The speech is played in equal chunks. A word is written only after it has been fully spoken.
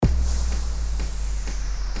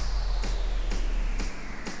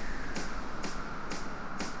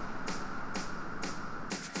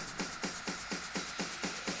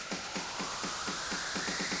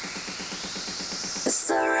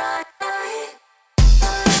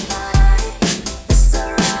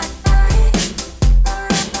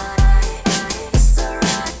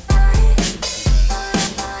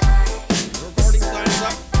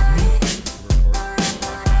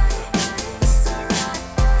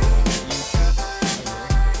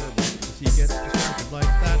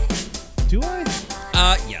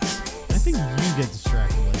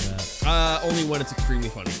only when it's extremely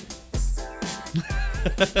funny.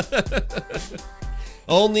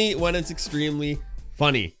 Only when it's extremely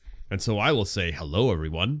funny. And so I will say hello,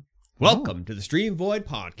 everyone. Welcome to the StreamVoid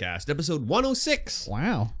podcast, episode 106.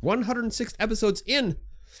 Wow. 106 episodes in.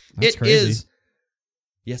 That's crazy.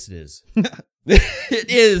 Yes, it is.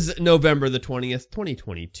 It is November the 20th,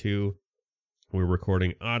 2022. We're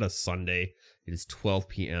recording on a Sunday. It is 12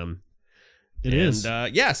 p.m. It is.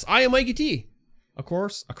 Yes, I am Mikey T. Of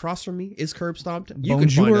course, across from me is Curb Stomped. You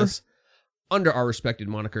Bonjour. can find us under our respected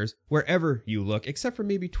monikers wherever you look, except for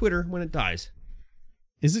maybe Twitter when it dies.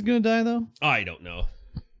 Is it going to die, though? I don't know.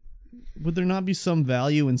 Would there not be some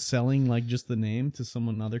value in selling, like, just the name to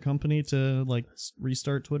another company to, like,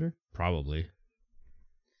 restart Twitter? Probably.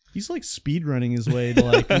 He's, like, speedrunning his way to,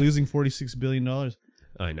 like, losing $46 billion.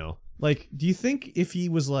 I know. Like, do you think if he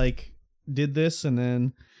was, like, did this and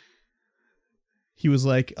then he was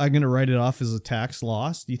like, I'm going to write it off as a tax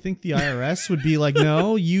loss, do you think the IRS would be like,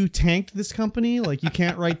 no, you tanked this company? Like, you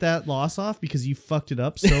can't write that loss off because you fucked it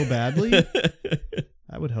up so badly?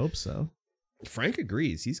 I would hope so. Frank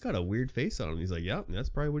agrees. He's got a weird face on him. He's like, yeah, that's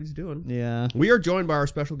probably what he's doing. Yeah. We are joined by our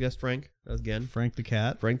special guest, Frank, again. Frank the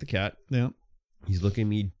cat. Frank the cat. Yeah. He's looking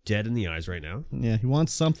me dead in the eyes right now. Yeah, he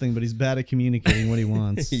wants something, but he's bad at communicating what he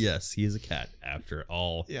wants. Yes, he is a cat, after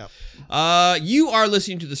all. Yeah. You are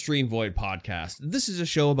listening to the StreamVoid podcast. This is a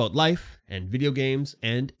show about life and video games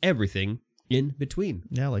and everything in between.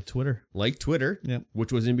 Yeah, like Twitter. Like Twitter, Yep.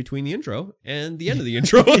 which was in between the intro and the end of the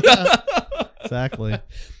intro. Exactly.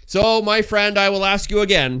 So, my friend, I will ask you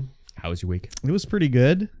again, how was your week? It was pretty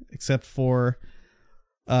good, except for,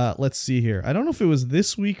 let's see here. I don't know if it was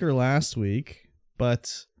this week or last week,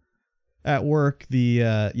 but at work,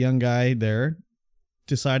 the young guy there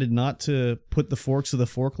decided not to put the forks of the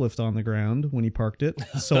forklift on the ground when he parked it.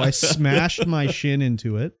 So I smashed my shin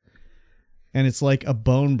into it, and it's like a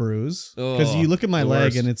bone bruise. Because you look at my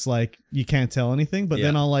leg, and it's like, you can't tell anything, but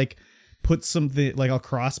then I'll like put something, like I'll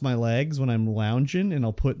cross my legs when I'm lounging, and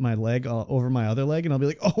I'll put my leg over my other leg, and I'll be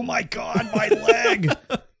like, oh my God, my leg!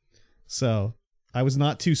 So I was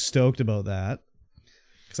not too stoked about that.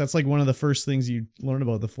 Because that's like one of the first things you learn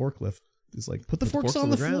about the forklift. Is like, put the forks on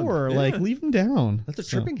the floor. Yeah. Like, leave them down. That's a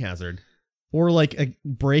tripping hazard. Or like a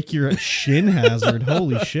break your shin hazard.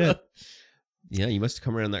 Holy shit. Yeah, you must have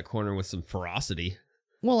come around that corner with some ferocity.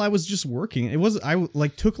 Well, I was just working. I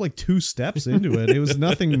like took like 2 steps into it. It was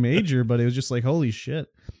nothing major, but it was just like, holy shit.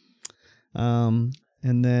 And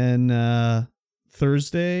then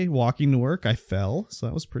Thursday, walking to work, I fell. So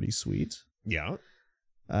that was pretty sweet. Yeah.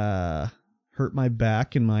 Hurt my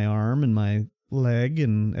back and my arm and my leg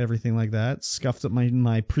and everything like that. Scuffed up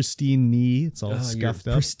my pristine knee. It's all scuffed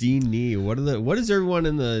up. Pristine knee. What is everyone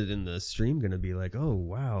in the stream gonna be like? Oh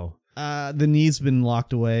wow. The knee's been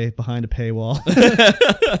locked away behind a paywall.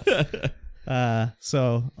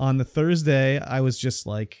 So on the Thursday, I was just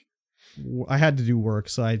like, I had to do work,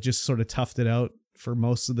 so I just sort of toughed it out for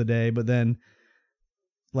most of the day. But then,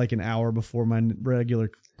 like an hour before my regular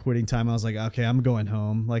quitting time, I was like, okay, I'm going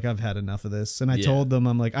home. Like, I've had enough of this. And I told them,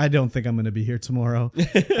 I'm like, I don't think I'm going to be here tomorrow.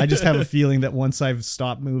 I just have a feeling that once I've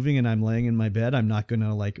stopped moving and I'm laying in my bed, I'm not going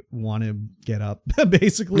to like want to get up,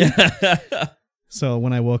 basically. So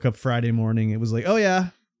when I woke up Friday morning, it was like, oh yeah,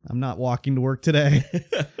 I'm not walking to work today.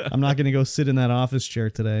 I'm not going to go sit in that office chair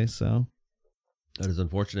today. So that is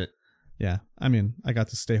unfortunate. Yeah. I mean, I got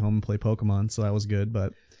to stay home and play Pokemon, so that was good,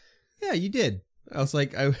 but yeah, you did. I was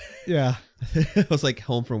like, I was like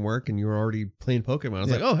home from work and you were already playing Pokemon. I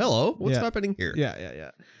was like, oh, hello. What's happening here?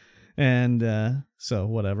 Yeah. And so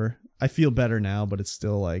whatever. I feel better now, but it's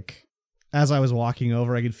still like, as I was walking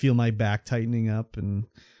over, I could feel my back tightening up and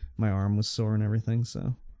my arm was sore and everything.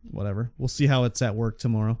 So whatever. We'll see how it's at work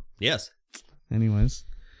tomorrow. Yes. Anyways.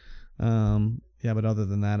 Yeah, but other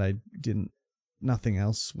than that, nothing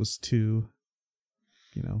else was too,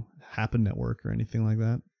 happened at work or anything like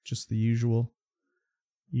that. Just the usual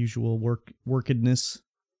workedness.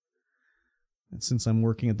 And since I'm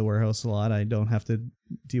working at the warehouse a lot, I don't have to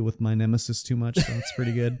deal with my nemesis too much, so it's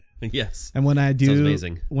pretty good. Yes. And when I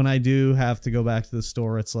do have to go back to the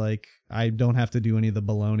store, it's like I don't have to do any of the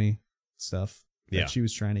baloney stuff that she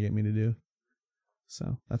was trying to get me to do.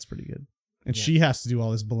 So that's pretty good. And she has to do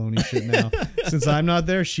all this baloney shit now. Since I'm not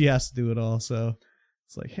there, she has to do it all. So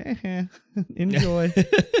it's like, hey, enjoy.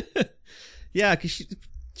 Yeah, because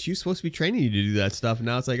she was supposed to be training you to do that stuff, and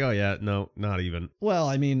now it's like, oh yeah, no, not even. Well,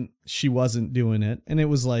 I mean, she wasn't doing it, and it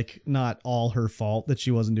was like not all her fault that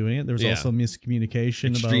she wasn't doing it. There was also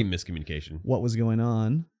miscommunication, extreme miscommunication, what was going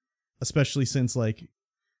on, especially since like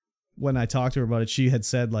when I talked to her about it, she had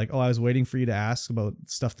said like, "Oh, I was waiting for you to ask about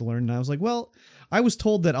stuff to learn," and I was like, "Well, I was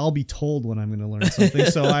told that I'll be told when I'm going to learn something,"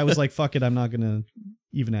 so I was like, "Fuck it, I'm not going to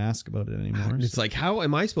even ask about it anymore." It's like, how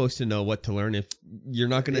am I supposed to know what to learn if you're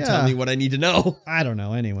not going to tell me what I need to know? I don't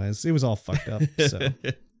know. Anyways, it was all fucked up. So,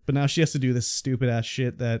 but now she has to do this stupid ass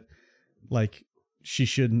shit that, like, she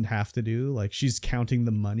shouldn't have to do. Like, she's counting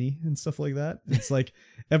the money and stuff like that. It's like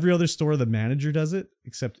every other store, the manager does it,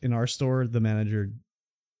 except in our store, the manager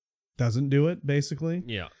doesn't do it, basically.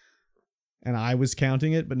 Yeah. And I was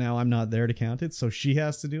counting it, but now I'm not there to count it, so she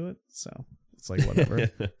has to do it. So it's like, whatever.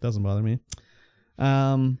 Doesn't bother me.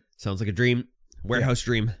 Sounds like a dream. Warehouse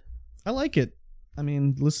dream. I like it. I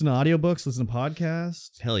mean, listen to audiobooks, listen to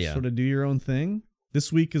podcasts. Hell yeah. Sort of do your own thing.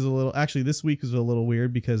 This week is a little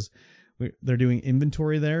weird because they're doing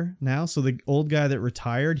inventory there now. So the old guy that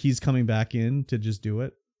retired, he's coming back in to just do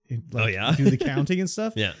it. Like, do the counting and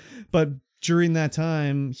stuff. Yeah. But during that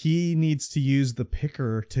time, he needs to use the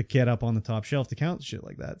picker to get up on the top shelf to count shit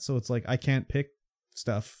like that. So it's like, I can't pick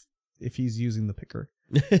stuff if he's using the picker.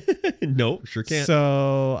 No, sure can't.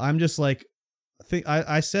 So I'm just like,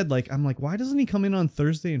 I said, like, I'm like, why doesn't he come in on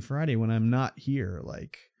Thursday and Friday when I'm not here?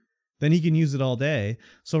 Like, then he can use it all day.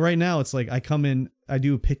 So right now it's like, I come in, I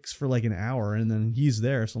do picks for like an hour and then he's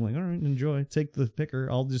there. So I'm like, all right, enjoy, take the picker.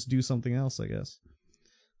 I'll just do something else, I guess.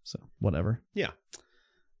 So whatever. Yeah.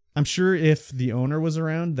 I'm sure if the owner was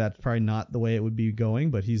around, that's probably not the way it would be going,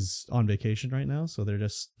 but he's on vacation right now. So they're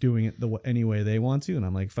just doing it any way they want to. And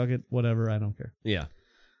I'm like, fuck it, whatever. I don't care. Yeah.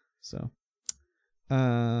 So,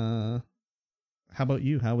 how about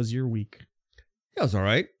you? How was your week? It was all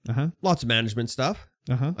right. Uh-huh. Lots of management stuff.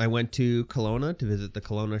 Uh-huh. I went to Kelowna to visit the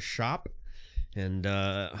Kelowna shop and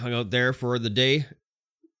hung out there for the day.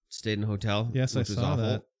 Stayed in a hotel. Yes, which I was saw awful.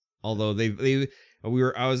 that. Although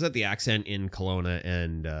I was at the Accent in Kelowna,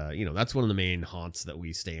 and that's one of the main haunts that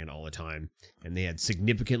we stay in all the time. And they had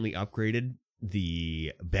significantly upgraded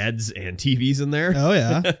the beds and TVs in there. Oh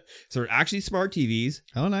yeah. So they're actually smart TVs.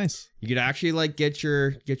 Oh nice. You could actually like get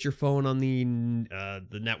your phone on the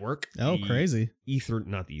network. Oh crazy.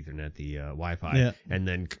 Not the Ethernet, the Wi-Fi. Yeah. And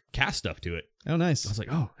then cast stuff to it. Oh nice. I was like,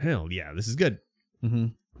 oh hell yeah, this is good. Mm-hmm.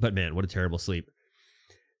 But man, what a terrible sleep.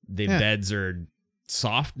 The beds are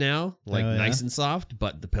soft now, like nice and soft,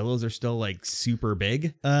 but the pillows are still like super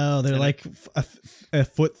big. Oh, they're like a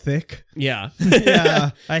foot thick. Yeah.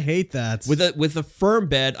 Yeah, I hate that. With a firm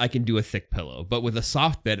bed, I can do a thick pillow, but with a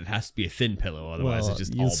soft bed, it has to be a thin pillow. Otherwise, it's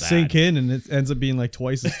just all bad. Sink in, and it ends up being like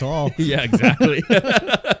twice as tall. Yeah, exactly.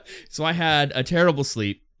 So I had a terrible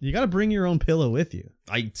sleep. You got to bring your own pillow with you,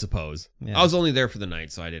 I suppose. Yeah. I was only there for the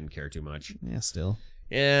night, so I didn't care too much. Yeah, still.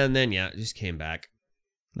 And then just came back.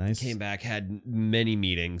 Nice. Came back, had many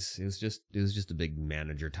meetings. It was just a big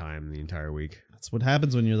manager time the entire week. That's what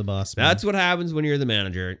happens when you're the boss, man. That's what happens when you're the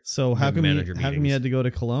manager. So how come you had to go to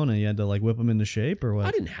Kelowna? You had to like whip them into shape or what?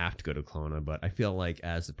 I didn't have to go to Kelowna, but I feel like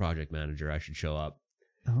as the project manager, I should show up.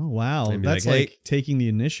 Oh wow, And be that's like, like hey, taking the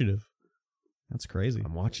initiative. That's crazy.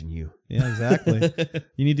 I'm watching you. Yeah, exactly.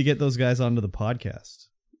 You need to get those guys onto the podcast.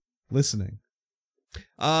 Listening.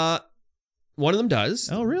 One of them does.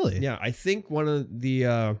 Oh, really? Yeah, I think one of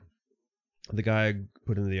the guy I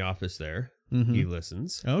put into the office there, Mm-hmm. he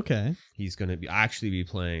listens. Okay. He's going to actually be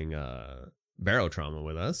playing Barotrauma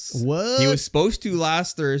with us. What? He was supposed to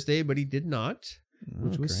last Thursday, but he did not,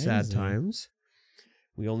 which was crazy. sad times.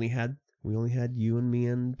 We only had you and me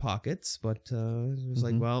in Pockets, but it was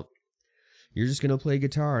like, well, you're just going to play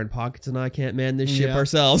guitar, and Pockets and I can't man this ship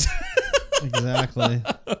ourselves. Exactly.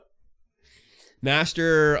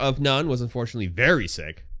 Master of None was unfortunately very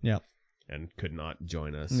sick. Yeah. And could not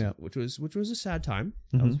join us. Yeah. Which was a sad time.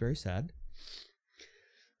 That was very sad.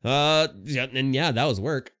 That was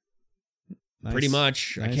work. Nice. Pretty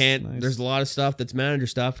much. Nice, I can't. nice. There's a lot of stuff that's manager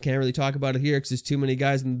stuff. Can't really talk about it here because there's too many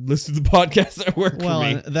guys and listen to the podcast that work for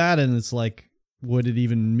me. And it's like, would it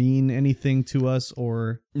even mean anything to us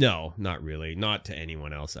or? No, not really. Not to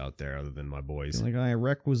anyone else out there other than my boys. Like, I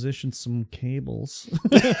requisitioned some cables.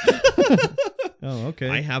 Oh, okay.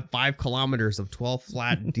 I have 5 kilometers of 12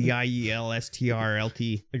 flat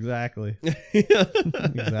DIELSTRLT. Exactly.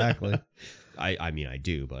 Exactly. I mean, I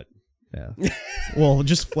do, but. Yeah. Well,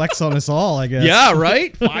 just flex on us all, I guess. Yeah,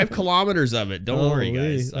 right? 5 kilometers of it. Don't worry,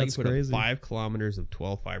 guys. That's I can put crazy. 5 kilometers of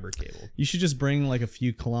 12 fiber cable. You should just bring like a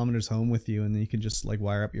few kilometers home with you, and then you can just like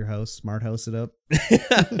wire up your house, smart house it up.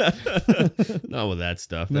 Not with that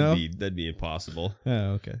stuff. No? That'd be impossible.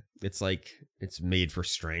 Oh, okay. It's like it's made for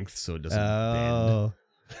strength, so it doesn't bend. Oh.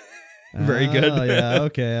 Very good. Oh, yeah.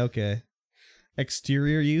 Okay.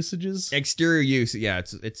 Exterior usages? Exterior use, yeah,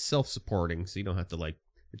 it's self-supporting, so you don't have to like.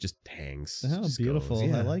 It just hangs. Oh, Just beautiful. goes.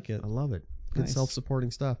 Yeah, I like it. I love it. Good Nice.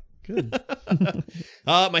 self-supporting stuff. Good.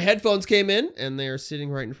 My headphones came in, and they're sitting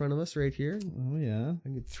right in front of us right here. Oh, yeah. I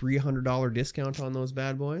get $300 discount on those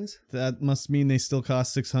bad boys. That must mean they still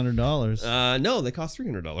cost $600. No, they cost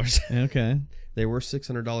 $300. Okay. They were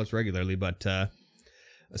 $600 regularly, but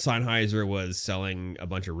Sennheiser was selling a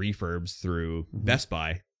bunch of refurbs through Best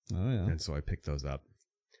Buy, Oh, yeah. and so I picked those up.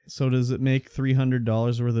 So does it make $300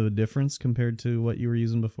 worth of a difference compared to what you were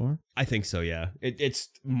using before? I think so, yeah. It's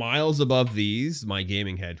miles above these, my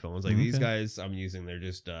gaming headphones. Like these guys I'm using, they're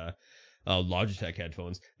just Logitech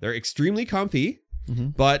headphones. They're extremely comfy,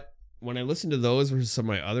 but when I listen to those versus some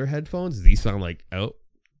of my other headphones, these sound like,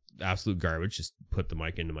 absolute garbage. Just put the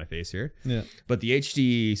mic into my face here. Yeah. But the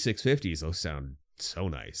HD 650s, those sound so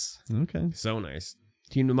nice. Okay. So nice.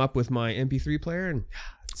 Teamed them up with my MP3 player and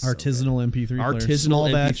Artisanal MP3 player.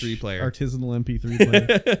 Artisanal MP3 player. Artisanal MP3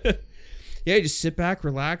 player. Yeah, you just sit back,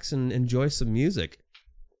 relax, and enjoy some music.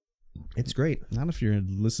 It's great. Not if you're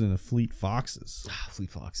listening to Fleet Foxes.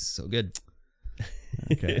 Fleet Fox is so good.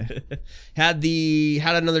 Okay. Had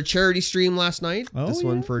another charity stream last night. Oh, this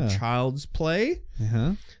one for yeah. Child's Play.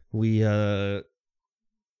 Uh-huh. We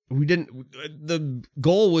didn't. The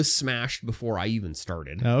goal was smashed before I even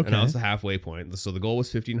started. Okay. And that was the halfway point. So the goal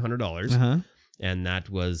was $1,500, Uh-huh. and that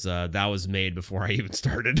was made before I even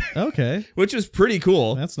started, Okay. which was pretty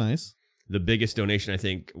cool. That's nice. The biggest donation I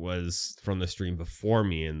think was from the stream before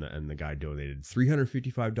me, and the guy donated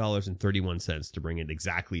 $355.31 to bring it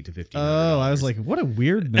exactly to $1,500. Oh, I was like, what a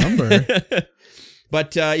weird number.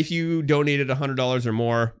 But if you donated $100 or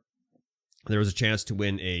more, there was a chance to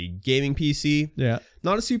win a gaming PC. Yeah.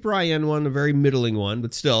 Not a super high-end one, a very middling one,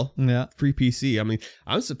 but still, Yeah. free PC. I mean,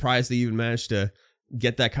 I'm surprised they even managed to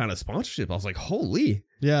get that kind of sponsorship. I was like, holy,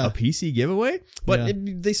 Yeah. a PC giveaway? But Yeah.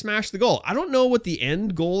 they smashed the goal. I don't know what the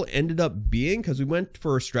end goal ended up being because we went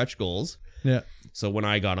for stretch goals. Yeah. So when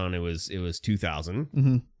I got on, it was 2,000.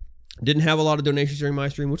 Mm-hmm. Didn't have a lot of donations during my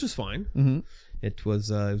stream, which is fine. Mm-hmm. It was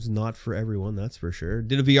not for everyone, that's for sure.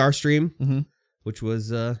 Did a VR stream, Mm-hmm. which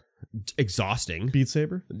was exhausting. Beat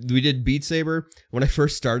Saber? We did Beat Saber. When I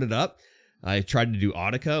first started up, I tried to do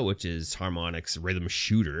Audica, which is Harmonix's rhythm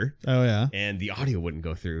shooter, Oh, yeah. and the audio wouldn't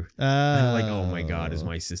go through. I'm like, oh my god, Oh. is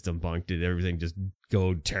my system bunked? Did everything just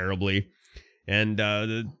go terribly? And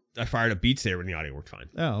I fired up Beat Saber and the audio worked fine.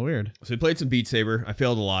 Oh, weird. So we played some Beat Saber. I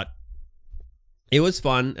failed a lot. It was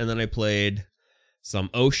fun, and then I played some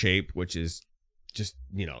O-Shape, which is just,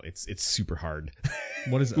 it's super hard.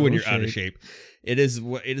 What is when you're out of shape? It is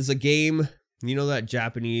a game, that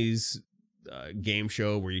Japanese game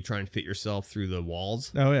show where you try and fit yourself through the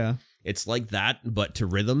walls. Oh, yeah. It's like that, but to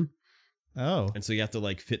rhythm. Oh. And so you have to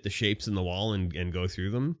like fit the shapes in the wall and go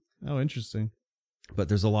through them. Oh, interesting. But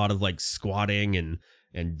there's a lot of like squatting and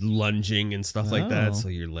lunging and stuff like that. Oh. So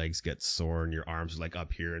your legs get sore and your arms are like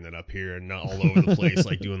up here and then up here and not all over the place,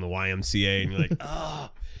 like doing the YMCA. And you're like,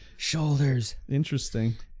 shoulders.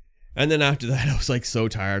 Interesting. And then after that, I was like so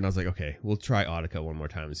tired, and I was like, okay, we'll try Audica one more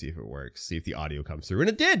time and see if it works, see if the audio comes through. And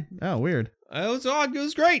it did. Oh, weird. It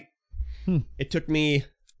was great. Hmm. It took me,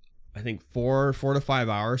 I think, 4 to 5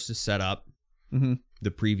 hours to set up Mm-hmm.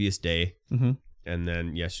 the previous day. Mm-hmm. And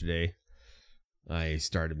then yesterday, I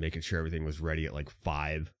started making sure everything was ready at like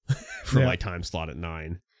 5 for my time slot at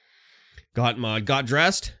 9. Got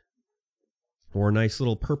dressed, wore a nice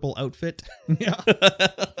little purple outfit. Yeah.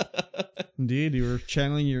 Indeed, you were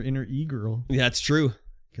channeling your inner e-girl. Yeah, it's true.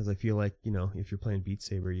 Because I feel like, if you're playing Beat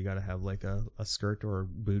Saber, you got to have like a skirt or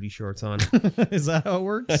booty shorts on. Is that how it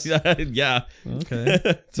works? Yeah. Okay.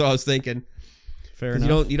 So I was thinking. Fair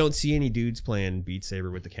enough. You don't see any dudes playing Beat Saber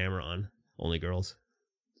with the camera on. Only girls.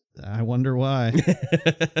 I wonder why.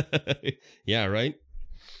 Yeah, right?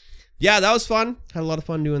 Yeah, that was fun. Had a lot of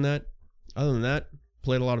fun doing that. Other than that,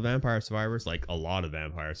 played a lot of Vampire Survivors. Like a lot of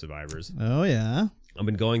Vampire Survivors. Oh, yeah. I've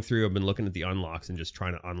been looking at the unlocks and just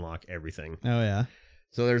trying to unlock everything. Oh, yeah.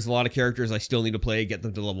 So there's a lot of characters I still need to play, get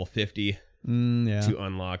them to level 50 Yeah. to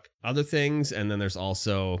unlock other things. And then there's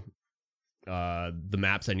also the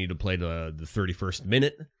maps I need to play to the 31st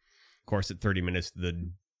minute. Of course, at 30 minutes,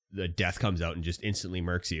 the death comes out and just instantly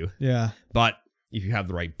murks you. Yeah. But if you have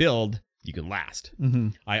the right build, you can last. Mm-hmm.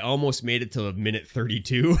 I almost made it to minute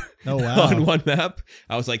 32 Oh, wow. on one map.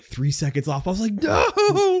 I was like 3 seconds off. I was like,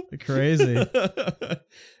 no! Crazy.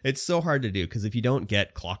 It's so hard to do because if you don't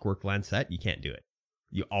get Clockwork Lancet, you can't do it.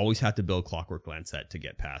 You always have to build Clockwork Lancet to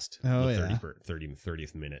get past the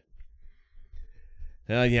 30th minute.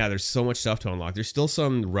 Yeah, there's so much stuff to unlock. There's still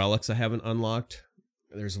some relics I haven't unlocked.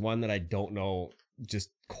 There's one that I don't know just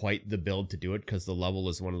quite the build to do it because the level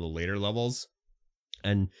is one of the later levels.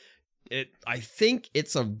 And I think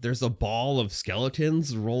there's a ball of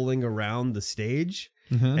skeletons rolling around the stage.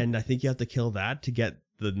 Mm-hmm. And I think you have to kill that to get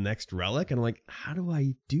the next relic, and I'm like, how do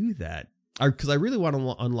I do that? Because I really want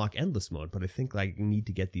to unlock endless mode, but I think I need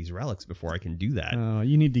to get these relics before I can do that. Oh,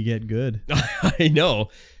 you need to get good. I know,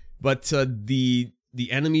 but the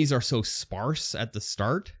enemies are so sparse at the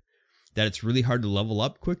start that it's really hard to level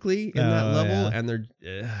up quickly in that level, and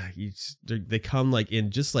they come like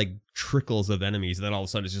in just like trickles of enemies, and then all of a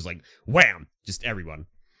sudden it's just like wham, just everyone,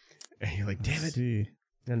 and you're like, damn it.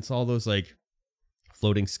 And it's all those like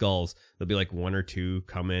floating skulls. There'll be like one or two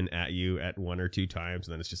come in at you at one or two times,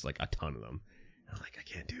 and then it's just like a ton of them. And I'm like, I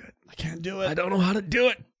can't do it. I don't know how to do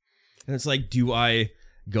it. And it's like, do I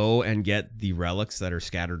go and get the relics that are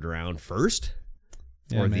scattered around first?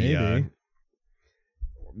 Yeah, or maybe.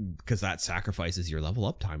 Because that sacrifices your level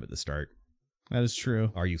up time at the start. That is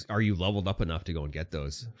true. Are you leveled up enough to go and get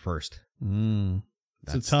those first?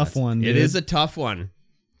 It's a tough one, dude. It is a tough one.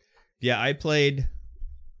 Yeah, I played,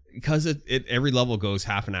 because it every level goes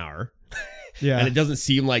half an hour. Yeah. And it doesn't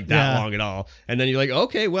seem like that long at all. And then you're like,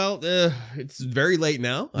 okay, well, it's very late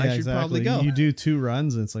now. I should probably go. You do 2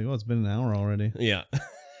 runs and it's like, oh, it's been an hour already. Yeah.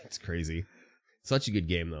 It's crazy. Such a good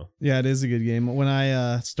game, though. Yeah, it is a good game. When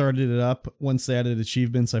I started it up, once they added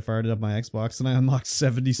achievements, I fired it up my Xbox and I unlocked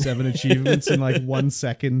 77 achievements in like 1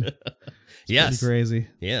 second. It's pretty crazy.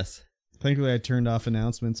 Yes. Thankfully, I turned off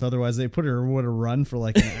announcements. Otherwise, they would have run for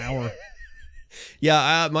like an hour.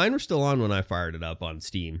 Yeah, mine were still on when I fired it up on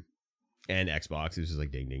Steam and Xbox. It was just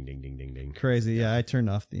like ding, ding, ding, ding, ding, ding. Crazy. Yeah, I turned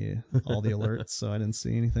off all the alerts, so I didn't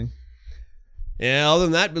see anything. Yeah, other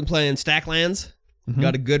than that, been playing Stacklands.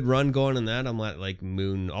 Got a good run going in that. I'm at like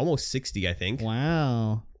moon almost 60, I think.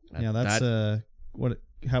 Wow. Yeah, that's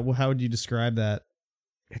how would you describe that?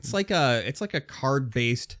 It's like a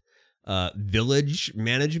card-based village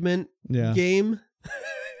management game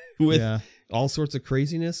with all sorts of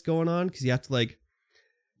craziness going on, because you have to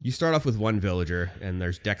you start off with one villager and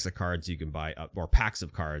there's decks of cards you can buy, or packs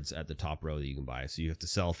of cards at the top row that you can buy. So you have to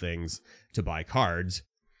sell things to buy cards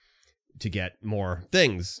to get more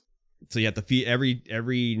things. So you have to feed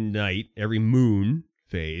every night, every moon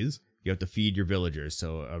phase, you have to feed your villagers.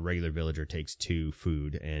 So a regular villager takes 2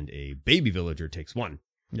 food and a baby villager takes 1.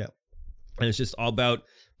 Yeah. And it's just all about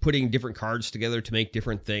putting different cards together to make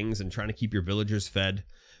different things and trying to keep your villagers fed.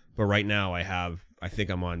 But right now I think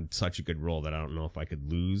I'm on such a good roll that I don't know if I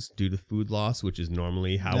could lose due to food loss, which is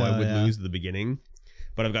normally how I would lose at the beginning.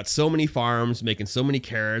 But I've got so many farms making so many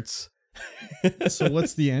carrots. So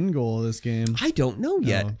what's the end goal of this game? I don't know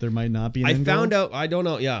yet. No, there might not be an end goal? I don't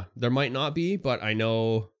know. Yeah, there might not be, but I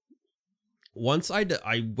know once I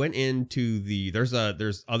went into there's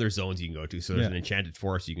other zones you can go to. So there's an enchanted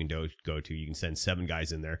forest you can go to. You can send 7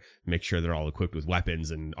 guys in there, make sure they're all equipped with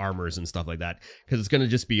weapons and armors and stuff like that, because it's going to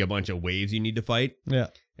just be a bunch of waves you need to fight. Yeah.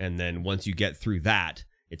 And then once you get through that,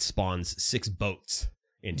 it spawns 6 boats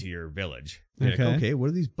into your village. Okay. Like, okay, what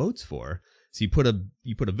are these boats for? So you put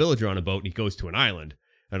a villager on a boat and he goes to an island,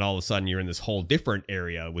 and all of a sudden you're in this whole different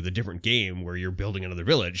area with a different game where you're building another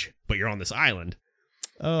village, but you're on this island.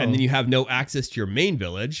 Oh. And then you have no access to your main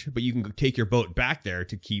village, but you can take your boat back there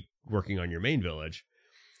to keep working on your main village.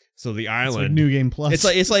 So the island, it's like New Game Plus.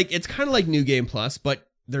 It's kind of like New Game Plus, but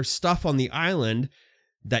there's stuff on the island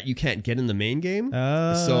that you can't get in the main game.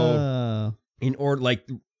 Oh. So in order,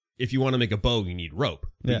 if you want to make a bow, you need rope.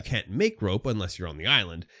 But you can't make rope unless you're on the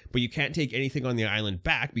island. But you can't take anything on the island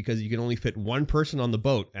back because you can only fit 1 person on the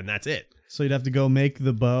boat, and that's it. So you'd have to go make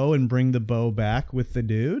the bow and bring the bow back with the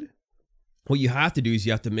dude? What you have to do is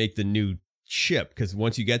you have to make the new ship, because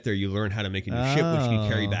once you get there, you learn how to make a new ship, which can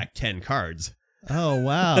carry back 10 cards. Oh,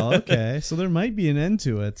 wow. Okay. So there might be an end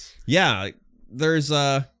to it. Yeah. There's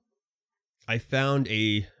I found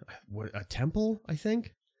a temple, I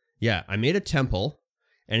think. Yeah, I made a temple.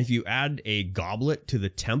 And if you add a goblet to the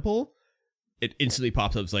temple, it instantly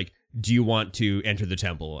pops up. It's like, do you want to enter the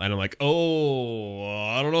temple? And I'm like, oh,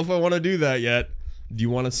 I don't know if I want to do that yet. Do you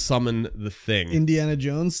want to summon the thing? Indiana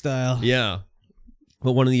Jones style. Yeah.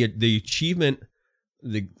 But one of the achievement,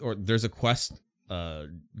 there's a quest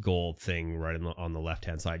goal thing right on the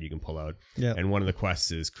left-hand side you can pull out. Yeah. And one of the quests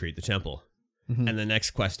is create the temple. Mm-hmm. And the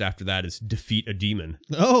next quest after that is defeat a demon.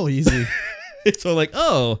 Oh, easy. So I'm like,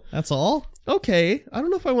 oh. That's all? Okay. I don't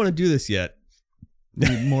know if I want to do this yet.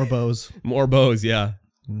 Need more bows. More bows, yeah.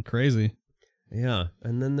 Crazy. Yeah.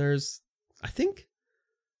 And then there's, I think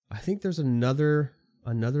there's another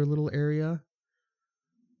little area,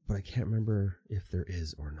 but I can't remember if there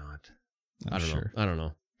is or not. I don't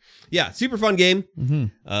know. Yeah, super fun game.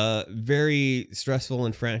 Mm-hmm. Very stressful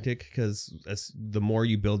and frantic, because the more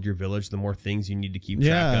you build your village, the more things you need to keep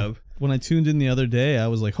track of. When I tuned in the other day, I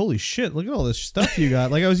was like, holy shit, look at all this stuff you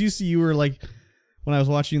got. I was used to you were when I was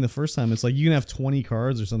watching the first time, it's like you can have 20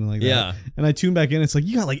 cards or something like that. Yeah. And I tuned back in. It's like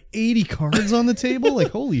you got like 80 cards on the table.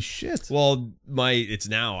 Like holy shit. Well, it's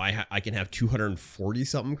now I can have 240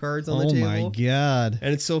 something cards on the table. Oh my god.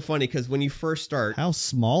 And it's so funny because when you first start, how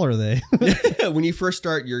small are they? when you first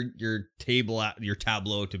start, your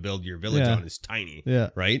tableau to build your village on is tiny. Yeah.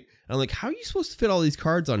 Right. And I'm like, how are you supposed to fit all these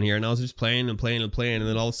cards on here? And I was just playing and playing and playing, and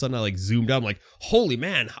then all of a sudden I like zoomed out. I'm like, holy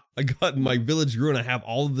man, I got my village grew and I have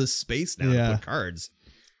all of this space now to put cards.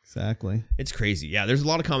 Exactly. It's crazy. Yeah, there's a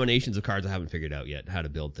lot of combinations of cards I haven't figured out yet, how to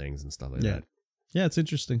build things and stuff like that. Yeah, it's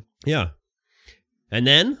interesting. Yeah. And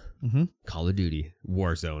then Call of Duty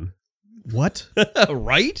Warzone. What?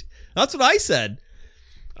 Right? That's what I said.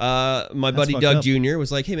 My buddy Doug Jr.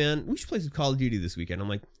 was like, hey man, we should play some Call of Duty this weekend. I'm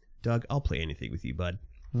like, Doug, I'll play anything with you, bud.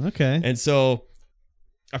 Okay. And so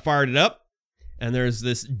I fired it up, and there's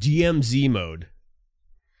this DMZ mode.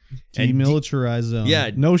 Demilitarized zone.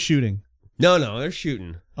 Yeah. No shooting. No, they're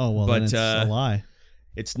shooting. Oh, well, then it's a lie.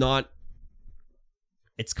 It's not.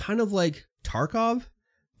 It's kind of like Tarkov,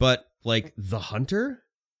 but like the Hunter.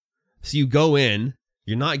 So you go in,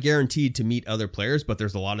 you're not guaranteed to meet other players, but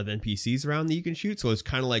there's a lot of NPCs around that you can shoot. So it's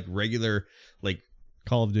kind of like regular, like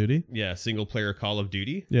Call of Duty. Yeah, single player Call of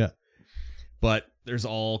Duty. Yeah. But there's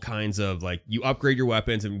all kinds of like you upgrade your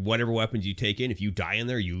weapons, and whatever weapons you take in, if you die in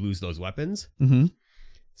there, you lose those weapons. Mm-hmm.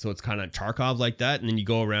 So it's kind of Tarkov like that, and then you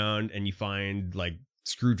go around and you find like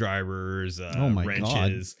screwdrivers,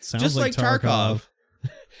 wrenches, sounds just like Tarkov.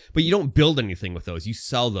 But you don't build anything with those. You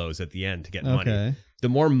sell those at the end to get money. The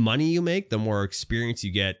more money you make, the more experience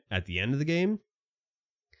you get at the end of the game.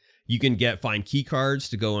 You can find key cards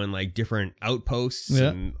to go in like different outposts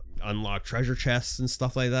and unlock treasure chests and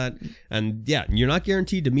stuff like that. And yeah, you're not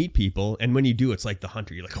guaranteed to meet people. And when you do, it's like the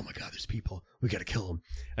Hunter. You're like, oh my God, there's people. We got to kill them.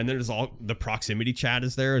 And then there's all the proximity chat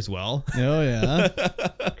is there as well. Oh yeah.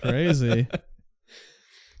 Crazy.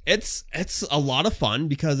 It's a lot of fun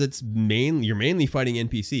because you're mainly fighting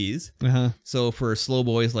NPCs. Uh-huh. So for slow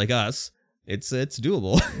boys like us, it's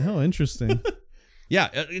doable. Oh, interesting. Yeah,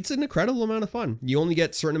 it's an incredible amount of fun. You only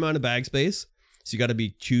get a certain amount of bag space, so you got to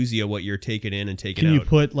be choosy of what you're taking in and taking out. Can you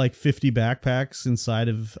put like 50 backpacks inside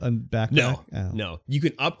of a backpack? No. You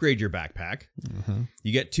can upgrade your backpack. Uh-huh.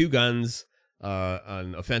 You get 2 guns,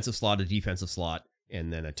 an offensive slot, a defensive slot,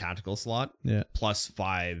 and then a tactical slot. Yeah. Plus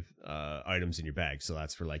 5 items in your bag. So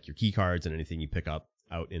that's for like your key cards and anything you pick up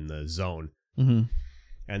out in the zone. Mm-hmm.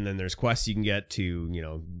 And then there's quests you can get to,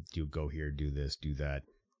 go here, do this, do that.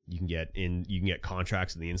 You can get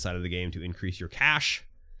contracts on the inside of the game to increase your cash.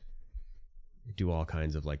 Do all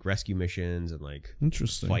kinds of like rescue missions and like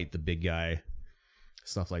fight the big guy,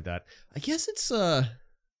 stuff like that. I guess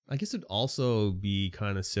it'd also be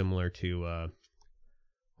kind of similar to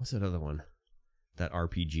what's that other one? That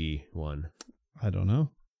RPG one. I don't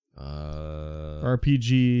know.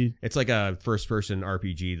 RPG. It's like a first person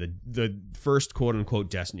RPG, the first quote unquote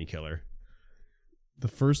Destiny killer. The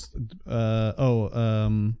first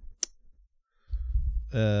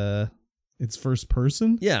it's first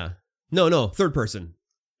person? Yeah. No, third person.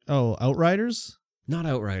 Oh, Outriders? Not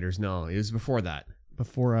Outriders, no. It was before that.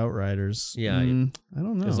 Before Outriders. Yeah. I don't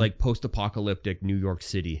know. It was like post-apocalyptic New York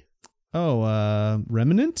City. Oh,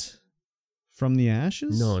 Remnant? From the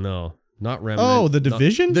Ashes? No. Not Remnant. Oh, The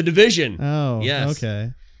Division? The Division. Oh, yes.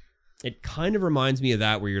 Okay. It kind of reminds me of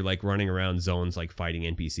that, where you're like running around zones, like fighting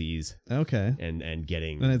NPCs. Okay. And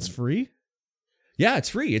getting. And it's free? Yeah, it's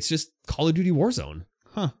free. It's just Call of Duty Warzone.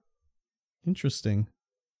 Huh. Interesting.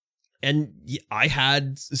 And I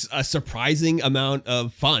had a surprising amount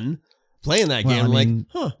of fun playing that game. I mean,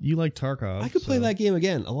 you like Tarkov. I could play that game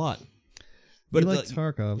again a lot. But you like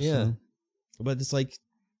Tarkov. Yeah. So. But it's like,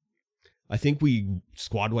 I think we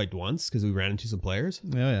squad wiped once because we ran into some players.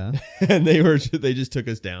 Oh, yeah. And they just took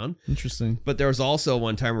us down. Interesting. But there was also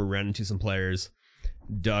one time we ran into some players.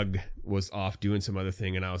 Doug was off doing some other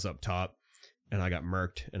thing and I was up top and I got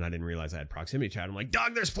murked and I didn't realize I had proximity chat. I'm like,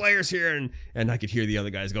 Doug, there's players here. And I could hear the other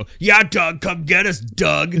guys go, yeah, Doug, come get us,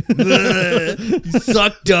 Doug. You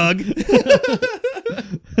suck, Doug.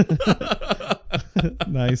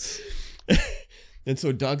 Nice. And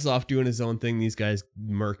so Doug's off doing his own thing. These guys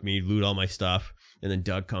murk me, loot all my stuff, and then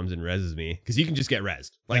Doug comes and reses me because you can just get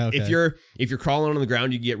rezzed. Like if you're crawling on the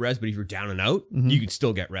ground, you can get rezzed, but if you're down and out, you can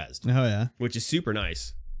still get rezzed. Oh yeah, which is super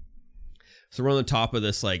nice. So we're on the top of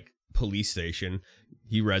this like police station.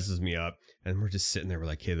 He reses me up, and we're just sitting there. We're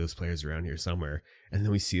like, "Hey, those players around here somewhere." And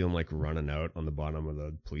then we see them like running out on the bottom of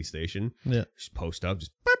the police station. Yeah, just post up,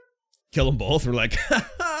 just boop, kill them both. We're like.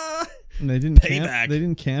 And they didn't camp. They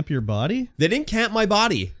didn't camp your body. They didn't camp my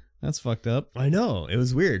body. That's fucked up. I know, it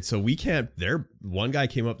was weird. So we camped there. One guy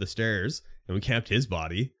came up the stairs and we camped his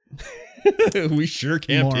body. We sure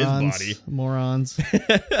camped his body. Morons.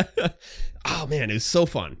 Oh man, it was so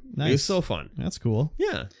fun. Nice. It was so fun. That's cool.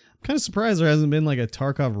 Yeah. I'm kind of surprised there hasn't been like a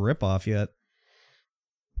Tarkov ripoff yet.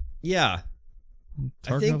 Yeah.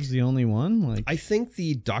 Tarkov's the only one. Like, I think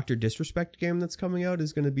the Dr. Disrespect game that's coming out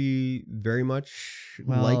is going to be very much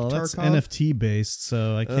well, like Tarkov. that's NFT based,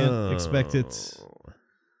 so I can't expect it.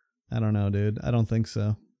 I don't know, dude. I don't think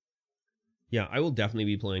so. Yeah, I will definitely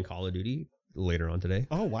be playing Call of Duty later on today.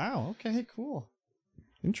 Oh, wow. Okay, cool.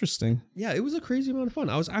 Interesting. Yeah, it was a crazy amount of fun.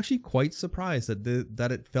 I was actually quite surprised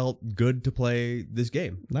that it felt good to play this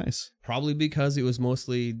game. Nice. Probably because it was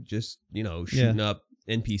mostly just, shooting up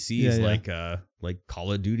NPCs like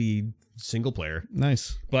Call of Duty single player.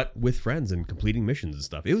 Nice. But with friends and completing missions and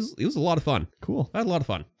stuff. It was a lot of fun. Cool. I had a lot of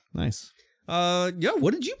fun. Nice. Yeah,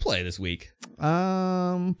 what did you play this week?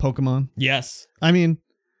 Pokemon. Yes. I mean,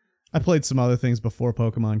 I played some other things before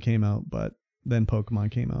Pokemon came out, but then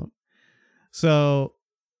Pokemon came out. So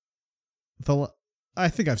I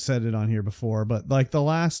think I've said it on here before, but like the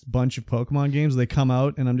last bunch of Pokemon games, they come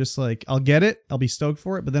out and I'm just like, I'll get it. I'll be stoked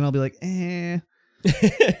for it. But then I'll be like,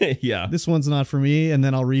 yeah, this one's not for me. And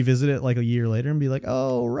then I'll revisit it like a year later and be like,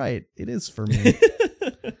 oh, right. It is for me.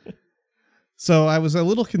 So I was a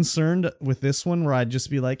little concerned with this one where I'd just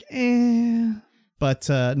be like, but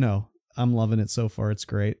no, I'm loving it so far. It's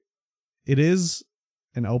great. It is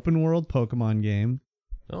an open world Pokemon game.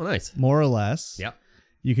 Oh, nice. More or less. Yep.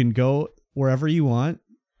 You can go wherever you want.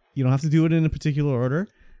 You don't have to do it in a particular order.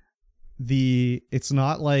 It's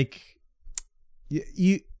not like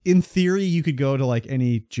you in theory you could go to like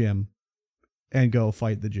any gym and go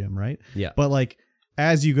fight the gym, right? Yeah. But like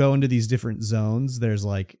as you go into these different zones, there's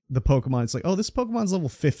like the Pokemon. It's like, oh, this Pokemon's level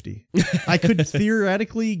 50. I could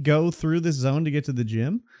theoretically go through this zone to get to the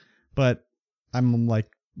gym, but I'm like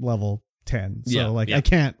level 10. So I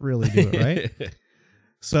can't really do it, right?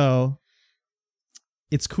 So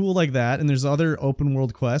it's cool like that. And there's other open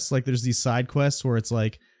world quests. Like there's these side quests where it's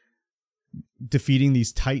like defeating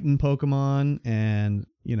these Titan Pokemon and,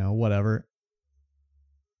 whatever.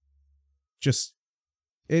 Just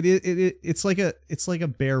it's like a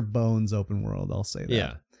bare bones open world, I'll say that.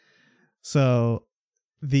 Yeah. So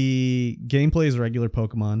the gameplay is regular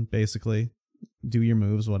Pokemon, basically. Do your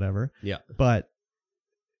moves, whatever. Yeah. But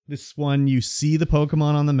this one, you see the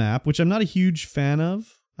Pokemon on the map, which I'm not a huge fan of.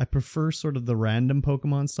 I prefer sort of the random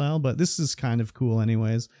Pokemon style, but this is kind of cool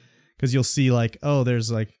anyways, because you'll see like, oh,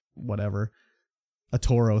 there's like whatever, a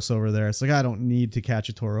Tauros over there. It's like, I don't need to catch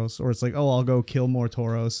a Tauros. Or it's like, oh, I'll go kill more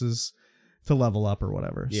Tauroses to level up or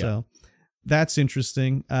whatever. Yeah. So that's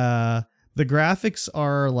interesting. The graphics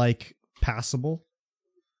are like passable.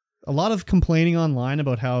 A lot of complaining online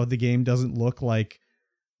about how the game doesn't look like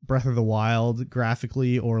Breath of the Wild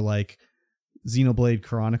graphically or like Xenoblade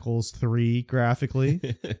Chronicles 3 graphically.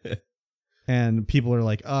 And people are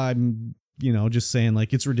like, I'm, just saying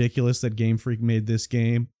like it's ridiculous that Game Freak made this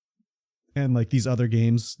game and like these other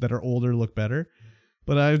games that are older look better.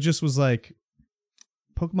 But I just was like,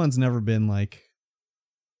 Pokemon's never been like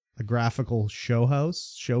a graphical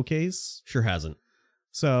showcase. Sure hasn't.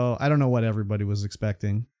 So I don't know what everybody was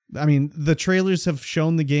expecting. I mean, the trailers have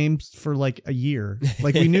shown the game for like a year.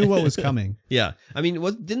 Like we knew what was coming. Yeah. I mean,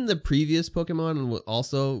 didn't the previous Pokemon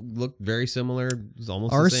also look very similar? It was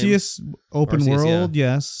almost Arceus the same. Open Arceus, world,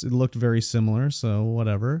 yes. It looked very similar, so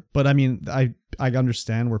whatever. But I mean, I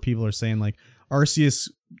understand where people are saying like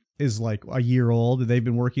Arceus is like a year old. They've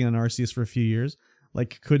been working on Arceus for a few years.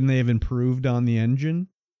 Like, couldn't they have improved on the engine?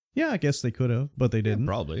 Yeah, I guess they could have, but they didn't. Yeah,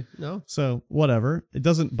 probably. No. So, whatever. It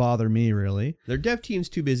doesn't bother me, really. Their dev team's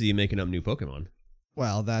too busy making up new Pokemon.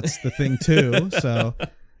 Well, that's the thing, too. So,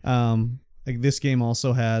 like this game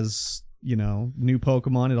also has, new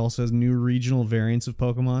Pokemon. It also has new regional variants of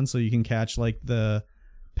Pokemon, so you can catch, like, the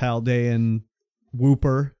Paldean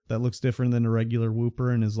Wooper that looks different than a regular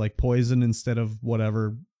Wooper and is, like, poison instead of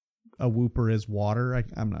whatever a Wooper is, water. I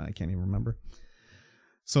can't even remember.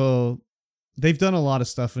 So they've done a lot of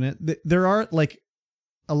stuff in it. There are like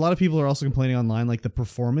a lot of people are also complaining online, like the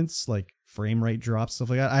performance, like frame rate drops, stuff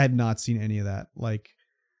like that. I had not seen any of that. Like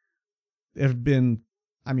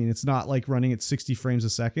it's not like running at 60 frames a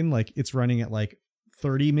second. Like it's running at like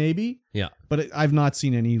 30 maybe. Yeah. But I've not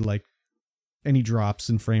seen any drops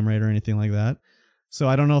in frame rate or anything like that. So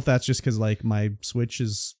I don't know if that's just because like my Switch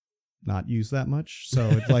is not used that much. So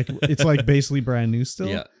it's like basically brand new still.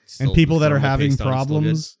 Yeah. And people that are having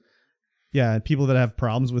problems, people that have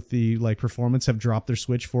problems with the like performance have dropped their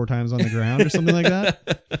Switch 4 times on the ground or something like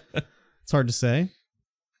that. It's hard to say.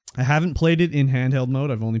 I haven't played it in handheld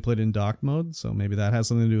mode. I've only played it in docked mode, so maybe that has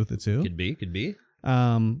something to do with it too. Could be.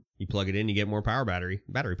 You plug it in, you get more battery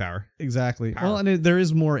power. Exactly. Power. Well, and there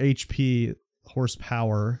is more HP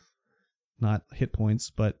horsepower, not hit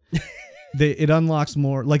points, but it unlocks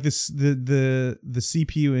more. Like this, the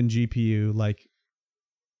CPU and GPU like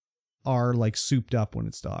are like souped up when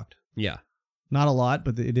it's docked. Yeah. Not a lot,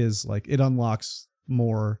 but it is like it unlocks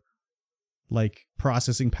more like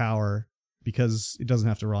processing power because it doesn't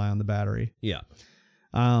have to rely on the battery. Yeah.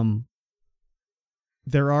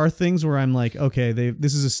 There are things where I'm like, okay,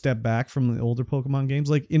 this is a step back from the older Pokemon games.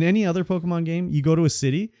 Like in any other Pokemon game, you go to a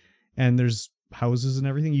city and there's houses and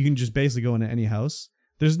everything. You can just basically go into any house.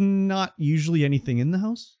 There's not usually anything in the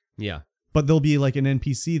house. Yeah. But there'll be like an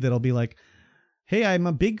NPC that'll be like, hey, I'm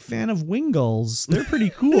a big fan of Wingulls. They're pretty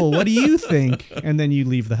cool. What do you think? And then you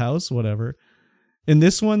leave the house, whatever. In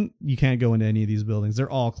this one, you can't go into any of these buildings. They're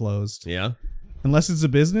all closed. Yeah. Unless it's a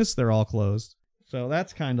business, they're all closed. So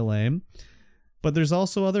that's kind of lame. But there's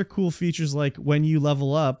also other cool features like when you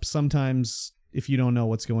level up, sometimes if you don't know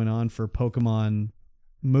what's going on for Pokemon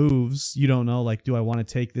moves, you don't know, like, do I want to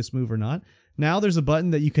take this move or not? Now there's a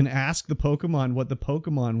button that you can ask the Pokemon what the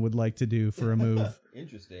Pokemon would like to do for a move.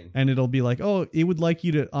 Interesting. And it'll be like, oh, it would like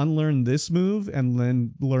you to unlearn this move and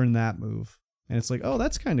then learn that move. And it's like, oh,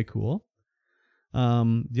 that's kind of cool.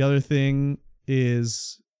 The other thing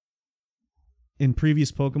is in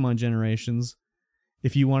previous Pokemon generations,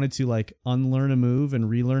 if you wanted to like unlearn a move and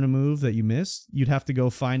relearn a move that you missed, you'd have to go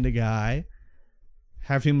find a guy,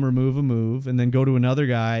 have him remove a move, and then go to another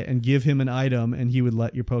guy and give him an item, and he would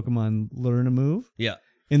let your Pokemon learn a move. Yeah.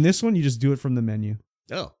 In this one, you just do it from the menu.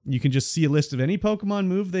 Oh. You can just see a list of any Pokemon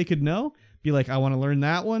move they could know, be like, I want to learn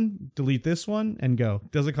that one, delete this one, and go.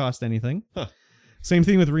 Doesn't cost anything. Huh. Same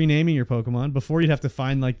thing with renaming your Pokemon. Before, you'd have to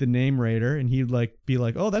find like the name raider, and he'd like be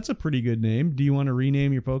like, oh, that's a pretty good name. Do you want to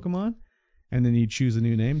rename your Pokemon? And then you choose a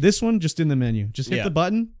new name. This one, just in the menu. Just hit the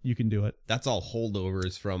button, you can do it. That's all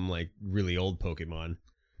holdovers from like really old Pokemon.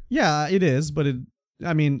 Yeah, it is, but it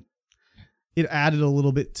added a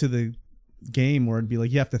little bit to the game where it'd be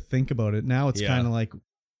like you have to think about it. Now it's kind of like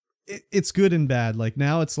it's good and bad. Like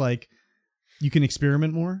now it's like you can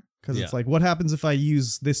experiment more because it's like, what happens if I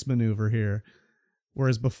use this maneuver here?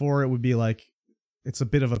 Whereas before it would be like it's a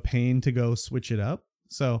bit of a pain to go switch it up.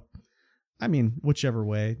 So, I mean, whichever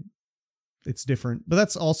way. It's different, but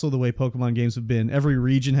that's also the way Pokemon games have been. Every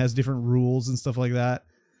region has different rules and stuff like that.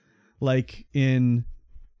 Like in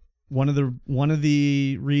one of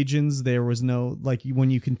the regions, there was no, like, when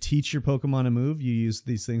you can teach your Pokemon a move, you use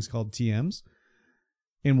these things called TMs.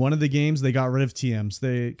 In one of the games, they got rid of TMs.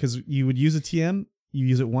 Because you would use a TM, you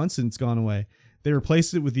use it once and it's gone away. They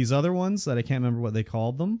replaced it with these other ones that I can't remember what they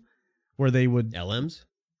called them, where they would LMs?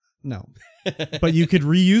 No, but you could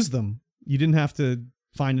reuse them. You didn't have to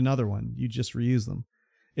find another one. You just reuse them.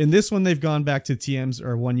 In this one, they've gone back to TMs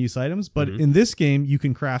or one-use items, but in this game, you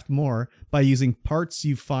can craft more by using parts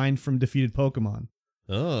you find from defeated Pokemon.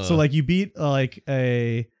 Oh. So, like, you beat like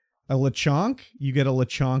a Lechonk, you get a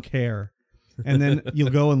Lechonk hair. And then you'll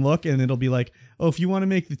go and look, and it'll be like, oh, if you want to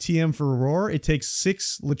make the TM for Roar, it takes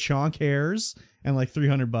 6 Lechonk hairs and like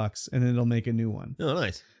 $300, and then it'll make a new one. Oh,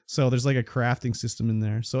 nice. So there's like a crafting system in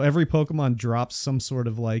there. So every Pokemon drops some sort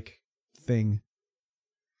of like thing.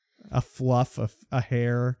 A fluff, a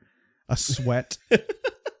hair, a sweat.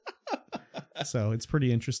 So it's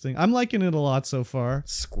pretty interesting. I'm liking it a lot so far.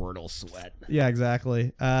 Squirtle sweat. Yeah,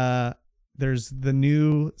 exactly. There's the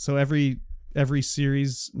new, so every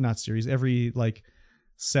like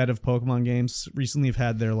set of Pokemon games recently have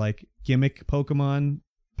had their like gimmick Pokemon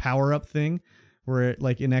power up thing, where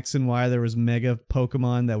like in X and Y there was mega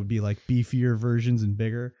Pokemon that would be like beefier versions and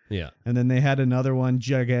bigger. Yeah. And then they had another one,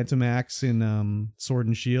 Gigantamax in Sword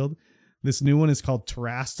and Shield. This new one is called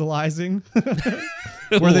Terastallizing,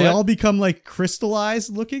 where they all become like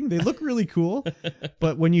crystallized looking. They look really cool,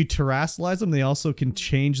 but when you terastallize them, they also can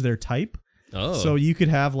change their type. Oh. So you could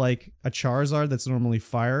have like a Charizard that's normally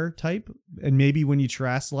fire type, and maybe when you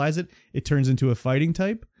terastallize it, it turns into a fighting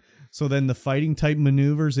type. So then the fighting type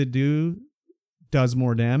maneuvers it does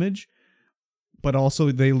more damage, but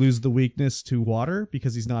also they lose the weakness to water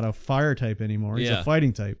because he's not a fire type anymore. He's a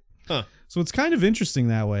fighting type. Huh. So it's kind of interesting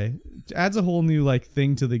that way. It adds a whole new like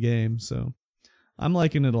thing to the game. So I'm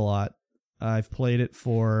liking it a lot. I've played it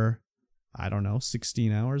for, I don't know,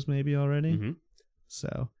 16 hours maybe already. Mm-hmm.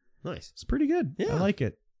 So nice. It's pretty good. Yeah. I like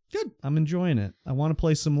it. Good. I'm enjoying it. I want to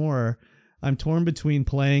play some more. I'm torn between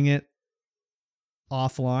playing it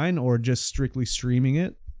offline or just strictly streaming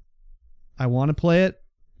it. I want to play it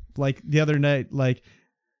like the other night, like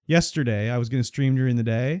yesterday. I was going to stream during the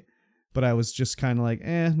day, but I was just kind of like,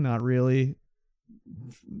 not really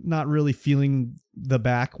feeling the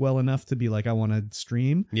back well enough to be like, I want to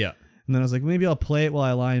stream. Yeah. And then I was like, maybe I'll play it while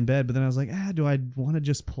I lie in bed. But then I was like, do I want to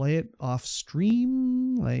just play it off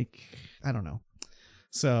stream? Like, I don't know.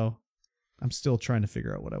 So I'm still trying to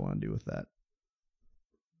figure out what I want to do with that.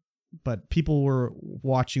 But people were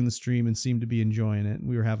watching the stream and seemed to be enjoying it. And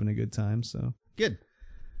we were having a good time. So good.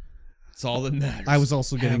 That's all that matters. I was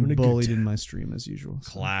also getting bullied in my stream as usual.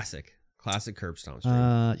 So. Classic curb stomp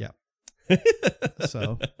stream. Yeah.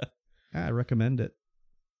 So I recommend it.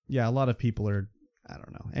 Yeah, a lot of people are, I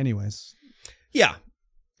don't know. Anyways. Yeah.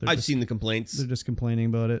 I've seen the complaints. They're just complaining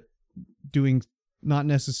about it. Doing not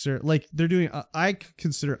necessarily, like they're doing, I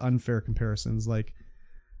consider unfair comparisons. Like,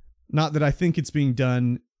 not that I think it's being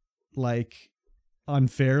done like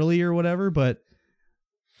unfairly or whatever, but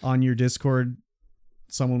on your Discord,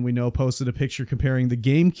 someone we know posted a picture comparing the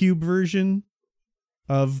GameCube version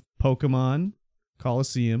of Pokemon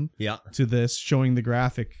Coliseum to this, showing the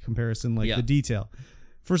graphic comparison, like the detail.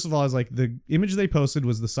 First of all, I was like, the image they posted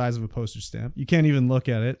was the size of a postage stamp. You can't even look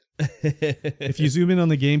at it. If you zoom in on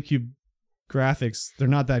the GameCube graphics, they're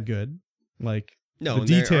not that good. Like, no, the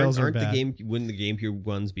details aren't bad. Wouldn't the GameCube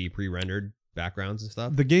ones be pre-rendered backgrounds and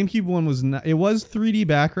stuff? The GameCube one was not. It was 3D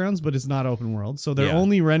backgrounds, but it's not open world, so they're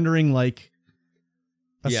only rendering like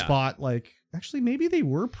a spot. Like, actually, maybe they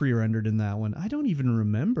were pre-rendered in that one. I don't even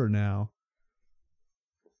remember now.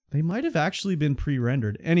 They might have actually been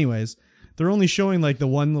pre-rendered. Anyways, they're only showing like the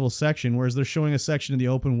one little section, whereas they're showing a section of the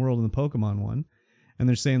open world in the Pokemon one, and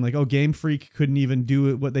they're saying like, oh, Game Freak couldn't even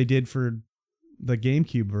do what they did for the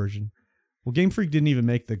GameCube version. Well, Game Freak didn't even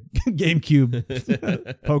make the GameCube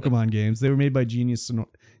Pokemon games. They were made by Genius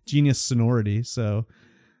Sonority, so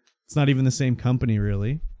it's not even the same company,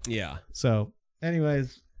 really. Yeah. So,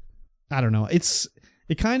 anyways, I don't know.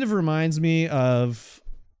 It kind of reminds me of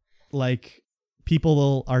like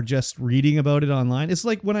people are just reading about it online. It's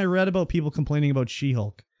like when I read about people complaining about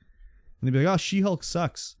She-Hulk, and they'd be like, "Oh, She-Hulk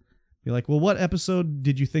sucks." Be like, "Well, what episode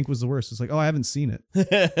did you think was the worst?" It's like, "Oh, I haven't seen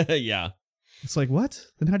it." Yeah. It's like, what?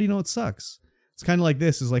 Then how do you know it sucks? It's kind of like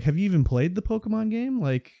this. Is like, have you even played the Pokemon game?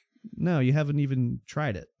 Like, no, you haven't even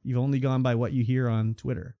tried it. You've only gone by what you hear on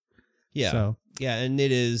Twitter. Yeah. So. Yeah, and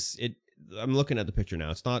I'm looking at the picture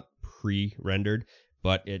now. It's not pre-rendered,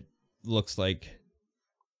 but it looks like,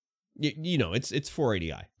 it's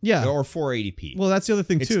 480i. Yeah. Or 480p. Well, that's the other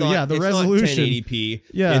thing, too. The resolution. It's not 1080p.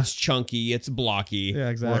 Yeah. It's chunky. It's blocky. Yeah,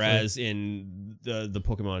 exactly. Whereas in the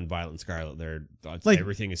Pokemon Violet and Scarlet,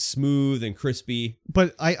 everything is smooth and crispy.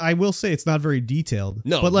 But I will say it's not very detailed.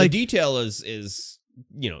 No, but the detail is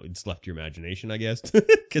it's left to your imagination, I guess.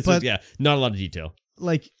 Because, not a lot of detail.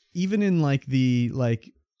 Like, even in, like, the,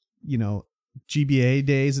 like, GBA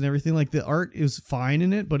days and everything, like, the art is fine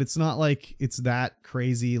in it, but it's not, like, it's that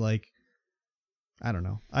crazy, like, I don't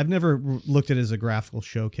know. I've never looked at it as a graphical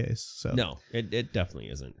showcase. So no, it definitely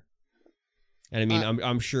isn't. And I mean,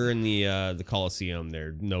 I'm sure in the Coliseum,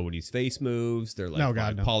 nobody's face moves. They're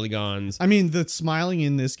like polygons. I mean, the smiling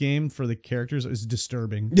in this game for the characters is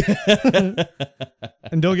disturbing.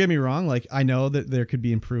 And don't get me wrong, like, I know that there could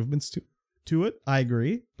be improvements to it. I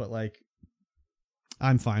agree, but like,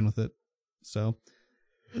 I'm fine with it. So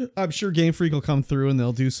I'm sure Game Freak will come through and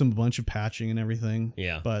they'll do a bunch of patching and everything.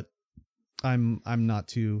 Yeah, but I'm not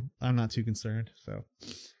too concerned. So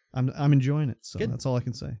I'm enjoying it. So Good. That's all I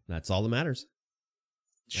can say. That's all that matters.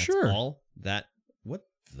 That's sure. all that. What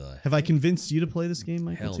the? Have I convinced you to play this game,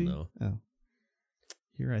 Michael? Hell no. Oh,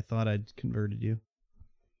 here I thought I'd converted you.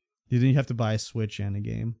 You didn't have to buy a Switch and a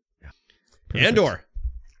game. Yeah. Andor.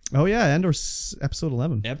 Oh yeah, Andor's episode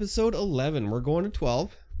 11. Episode 11. We're going to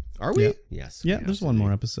 12. Are we? Yeah. Yes. Yeah. There's one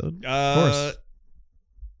more episode. Of course.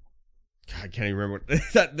 I can't even remember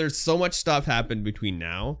that. There's so much stuff happened between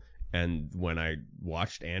now and when I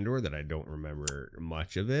watched Andor that I don't remember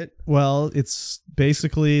much of it. Well, it's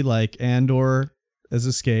basically like Andor has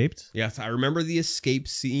escaped. Yes, I remember the escape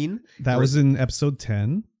scene. That was in episode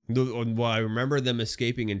 10. Well, I remember them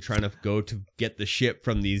escaping and trying to go to get the ship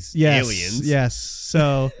from these aliens. Yes.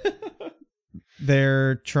 So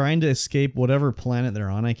they're trying to escape whatever planet they're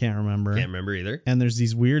on. I can't remember. Can't remember either. And there's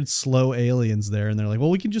these weird slow aliens there. And they're like, well,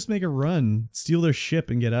 we can just make a run, steal their ship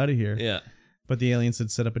and get out of here. Yeah. But the aliens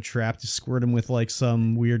had set up a trap to squirt them with like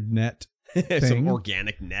some weird net. Some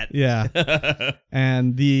organic net. Yeah.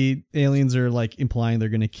 And the aliens are like implying they're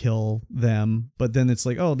going to kill them. But then it's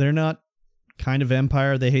like, oh, they're not kind of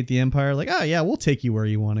Empire. They hate the Empire. Like, oh, yeah, we'll take you where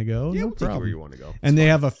you want to go. Yeah, no we'll problem. Take you where you want to go. And they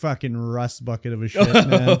have a fucking rust bucket of a ship,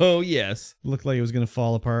 man. Oh, yes. Looked like it was going to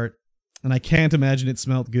fall apart. And I can't imagine it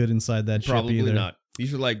smelled good inside that ship either. Probably not.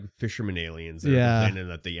 These are like fisherman aliens. They're complaining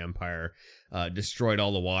that the Empire destroyed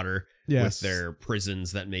all the water with their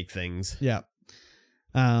prisons that make things. Yeah.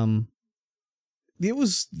 It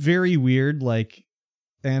was very weird. Like,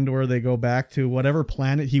 Andor, they go back to whatever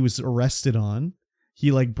planet he was arrested on. He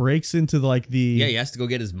like breaks into like he has to go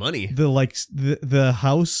get his money. The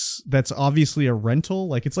house that's obviously a rental.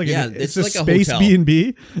 Like it's like it's a like space a hotel.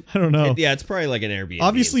 B&B. I don't know. It's probably like an Airbnb.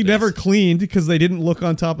 Obviously never cleaned because they didn't look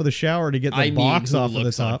on top of the shower to get the box off of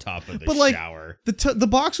the top. On top of the but like shower? the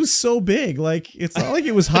box was so big. Like it's not like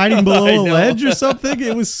it was hiding below a ledge or something.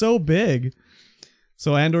 It was so big.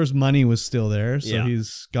 So Andor's money was still there. So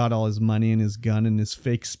he's got all his money and his gun and his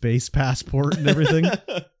fake space passport and everything.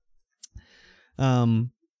 And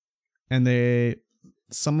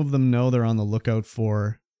some of them know they're on the lookout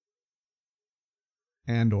for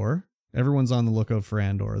Andor. Everyone's on the lookout for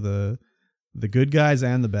Andor. The good guys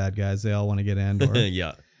and the bad guys, they all want to get Andor.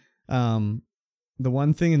 Yeah. The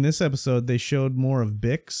one thing in this episode, they showed more of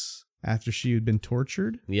Bix after she had been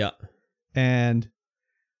tortured. Yeah. And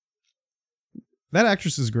that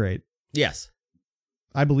actress is great. Yes.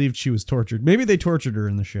 I believed she was tortured. Maybe they tortured her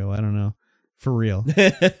in the show. I don't know. For real.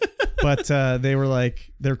 But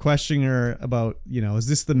they're questioning her about, is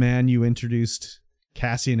this the man you introduced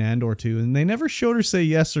Cassian Andor to? And they never showed her say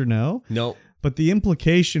yes or no. No. But the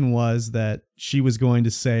implication was that she was going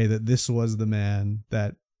to say that this was the man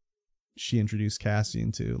that she introduced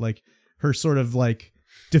Cassian to. Like her sort of like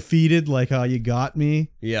defeated, like, oh, you got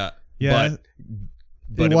me. Yeah. Yeah.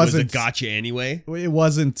 But it was a gotcha anyway. It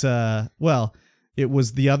wasn't, it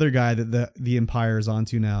was the other guy that the Empire is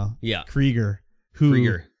onto now. Yeah. Krieger.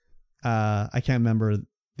 I can't remember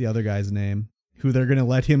the other guy's name. Who they're going to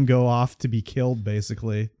let him go off to be killed,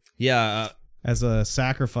 basically. Yeah. As a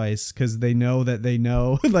sacrifice, because they know that they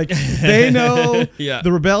know. Like, they know. Yeah.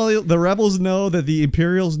 The rebels know that the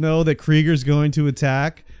Imperials know that Krieger's going to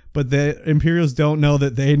attack, but the Imperials don't know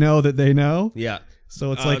that they know that they know. Yeah.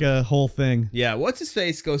 So it's like a whole thing. Yeah, what's his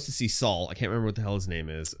face goes to see Saul. I can't remember what the hell his name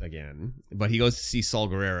is again, but he goes to see Saul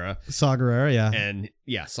Gerrera. Saw Gerrera, yeah. And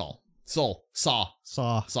Saul Gerrera.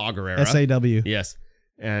 SAW. Yes.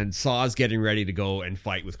 And Saw's getting ready to go and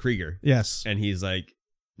fight with Krieger. Yes. And he's like,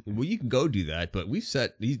 well, you can go do that, but we're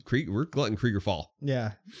letting Krieger fall.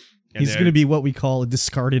 Yeah. And he's going to be what we call a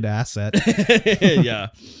discarded asset. Yeah.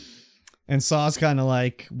 And Saw's kind of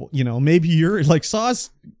like, maybe you're like Saw's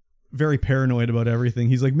very paranoid about everything.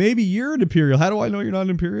 He's like, maybe you're an Imperial. How do I know you're not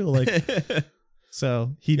an Imperial? Like,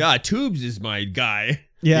 so Tubes is my guy.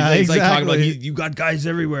 Yeah, he's exactly. Like talking about you got guys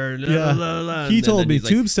everywhere. He told me.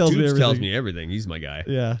 Tubes tells me everything. Tells me everything. He's my guy.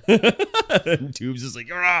 Yeah. Tubes is like,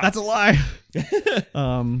 that's a lie.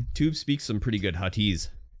 Tubes speaks some pretty good Huttese.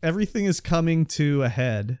 Everything is coming to a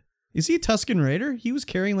head. Is he a Tusken Raider? He was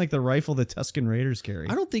carrying like the rifle the Tusken Raiders carry.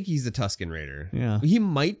 I don't think he's a Tusken Raider. Yeah. He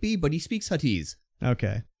might be, but he speaks Huttese.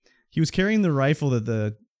 Okay. He was carrying the rifle that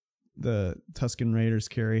the Tusken Raiders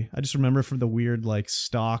carry. I just remember from the weird like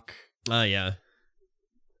stock. Oh, yeah.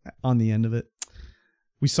 On the end of it.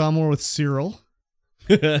 We saw more with Cyril.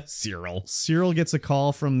 Cyril gets a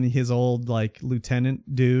call from his old like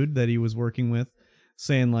lieutenant dude that he was working with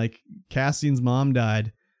saying like Cassian's mom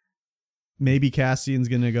died. Maybe Cassian's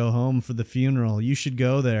going to go home for the funeral. You should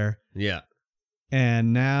go there. Yeah.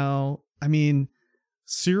 And now, I mean,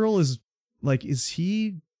 Cyril is like, is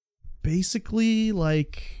he basically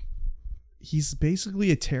like, he's basically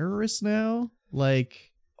a terrorist now? Like,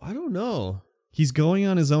 I don't know. He's going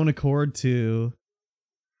on his own accord to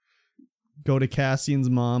go to Cassian's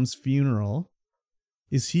mom's funeral.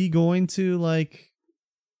 Is he going to like,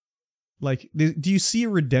 do you see a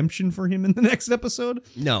redemption for him in the next episode?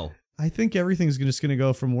 No. I think everything's just going to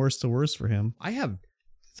go from worse to worse for him. I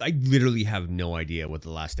literally have no idea what the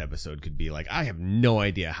last episode could be like. I have no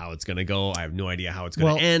idea how it's going to go. I have no idea how it's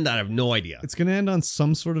going to end. I have no idea. It's going to end on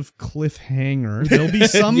some sort of cliffhanger. There'll be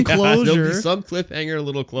some closure. There'll be some cliffhanger, a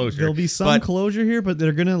little closure. There'll be some closure here, but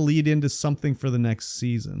they're going to lead into something for the next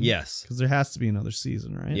season. Yes. Because there has to be another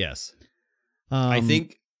season, right? Yes. I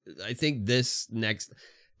think this next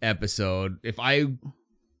episode, if I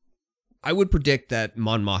would predict that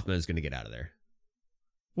Mon Mothma is going to get out of there.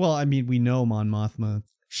 Well, I mean, we know Mon Mothma.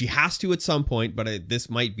 She has to at some point, but this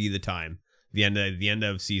might be the time. The end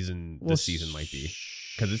of season. Well, this season might be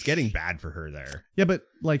because it's getting bad for her there. Yeah, but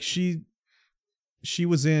like she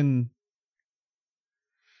was still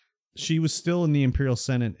in the Imperial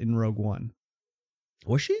Senate in Rogue One.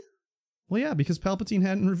 Was she? Well, yeah, because Palpatine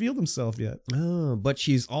hadn't revealed himself yet. Oh, but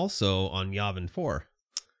she's also on Yavin 4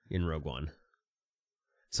 in Rogue One.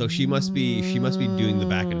 So she must be doing the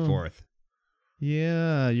back and forth.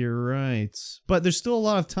 Yeah, you're right. But there's still a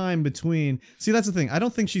lot of time between. See, that's the thing. I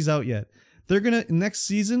don't think she's out yet. Next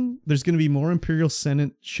season, there's gonna be more Imperial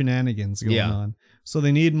Senate shenanigans going on. So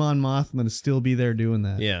they need Mon Mothma to still be there doing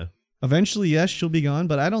that. Yeah. Eventually, yes, she'll be gone,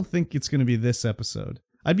 but I don't think it's gonna be this episode.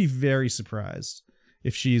 I'd be very surprised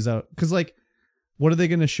if she's out. Because, like, what are they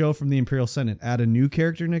going to show from the Imperial Senate? Add a new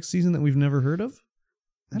character next season that we've never heard of?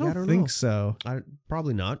 I don't think so.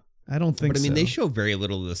 Probably not. I don't think so. But I mean, they show very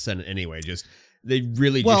little of the Senate anyway. They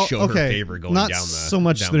really just show her favor going not down the so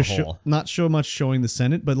much down the hole. Not so much showing the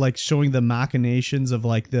Senate, but like showing the machinations of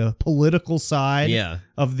like the political side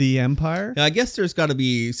of the Empire. I guess there's got to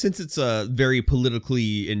be, since it's a very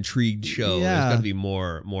politically intrigued show, there's got to be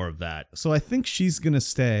more of that. So I think she's going to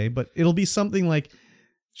stay, but it'll be something like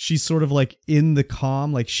she's sort of like in the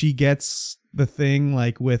comm, like she gets the thing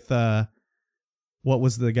like with what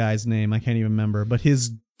was the guy's name? I can't even remember, but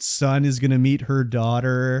his son is going to meet her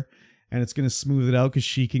daughter and it's going to smooth it out because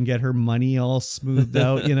she can get her money all smoothed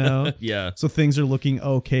out, you know? Yeah. So things are looking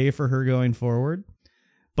okay for her going forward.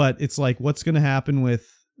 But it's like, what's going to happen with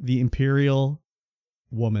the Imperial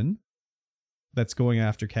woman that's going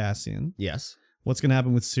after Cassian? Yes. What's going to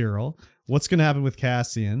happen with Cyril? What's going to happen with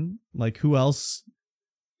Cassian? Like, who else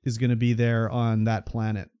is going to be there on that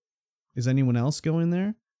planet? Is anyone else going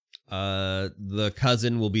there? The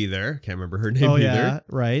cousin will be there. Can't remember her name either. Yeah,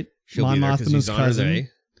 right. She'll be there because she's on her day.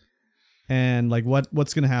 And like,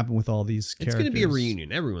 what's going to happen with all these characters? It's going to be a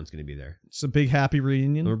reunion. Everyone's going to be there. It's a big happy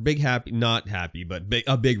reunion. Or big happy, not happy, but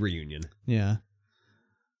a big reunion. Yeah.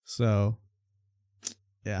 So,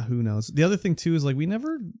 yeah, who knows? The other thing too is like we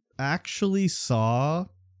never actually saw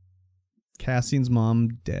Cassian's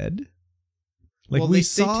mom dead. Like they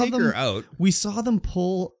take her out. We saw them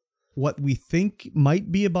pull what we think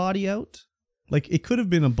might be a body out. Like it could have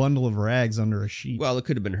been a bundle of rags under a sheet. Well, it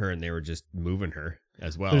could have been her and they were just moving her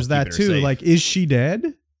as well. There's that too. Safe. Like, is she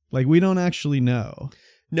dead? Like, we don't actually know.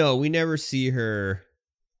 No, we never see her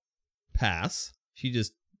pass. She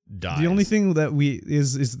just dies. The only thing that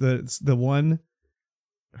is the one,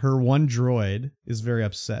 her one droid is very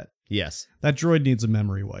upset. Yes. That droid needs a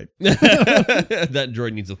memory wipe. That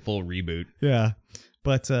droid needs a full reboot. Yeah.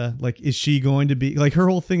 But, like, is she going to be... Like, her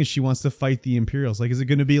whole thing is she wants to fight the Imperials. Like, is it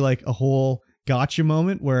going to be, like, a whole gotcha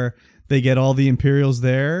moment where they get all the Imperials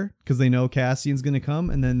there because they know Cassian's going to come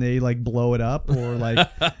and then they, like, blow it up? Or, like,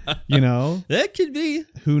 you know? That could be.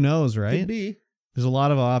 Who knows, right? Could be. There's a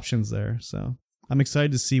lot of options there. So, I'm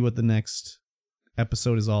excited to see what the next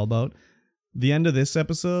episode is all about. The end of this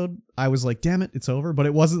episode, I was like, damn it, it's over. But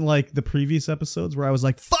it wasn't like the previous episodes where I was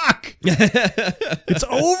like, fuck, it's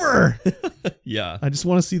over. Yeah. I just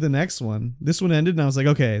want to see the next one. This one ended and I was like,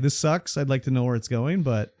 okay, this sucks. I'd like to know where it's going.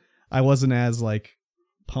 But I wasn't as like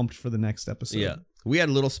pumped for the next episode. Yeah. We had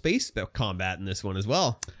a little space combat in this one as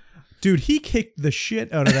well. Dude, he kicked the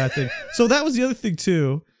shit out of that thing. So that was the other thing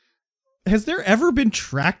too. Has there ever been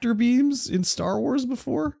tractor beams in Star Wars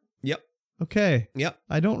before? Yep. Okay. Yep.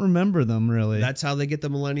 I don't remember them really. That's how they get the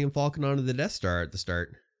Millennium Falcon onto the Death Star at the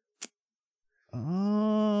start.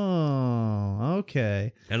 Oh,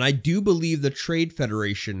 okay. And I do believe the Trade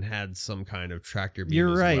Federation had some kind of tractor beam.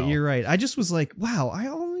 You're right. Well. You're right. I just was like, wow, I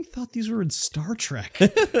only thought these were in Star Trek.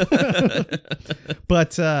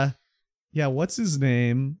 But yeah, what's his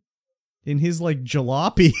name? In his like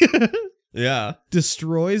jalopy. Yeah.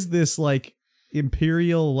 Destroys this like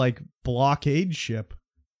Imperial like blockade ship.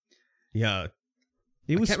 Yeah.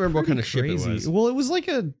 It was I can't remember what kind of crazy. ship it was. Well, it was like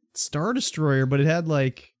a Star Destroyer, but it had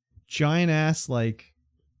like giant ass like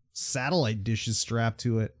satellite dishes strapped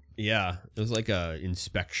to it. Yeah, it was like a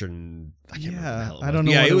inspection. I can't remember what the hell it was. I don't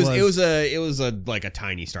know. Yeah, what it was a like a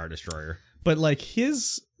tiny Star Destroyer. But like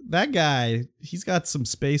that guy, he's got some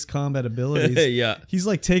space combat abilities. Yeah. He's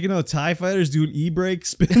like taking out TIE fighters, doing e-brake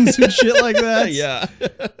spins and shit like that. Yeah.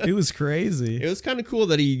 It was crazy. It was kind of cool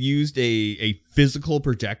that he used a physical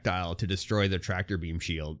projectile to destroy the tractor beam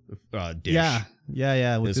shield dish.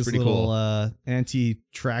 Yeah. With this little cool.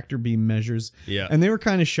 Anti-tractor beam measures. Yeah. And they were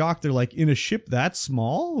kind of shocked. They're like, in a ship that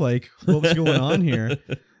small? Like, what was going on here?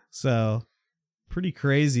 So... pretty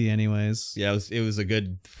crazy anyways. Yeah, it was a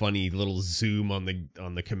good funny little zoom on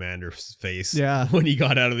the commander's face. Yeah. When he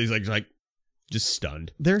got out of these like just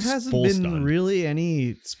stunned. There hasn't been really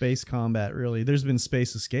any space combat really. There's been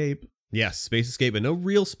space escape. Yes, space escape, but no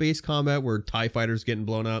real space combat where TIE fighters getting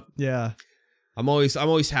blown up. Yeah. I'm always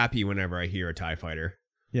happy whenever I hear a TIE fighter.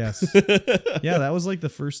 Yes. Yeah, that was like the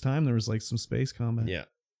first time there was like some space combat. Yeah.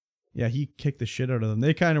 Yeah, he kicked the shit out of them.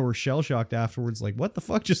 They kind of were shell-shocked afterwards, like, what the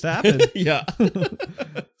fuck just happened? Yeah.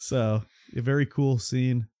 So, a very cool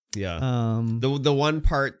scene. Yeah. The one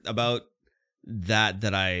part about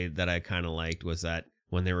that I kind of liked was that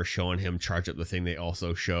when they were showing him charge up the thing, they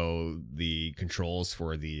also show the controls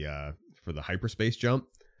for the hyperspace jump.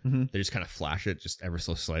 Mm-hmm. They just kind of flash it just ever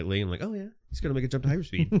so slightly. I'm like, oh yeah, he's gonna make a jump to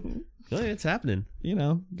hyperspeed. Oh yeah, it's happening. You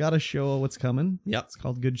know, gotta show what's coming. Yep. It's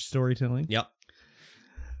called good storytelling. Yep.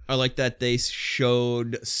 I like that they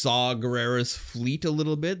showed Saw Gerrera's fleet a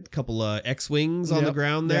little bit. A couple of X-Wings on the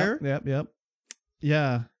ground there. Yep.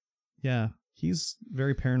 Yeah. He's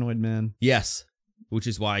very paranoid man. Yes. Which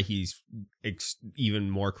is why he's even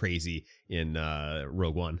more crazy in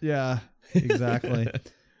Rogue One. Yeah, exactly.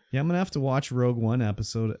 Yeah, I'm going to have to watch Rogue One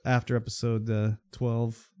after episode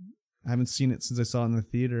 12. I haven't seen it since I saw it in the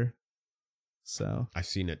theater. So I've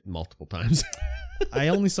seen it multiple times. I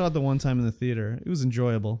only saw it the one time in the theater. It was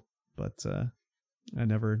enjoyable, but I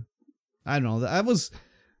don't know. I was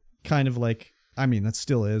kind of like, I mean, that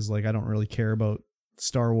still is like, I don't really care about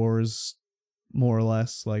Star Wars more or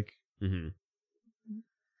less. Like,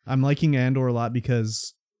 I'm liking Andor a lot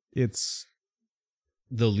because it's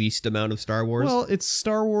the least amount of Star Wars. Well, it's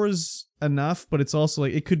Star Wars enough, but it's also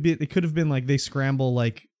like it could have been like they scramble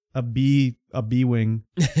like a B wing,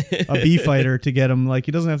 a B fighter to get him. Like,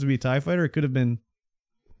 he doesn't have to be a TIE fighter.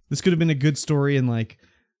 This could have been a good story in like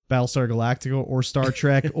Battlestar Galactica or Star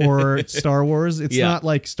Trek or Star Wars. It's not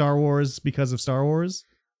like Star Wars because of Star Wars,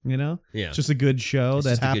 you know? Yeah. It's just a good show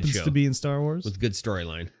that happens to be in Star Wars. With good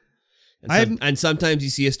storyline. And sometimes you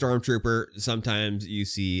see a stormtrooper, sometimes you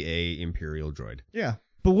see a Imperial droid. Yeah.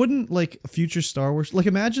 But wouldn't like a future Star Wars, like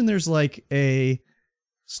imagine there's like a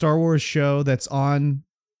Star Wars show that's on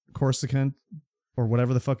Coruscant or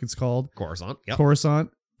whatever the fuck it's called. Coruscant. Yep.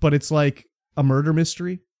 Coruscant, but it's like a murder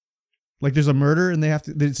mystery. Like there's a murder and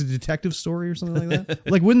it's a detective story or something like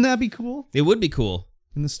that. Like, wouldn't that be cool? It would be cool.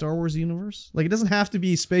 In the Star Wars universe? Like, it doesn't have to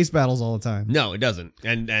be space battles all the time. No, it doesn't.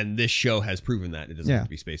 And this show has proven that. It doesn't have to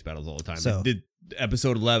be space battles all the time. So, it did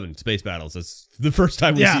episode 11, space battles. That's the first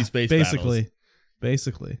time we see space battles.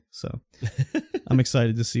 Basically. So, I'm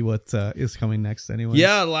excited to see what is coming next anyway.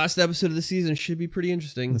 Yeah, the last episode of the season should be pretty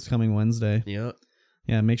interesting. It's coming Wednesday. Yeah.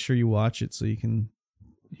 Yeah, make sure you watch it so you can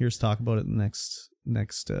hear us talk about it in the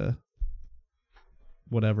next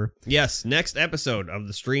whatever. Yes, next episode of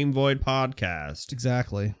the StreamVoid podcast.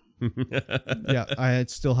 Exactly. Yeah, I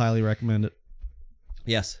still highly recommend it.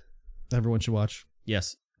 Yes. Everyone should watch.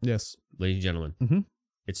 Yes. Yes. Ladies and gentlemen,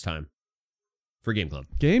 it's time for Game Club.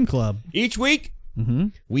 Game Club. Each week,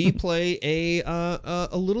 we play a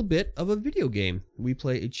little bit of a video game. We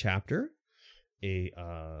play a chapter, a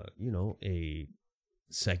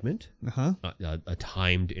segment, a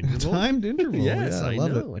timed interval. A timed interval. Yes, yeah, I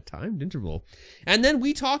love know, a timed interval. And then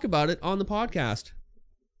we talk about it on the podcast.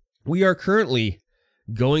 We are currently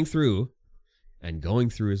going through, and going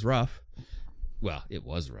through is rough. Well, it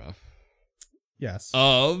was rough. Yes.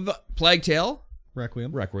 Of Plague Tale.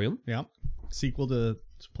 Requiem. Yeah. Sequel to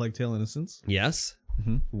Plague Tale Innocence. Yes.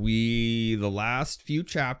 The last few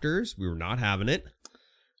chapters, we were not having it.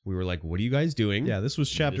 We were like, what are you guys doing? Yeah, this was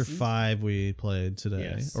chapter 5 we played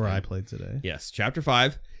today. Yes. Or I played today. Yes, chapter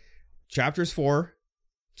 5. Chapters 4,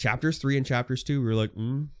 chapters 3, and chapters 2, we were like,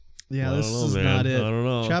 yeah, this is not it. I don't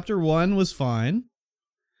know. Chapter 1 was fine.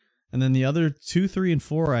 And then the other 2, 3, and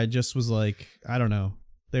 4, I just was like, I don't know.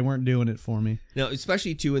 They weren't doing it for me. No,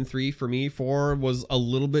 especially 2 and 3 for me. 4 was a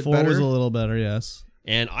little bit 4 better. 4 was a little better, yes.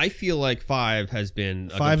 And I feel like 5 has been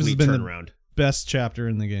a 5 complete has been turnaround. The best chapter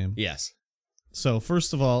in the game. Yes. So,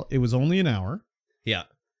 first of all, it was only an hour. Yeah.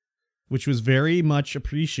 Which was very much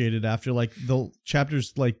appreciated after like the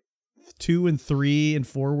chapters like 2 and 3 and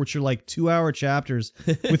 4, which are like 2-hour chapters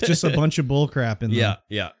with just a bunch of bullcrap in them.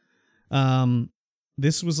 Yeah.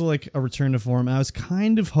 This was like a return to form. I was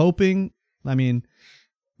kind of hoping, I mean,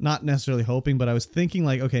 not necessarily hoping, but I was thinking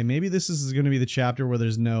like, okay, maybe this is going to be the chapter where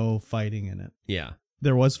there's no fighting in it. Yeah.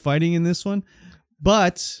 There was fighting in this one,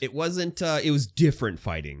 but it wasn't, it was different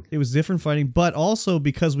fighting. It was different fighting, but also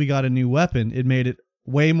because we got a new weapon, it made it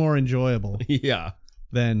way more enjoyable. Yeah.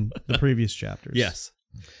 Than the previous chapters. Yes.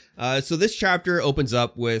 So this chapter opens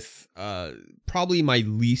up with probably my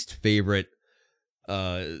least favorite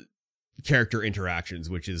character interactions,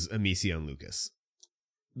 which is Amicia and Lucas.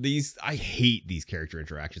 I hate these character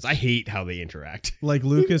interactions. I hate how they interact. Like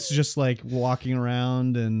Lucas just like walking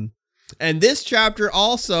around and this chapter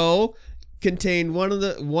also contained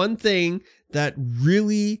one thing that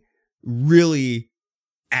really, really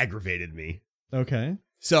aggravated me. Okay.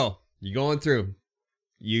 So you're going through.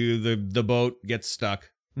 The boat gets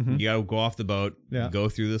stuck. You gotta go off the boat. Yeah. You go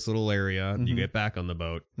through this little area. You get back on the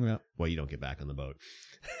boat. Yeah. Well, you don't get back on the boat.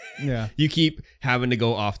 Yeah. You keep having to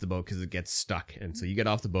go off the boat because it gets stuck. And so you get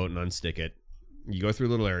off the boat and unstick it. You go through a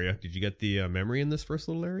little area. Did you get the memory in this first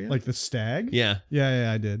little area? Like the stag? Yeah.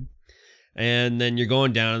 Yeah, I did. And then you're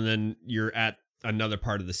going down, and then you're at another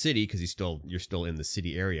part of the city because you're still in the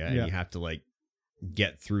city area, and you have to like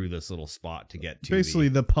get through this little spot to get to basically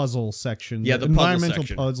the puzzle section. Yeah, the environmental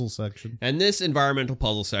puzzle section. And this environmental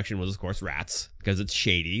puzzle section was, of course, rats because it's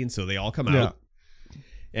shady, and so they all come out.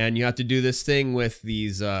 And you have to do this thing with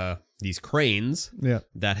these cranes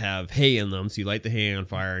that have hay in them. So you light the hay on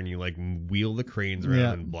fire and you like wheel the cranes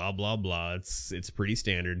around and blah, blah, blah. It's pretty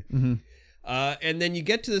standard. Mm-hmm. And then you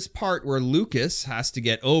get to this part where Lucas has to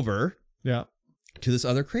get over to this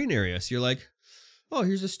other crane area. So you're like, oh,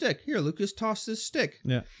 here's a stick. Here, Lucas, toss this stick.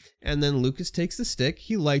 Yeah. And then Lucas takes the stick,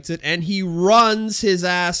 he lights it, and he runs his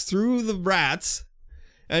ass through the rats.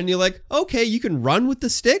 And you're like, okay, you can run with the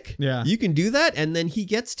stick? Yeah. You can do that? And then he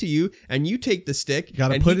gets to you, and you take the stick,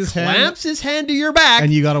 gotta and put he his clamps his hand to your back.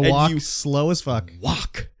 And you gotta walk slow as fuck.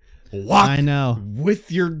 Walk. I know. With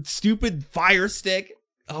your stupid fire stick.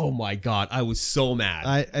 Oh my God, I was so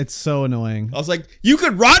mad. It's so annoying. I was like, you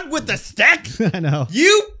could run with the stick? I know.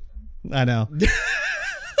 I know.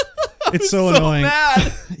 It's so annoying.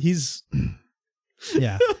 Mad.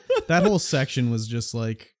 That whole section was just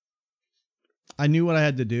like, I knew what I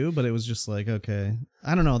had to do, but it was just like, okay.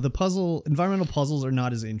 I don't know. The environmental puzzles are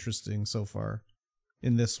not as interesting so far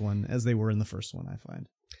in this one as they were in the first one, I find.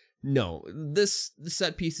 No, the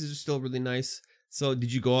set pieces are still really nice. So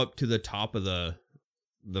did you go up to the top of the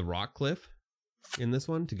rock cliff in this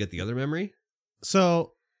one to get the other memory?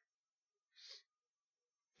 So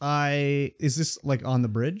is this like on the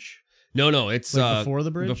bridge? No, it's like before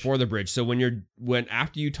the bridge. Before the bridge. So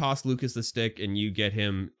after you toss Lucas the stick and you get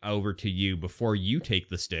him over to you before you take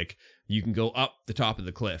the stick, you can go up the top of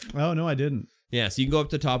the cliff. Oh no, I didn't. Yeah, so you can go up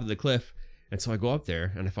to the top of the cliff, and so I go up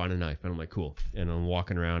there and I find a knife and I'm like, cool. And I'm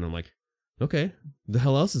walking around. And I'm like, okay, the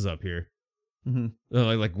hell else is up here? Mm-hmm.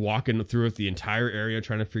 Like walking through it the entire area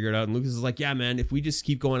trying to figure it out. And Lucas is like, yeah, man, if we just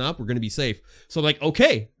keep going up, we're gonna be safe. So I'm like,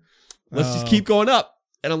 okay, let's just keep going up.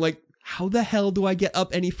 And I'm like, how the hell do I get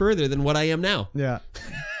up any further than what I am now? Yeah.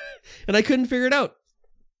 And I couldn't figure it out.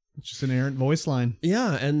 It's just an errant voice line.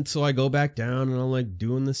 Yeah. And so I go back down and I'm like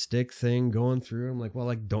doing the stick thing, going through. I'm like, well,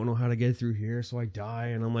 I don't know how to get through here. So I die.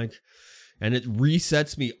 And I'm like, and it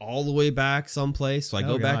resets me all the way back someplace. So I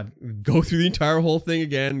go back, go through the entire whole thing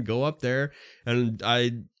again, go up there. And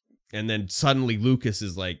then suddenly Lucas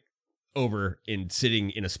is like sitting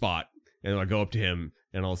in a spot. And I go up to him.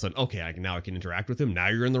 And all of a sudden, okay, I can interact with him. Now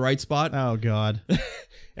you're in the right spot. Oh, God.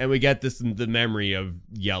 And we get the memory of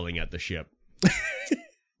yelling at the ship.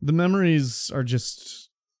 The memories are just,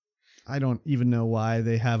 I don't even know why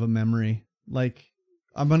they have a memory. Like,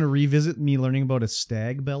 I'm going to revisit me learning about a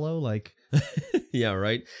stag bellow. Like, yeah,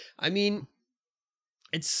 right. I mean,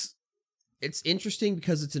 it's interesting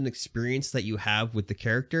because it's an experience that you have with the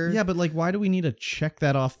character. Yeah, but like, why do we need to check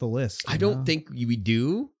that off the list? I don't think we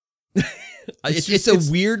do. It's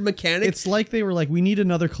a weird mechanic. It's like they were like, we need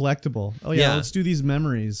another collectible. Oh yeah, let's do these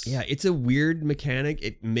memories. Yeah, it's a weird mechanic.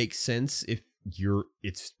 It makes sense if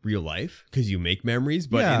it's real life because you make memories,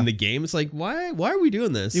 but in the game it's like, why are we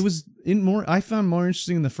doing this? It was I found more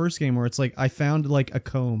interesting in the first game where it's like I found like a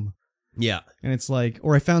comb. Yeah. And it's like,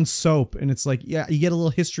 or I found soap, and it's like, yeah, you get a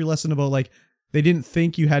little history lesson about like they didn't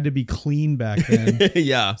think you had to be clean back then.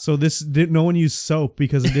 Yeah. So no one used soap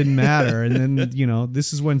because it didn't matter. And then,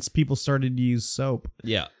 this is when people started to use soap.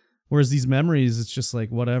 Yeah. Whereas these memories, it's just like,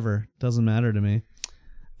 whatever. Doesn't matter to me.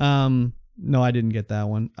 No, I didn't get that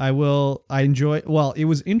one. It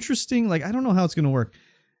was interesting. Like, I don't know how it's going to work.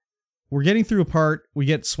 We're getting through a part. We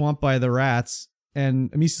get swamped by the rats. And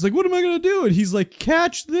Amici's like, what am I going to do? And he's like,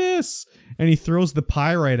 catch this. And he throws the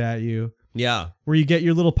pyrite at you. Yeah. Where you get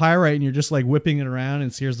your little pyrite and you're just like whipping it around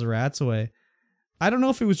and scares the rats away. I don't know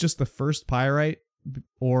if it was just the first pyrite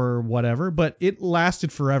or whatever, but it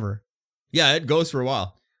lasted forever. Yeah, it goes for a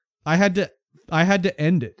while. I had to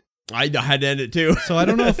end it. I had to end it too. So I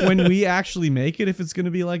don't know if when we actually make it, if it's going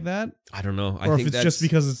to be like that. I don't know. Or if it's just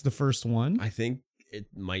because it's the first one. I think it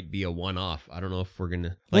might be a one-off. I don't know if we're going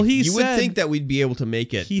to... Well, you would think that we'd be able to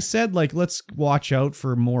make it. He said, like, let's watch out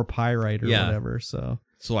for more pyrite or whatever, so...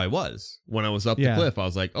 So I was. When I was up the cliff, I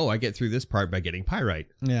was like, oh, I get through this part by getting pyrite.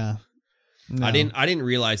 Yeah. No. I didn't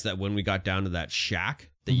realize that when we got down to that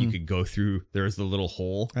shack that you could go through, there was the little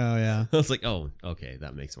hole. Oh, yeah. I was like, oh, okay,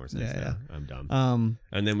 that makes more sense now. I'm dumb.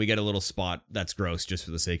 And then we get a little spot that's gross just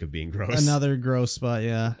for the sake of being gross. Another gross spot,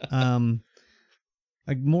 yeah.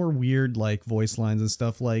 Like more weird like voice lines and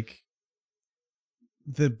stuff, like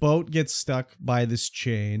the boat gets stuck by this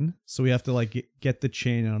chain, so we have to like get the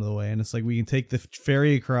chain out of the way, and it's like we can take the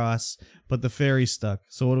ferry across, but the ferry's stuck.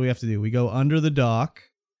 So what do we have to do? We go under the dock,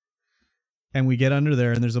 and we get under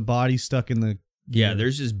there, and there's a body stuck in the gear. Yeah,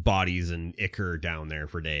 there's just bodies and ichor down there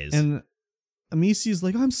for days. And Amici is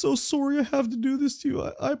like, I'm so sorry I have to do this to you.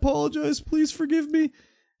 I apologize. Please forgive me.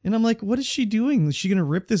 And I'm like, what is she doing? Is she going to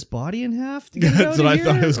rip this body in half to get it That's what I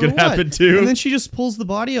thought it was going to happen too. And then she just pulls the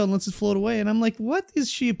body out and lets it float away. And I'm like, what is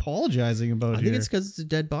she apologizing about here? I think it's because it's a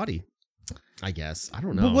dead body. I guess. I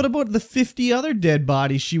don't know. But what about the 50 other dead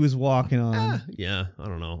bodies she was walking on? Yeah, I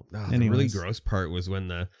don't know. The really Anyways. gross part was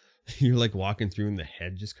when you're like walking through and the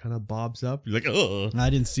head just kind of bobs up. You're like, oh. I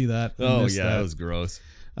didn't see that. Oh yeah, that was gross.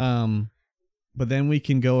 But then we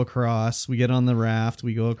can go across. We get on the raft.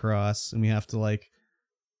 We go across, and we have to like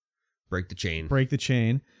break the chain.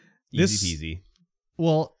 Easy peasy.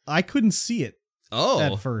 Well, I couldn't see it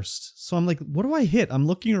at first, so I'm like, what do I hit? I'm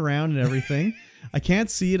looking around and everything. I can't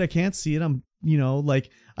see it. I'm, like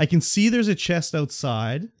I can see there's a chest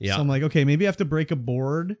outside. Yeah. So I'm like, okay, maybe I have to break a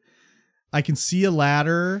board. I can see a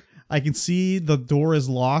ladder. I can see the door is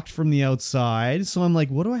locked from the outside. So I'm like,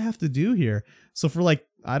 what do I have to do here? So for like,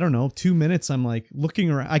 I don't know, 2 minutes, I'm like looking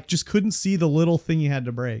around. I just couldn't see the little thing you had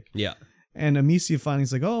to break. Yeah. And Amicia finally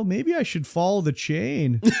is like, oh, maybe I should follow the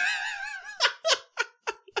chain.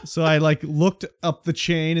 So I like looked up the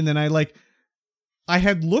chain, and then I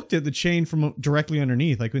had looked at the chain from directly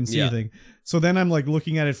underneath. I couldn't see anything. So then I'm like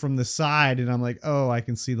looking at it from the side, and I'm like, oh, I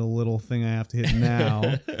can see the little thing I have to hit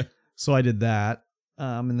now. So I did that.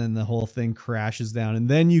 And then the whole thing crashes down, and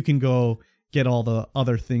then you can go get all the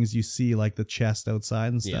other things you see, like the chest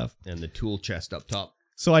outside and stuff. Yeah, and the tool chest up top.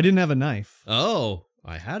 So I didn't have a knife. Oh,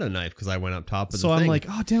 I had a knife because I went up top of the thing. So I'm like,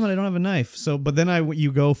 oh, damn it, I don't have a knife. So, but then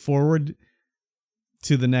you go forward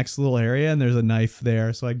to the next little area, and there's a knife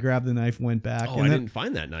there. So I grabbed the knife, went back. Oh, and I didn't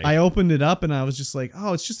find that knife. I opened it up, and I was just like,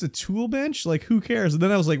 oh, it's just a tool bench? Like, who cares? And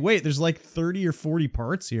then I was like, wait, there's like 30 or 40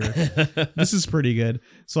 parts here. This is pretty good.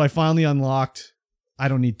 So I finally unlocked, I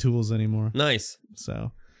don't need tools anymore. Nice.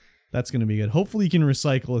 So that's going to be good. Hopefully you can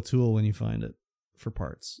recycle a tool when you find it for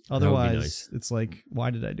parts. Otherwise, nice. It's like, why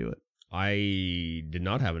did I do it? I did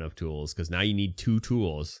not have enough tools because now you need 2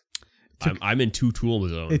 tools. I'm in 2 tool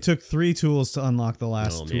zone. It took 3 tools to unlock the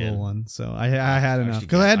last tool one. So I had enough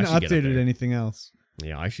because I hadn't updated anything else.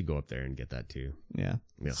 Yeah, I should go up there and get that too. Yeah.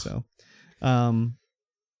 So,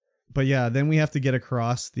 but yeah, then we have to get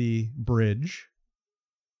across the bridge,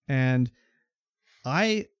 and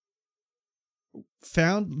I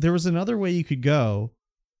found there was another way you could go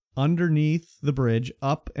underneath the bridge,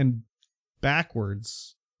 up and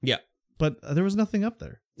backwards. Yeah. But there was nothing up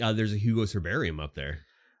there. There's a Hugo Herbarium up there.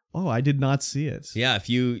 Oh, I did not see it. Yeah, if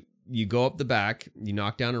you go up the back, you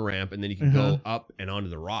knock down a ramp, and then you can go up and onto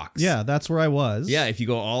the rocks. Yeah, that's where I was. Yeah, if you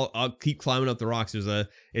go I'll keep climbing up the rocks.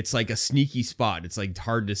 It's like a sneaky spot. It's like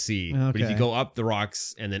hard to see. Okay. But if you go up the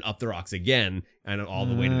rocks and then up the rocks again and all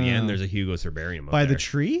the way to the end, there's a Hugo Herbarium up by there. The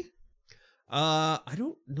tree? I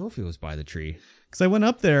don't know if it was by the tree. Because I went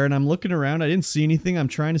up there and I'm looking around. I didn't see anything. I'm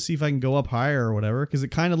trying to see if I can go up higher or whatever. Because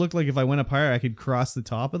it kind of looked like if I went up higher, I could cross the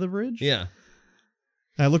top of the bridge. Yeah.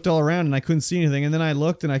 I looked all around and I couldn't see anything. And then I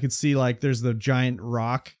looked and I could see like there's the giant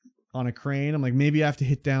rock on a crane. I'm like, maybe I have to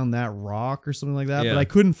hit down that rock or something like that. Yeah. But I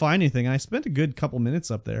couldn't find anything. And I spent a good couple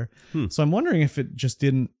minutes up there. So I'm wondering if it just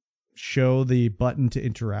didn't show the button to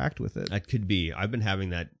interact with it. That could be. I've been having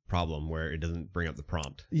that problem where it doesn't bring up the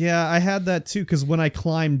prompt. Yeah, I had that too. Because when I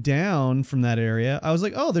climbed down from that area, I was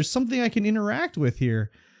like, oh, there's something I can interact with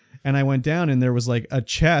here. And I went down and there was like a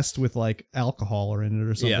chest with like alcohol in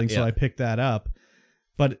it or something. So I picked that up.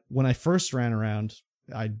 But when I first ran around,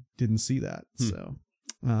 I didn't see that. So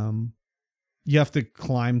you have to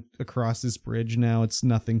climb across this bridge now. It's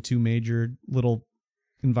nothing too major. Little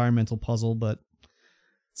environmental puzzle, but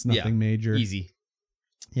it's nothing major. Easy.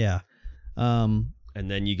 Yeah. And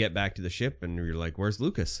then you get back to the ship and you're like, where's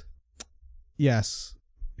Lucas? Yes,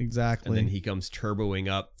 exactly. And then he comes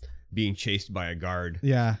turboing up, being chased by a guard.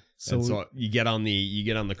 Yeah. So you get on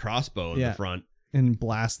the crossbow in the front. And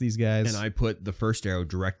blast these guys. And I put the first arrow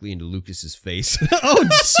directly into Lucas's face. Oh,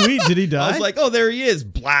 sweet. Did he die? I was like, oh, there he is.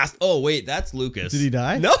 Blast. Oh, wait, that's Lucas. Did he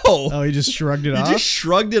die? No. Oh, he just shrugged it off? He just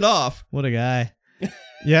shrugged it off. What a guy.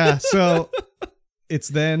 Yeah, so it's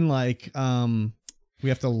then like we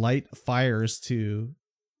have to light fires to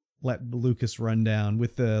let Lucas run down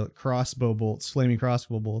with the crossbow bolts, flaming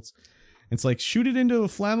crossbow bolts. It's like, shoot it into a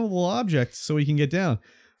flammable object so he can get down.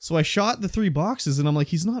 So I shot the 3 boxes and I'm like,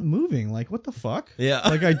 he's not moving. Like, what the fuck? Yeah.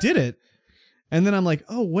 Like, I did it. And then I'm like,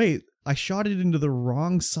 oh, wait, I shot it into the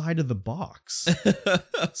wrong side of the box.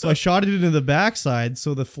 So I shot it into the backside.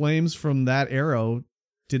 So the flames from that arrow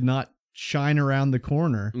did not shine around the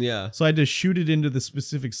corner. Yeah. So I had to shoot it into the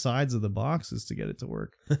specific sides of the boxes to get it to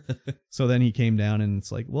work. So then he came down and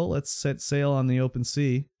it's like, well, let's set sail on the open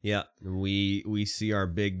sea. Yeah. We see our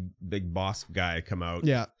big boss guy come out.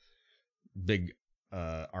 Yeah. Big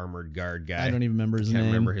armored guard guy. I don't even remember his name.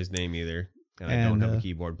 Can't remember his name either. And I don't have a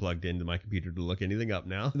keyboard plugged into my computer to look anything up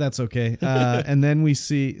now. That's okay. And then we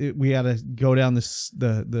see we had to go down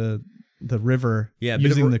the river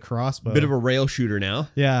using the crossbow. Bit of a rail shooter now.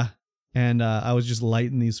 Yeah. And I was just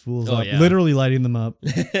lighting these fools up, yeah. literally lighting them up.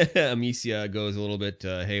 Amicia goes a little bit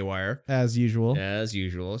haywire. As usual. As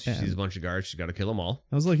usual. She sees a bunch of guards. She's got to kill them all.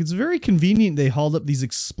 I was like, it's very convenient they hauled up these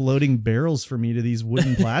exploding barrels for me to these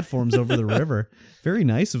wooden platforms over the river. Very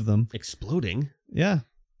nice of them. Exploding? Yeah.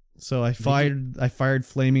 So I fired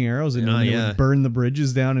flaming arrows and it would burn the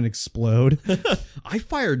bridges down and explode. I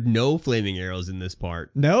fired no flaming arrows in this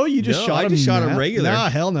part. No, you just shot them. Shot them regular. Nah,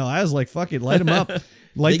 hell no. I was like, fuck it, light them up.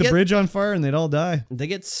 Light the bridge on fire and they'd all die. They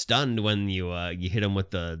get stunned when you hit them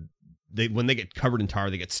with when they get covered in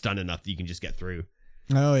tar, they get stunned enough that you can just get through.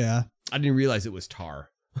 Oh, yeah. I didn't realize it was tar.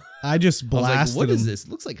 I just blasted I was like, what them. is this?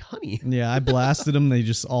 It looks like honey. Yeah, I blasted them. They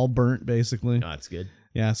just all burnt, basically. Oh, that's good.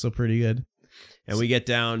 Yeah, so pretty good. And we get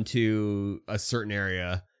down to a certain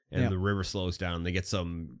area, and the river slows down. They get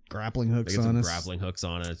some grappling hooks on us. Grappling hooks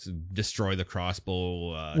on us. Destroy the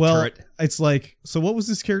crossbow turret. Well, it's like, so what was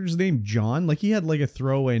this character's name? John? Like, he had like a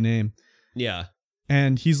throwaway name. Yeah.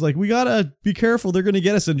 And he's like, we gotta be careful. They're gonna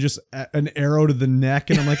get us, and just an arrow to the neck.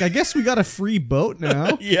 And I'm like, I guess we got a free boat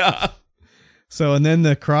now. Yeah. So, and then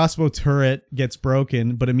the crossbow turret gets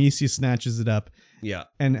broken, but Amicia snatches it up. Yeah.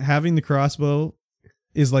 And having the crossbow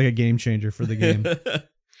is like a game changer for the game.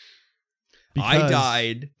 I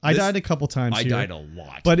died. I died a couple times. I died a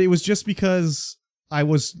lot. But it was just because I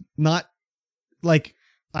was not like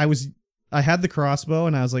I had the crossbow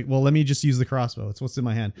and I was like, well, let me just use the crossbow. It's what's in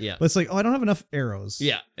my hand. Yeah. But it's like, oh, I don't have enough arrows.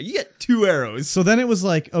 Yeah. You get 2 arrows. So then it was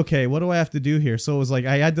like, okay, what do I have to do here? So it was like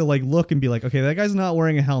I had to like look and be like, okay, that guy's not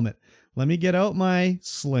wearing a helmet. Let me get out my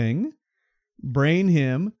sling, brain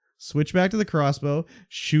him, switch back to the crossbow,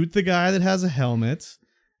 shoot the guy that has a helmet,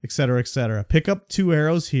 etc., etc. Pick up 2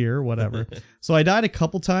 arrows here, whatever. So I died a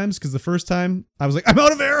couple times because the first time I was like, I'm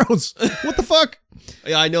out of arrows. What the fuck?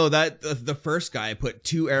 Yeah, I know that the first guy put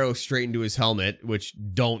 2 arrows straight into his helmet, which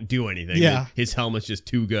don't do anything. Yeah. His helmet's just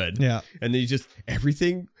too good. Yeah. And then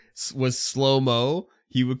everything was slow-mo.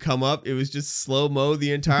 He would come up. It was just slow-mo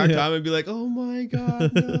the entire time. I'd be like, oh my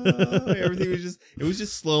God, no. Everything was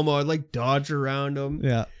just slow-mo. I'd like dodge around him.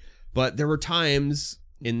 Yeah. But there were times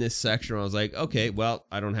in this section where I was like, okay, well,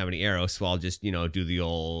 I don't have any arrows, so I'll just, do the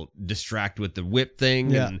old distract with the whip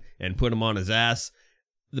thing and put him on his ass.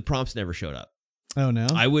 The prompts never showed up. Oh, no?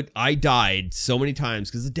 I died so many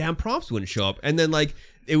times because the damn prompts wouldn't show up. And then like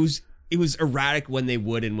it was erratic when they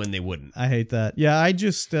would and when they wouldn't. I hate that. Yeah, I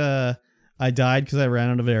just I died because I ran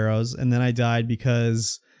out of arrows, and then I died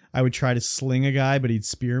because I would try to sling a guy, but he'd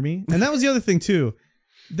spear me. And that was the other thing too.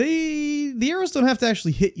 The arrows don't have to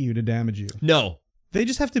actually hit you to damage you. No. They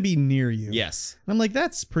just have to be near you. Yes. And I'm like,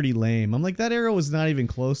 that's pretty lame. I'm like, that arrow was not even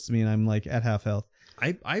close to me, and I'm like at half health.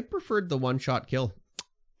 I preferred the one-shot kill.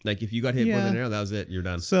 Like if you got hit with an arrow, that was it. You're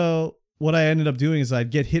done. So what I ended up doing is I'd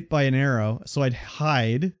get hit by an arrow, so I'd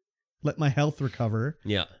hide, let my health recover.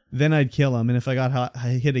 Yeah. Then I'd kill him, and if I got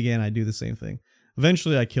hit again, I'd do the same thing.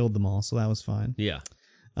 Eventually, I killed them all, so that was fine. Yeah.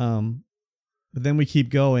 But then we keep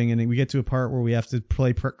going, and we get to a part where we have to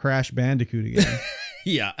play Crash Bandicoot again.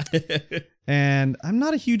 Yeah. And I'm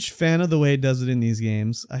not a huge fan of the way it does it in these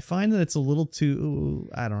games. I find that it's a little too,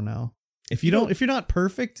 I don't know. If you're not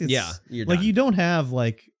perfect, it's you're like done. you don't have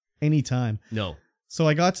like any time. No. So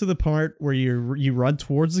I got to the part where you run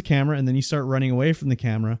towards the camera and then you start running away from the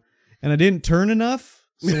camera, and I didn't turn enough.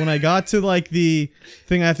 So when I got to like the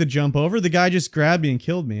thing I have to jump over, the guy just grabbed me and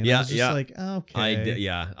killed me. And I was just like, okay.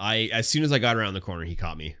 I as soon as I got around the corner, he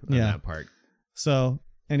caught me on that part. So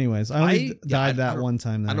anyways, I only died that one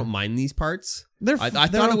time. There. I don't mind these parts. I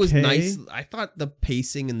thought it was nice. I thought the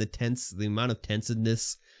pacing and the amount of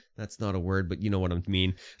tensedness, that's not a word, but you know what I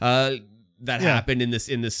mean. That happened in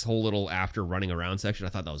this whole little after running around section. I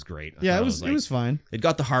thought that was great. It was fine. It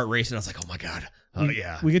got the heart racing. I was like, oh my God. Oh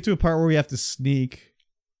yeah. We get to a part where we have to sneak,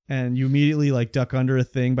 and you immediately like duck under a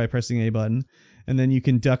thing by pressing A button, and then you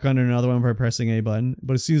can duck under another one by pressing A button.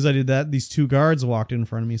 But as soon as I did that, these 2 guards walked in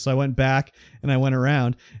front of me. So I went back and I went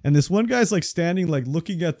around, and this one guy's like standing, like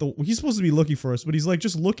looking at he's supposed to be looking for us, but he's like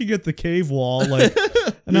just looking at the cave wall, like,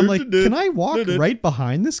 and I'm like, can I walk right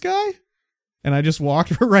behind this guy? And I just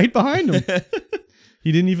walked right behind him.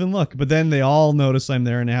 He didn't even look. But then they all notice I'm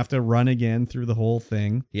there, and I have to run again through the whole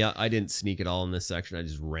thing. Yeah, I didn't sneak at all in this section. I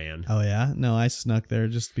just ran. Oh, yeah? No, I snuck there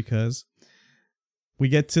just because. We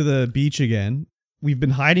get to the beach again. We've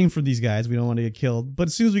been hiding from these guys. We don't want to get killed. But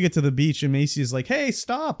as soon as we get to the beach, and Macy is like, hey,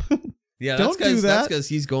 stop. Yeah, don't do that. That's because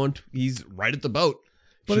he's right at the boat.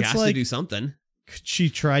 But she has to do something. She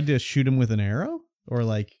tried to shoot him with an arrow? Or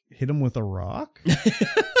like hit him with a rock?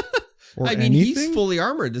 Or anything? He's fully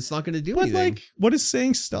armored. It's not going to do anything. But like, what is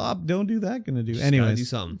saying stop, don't do that going to do? She's Anyways, gotta do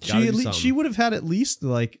something. She would have had at least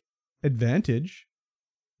like advantage.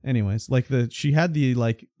 Anyways, like she had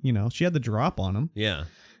the drop on him. Yeah.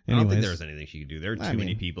 Anyways, I don't think there was anything she could do. There were too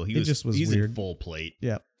many people. He's weird. in full plate.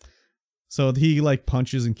 Yeah. So he like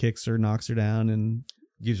punches and kicks her, knocks her down, and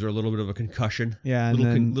gives her a little bit of a concussion. Yeah, and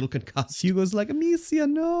then little concussed. Hugo's like, Amicia,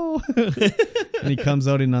 no. And he comes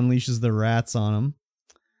out and unleashes the rats on him.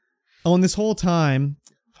 Oh, and this whole time,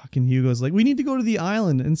 fucking Hugo's like, we need to go to the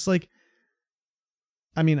island. And it's like,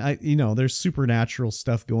 I mean, there's supernatural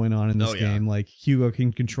stuff going on in this game. Like Hugo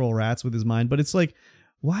can control rats with his mind, but it's like,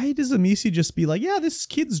 why does Amicia just be like, yeah, this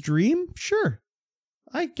kid's dream? Sure.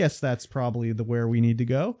 I guess that's probably where we need to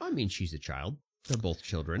go. I mean, she's a child. They're both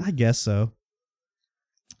children. I guess so.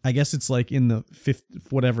 I guess it's like in the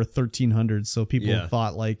 1300s. So people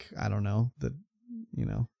thought like, I don't know, that,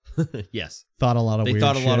 yes. Thought a lot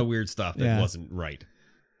of weird stuff that wasn't right.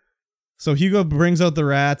 So Hugo brings out the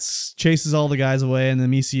rats, chases all the guys away, and then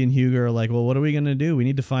Amicia and Hugo are like, well, what are we going to do? We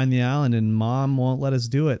need to find the island, and Mom won't let us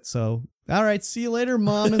do it. So, all right, see you later,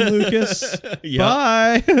 Mom and Lucas.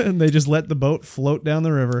 Bye. And they just let the boat float down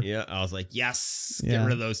the river. Yeah, I was like, yes, get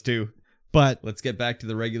rid of those two. But let's get back to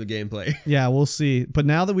the regular gameplay. Yeah, we'll see. But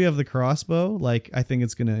now that we have the crossbow, like, I think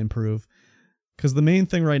it's going to improve. Because the main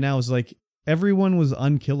thing right now is, like, everyone was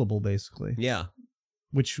unkillable, basically. Yeah.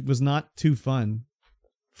 Which was not too fun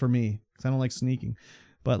for me, because I don't like sneaking.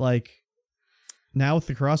 But, like, now with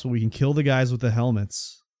the crossbow, we can kill the guys with the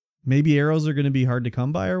helmets. Maybe arrows are going to be hard to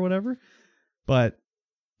come by or whatever. But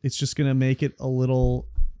it's just going to make it a little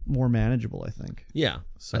more manageable, I think. Yeah,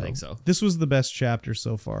 I think so. This was the best chapter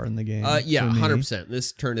so far in the game. Yeah, 100%.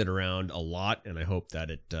 This turned it around a lot, and I hope that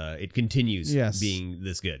it continues being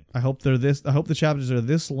this good. I hope the chapters are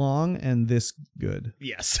this long and this good.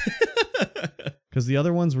 Yes. Because the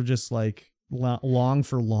other ones were just like long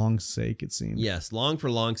for long's sake, it seemed. Yes, long for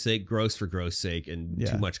long's sake, gross for gross sake, and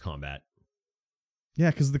too much combat. Yeah,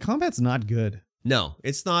 because the combat's not good. No,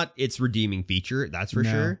 it's not its redeeming feature, that's for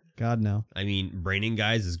sure. God, no. I mean, braining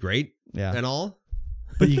guys is great and all.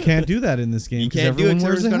 But you can't do that in this game. You can't do it because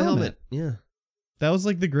everyone's got a helmet. Yeah. That was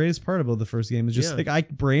like the greatest part about the first game. Is just like I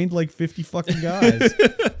brained like 50 fucking guys.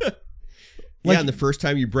 And the first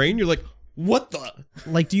time you brain, you're like, what the?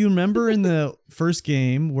 Like, do you remember in the first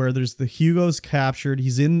game where there's the Hugo's captured?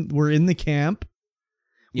 We're in the camp.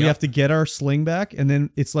 We have to get our sling back, and then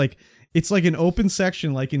it's like an open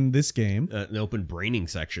section, like in this game. An open braining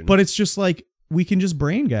section. But it's just like, we can just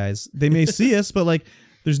brain guys. They may see us, but like,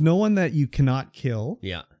 there's no one that you cannot kill.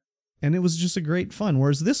 Yeah. And it was just a great fun.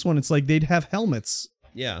 Whereas this one, it's like they'd have helmets.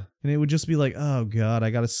 Yeah. And it would just be like, oh God, I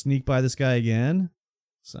got to sneak by this guy again.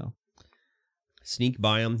 So. Sneak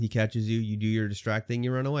by him. He catches you. You do your distract thing.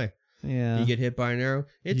 You run away. Yeah. You get hit by an arrow.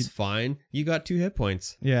 It's fine. You got 2 hit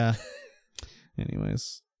points. Yeah.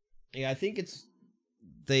 Anyways. Yeah, I think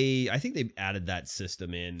they added that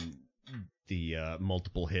system in the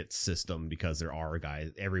multiple hits system because there are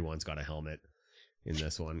guys. Everyone's got a helmet in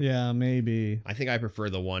this one. Yeah, maybe. I think I prefer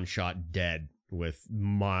the one shot dead with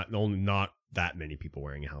only not that many people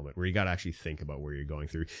wearing a helmet, where you got to actually think about where you're going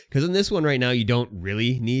through. Because in this one right now, you don't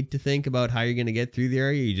really need to think about how you're going to get through the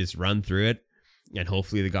area. You just run through it, and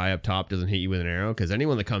hopefully the guy up top doesn't hit you with an arrow. Because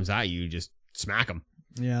anyone that comes at you, just smack them.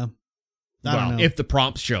 Yeah. Well, if the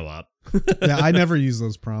prompts show up. Yeah, I never use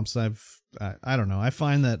those prompts. I don't know. I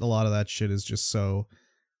find that a lot of that shit is just so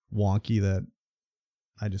wonky that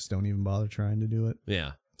I just don't even bother trying to do it.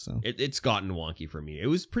 Yeah. So it's gotten wonky for me. It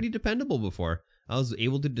was pretty dependable before. I was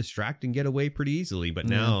able to distract and get away pretty easily, but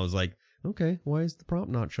now I was like, okay, why is the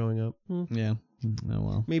prompt not showing up? Yeah. Oh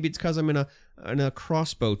well. Maybe it's because I'm in a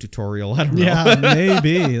crossbow tutorial. I don't know. Yeah,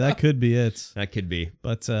 maybe that could be it. That could be.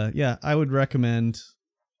 But yeah, I would recommend.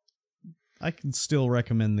 I can still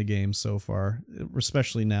recommend the game so far,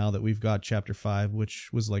 especially now that we've got Chapter 5, which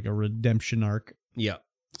was like a redemption arc. Yeah.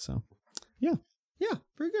 So, yeah. Yeah,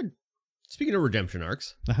 very good. Speaking of redemption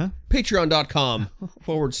arcs, Uh-huh.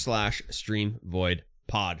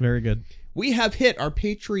 patreon.com/StreamVoidPod. Very good. We have hit our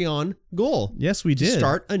Patreon goal. Yes, we did. To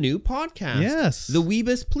start a new podcast. Yes. The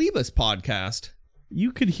Weebus Plebus podcast.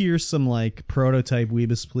 You could hear some like prototype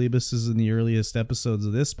Weebus Plebuses in the earliest episodes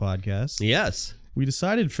of this podcast. Yes. We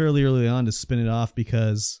decided fairly early on to spin it off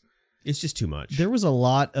because it's just too much. There was a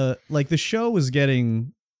lot like the show was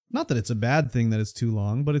getting, not that it's a bad thing that it's too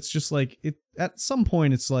long, but it's just like it at some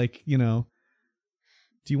point it's like, do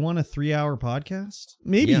you want a 3-hour podcast?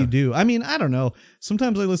 Maybe you do. I mean, I don't know.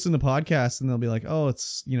 Sometimes I listen to podcasts and they'll be like, oh,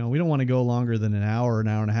 it's, we don't want to go longer than an hour and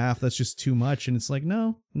a half. That's just too much. And it's like,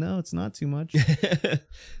 no, it's not too much.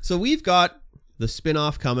 So we've got the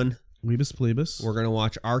spin-off coming. Weebus Plebus. We're going to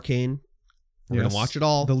watch Arcane. We're going to watch it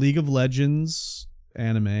all. The League of Legends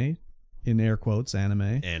anime. in air quotes,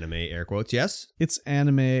 anime. Anime, air quotes, yes. It's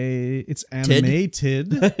animated.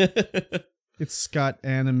 It's got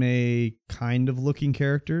anime kind of looking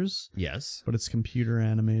characters. Yes. But it's computer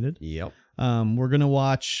animated. Yep. We're going to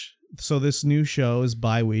watch... So this new show is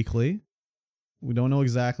bi-weekly. We don't know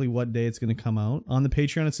exactly what day it's going to come out. On the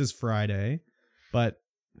Patreon, it says Friday. But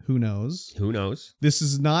who knows? Who knows? This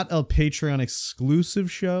is not a Patreon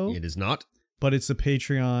exclusive show. It is not. But it's a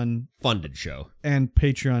Patreon... funded show. And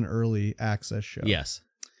Patreon early access show. Yes.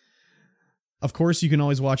 Of course, you can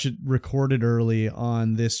always watch it recorded early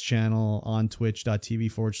on this channel on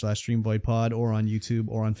twitch.tv/StreamVoidPod or on YouTube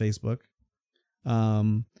or on Facebook.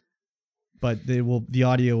 But the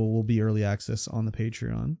audio will be early access on the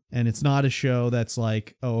Patreon. And it's not a show that's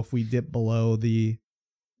like, oh, if we dip below the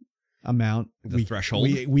amount, the threshold,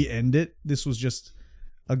 we end it. This was just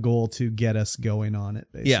a goal to get us going on it,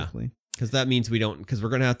 basically. Yeah. Because that means because we're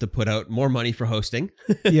going to have to put out more money for hosting.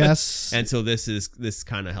 Yes. And so this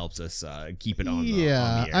kind of helps us keep it on. Yeah.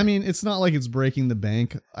 On the air. I mean, it's not like it's breaking the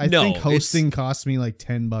bank. I think hosting costs me like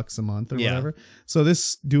 $10 a month or whatever. So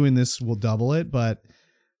doing this will double it, but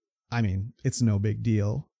I mean, it's no big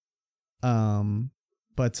deal.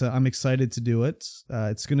 But I'm excited to do it.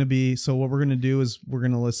 It's going to be, so what we're going to do is we're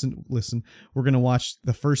going to listen. We're going to watch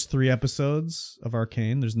the first 3 episodes of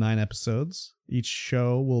Arcane. There's 9 episodes. Each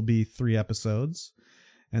show will be 3 episodes.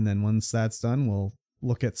 And then once that's done, we'll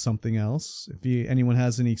look at something else. If anyone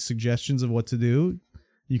has any suggestions of what to do,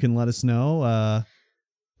 you can let us know.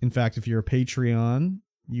 In fact, if you're a Patreon,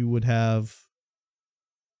 you would have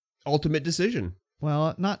ultimate decision.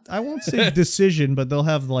 Well, I won't say decision, but they'll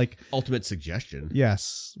have like ultimate suggestion.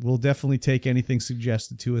 Yes, we'll definitely take anything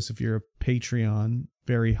suggested to us if you're a Patreon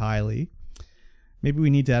very highly. Maybe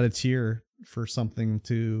we need to add a tier for something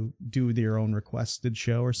to do with your own requested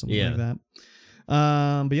show or something like that.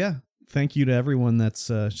 But yeah, thank you to everyone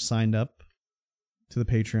that's signed up to the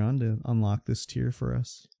Patreon to unlock this tier for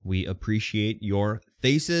us. We appreciate your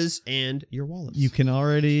faces and your wallets. You can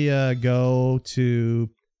already go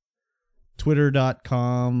to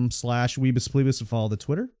twitter.com/Weebusplebus to follow the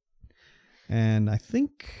Twitter. And I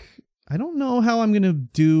don't know how I'm going to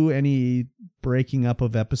do any breaking up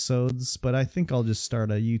of episodes, but I think I'll just start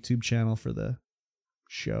a YouTube channel for the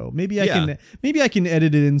show. Maybe I can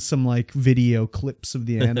edit it in some like video clips of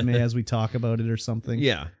the anime as we talk about it or something.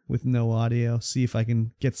 Yeah. With no audio. See if I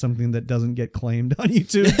can get something that doesn't get claimed on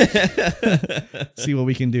YouTube. See what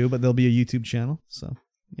we can do, but there'll be a YouTube channel. So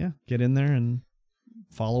yeah, get in there and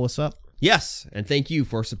follow us up. Yes, and thank you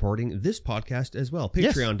for supporting this podcast as well.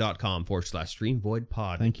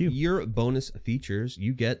 Patreon.com/StreamVoidPod. Thank you. Your bonus features,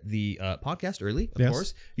 you get the podcast early, of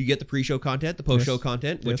course. You get the pre-show content, the post-show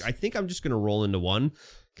content, which I think I'm just going to roll into one,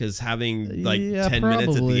 because having like 10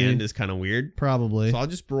 minutes at the end is kind of weird. Probably. So I'll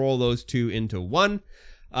just roll those 2 into one.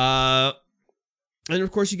 And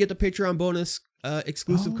of course, you get the Patreon bonus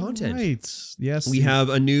exclusive content. Right. Yes. We have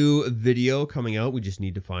a new video coming out. We just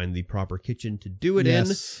need to find the proper kitchen to do it in,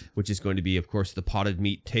 which is going to be, of course, the potted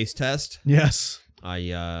meat taste test. Yes.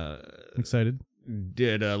 Excited.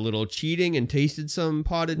 Did a little cheating and tasted some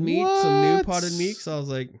potted meat, some new potted meat. So I was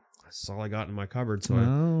like, that's all I got in my cupboard. So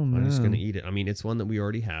I'm just going to eat it. I mean, it's one that we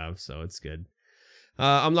already have, so it's good.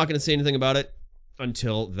 I'm not going to say anything about it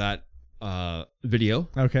until that video.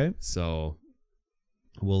 Okay. So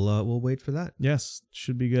we'll wait for that. Yes,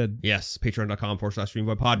 should be good. Yes,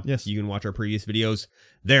 patreon.com/StreamVoidPod. Yes. You can watch our previous videos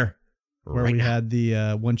there. Where we had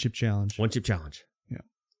the one chip challenge. One chip challenge. Yeah.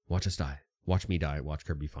 Watch us die. Watch me die. Watch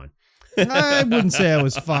Kirby fine. I wouldn't say I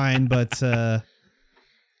was fine, but I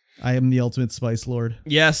am the ultimate spice lord.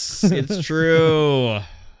 Yes, it's true.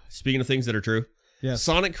 Speaking of things that are true. Yes.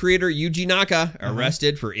 Sonic creator Yuji Naka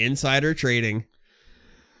arrested for insider trading.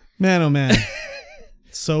 Man, oh man.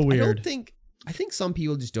 So weird. I think some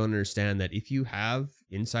people just don't understand that if you have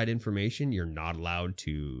inside information, you're not allowed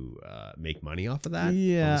to make money off of that.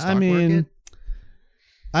 Yeah, I mean, market.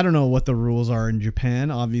 I don't know what the rules are in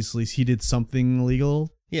Japan. Obviously, he did something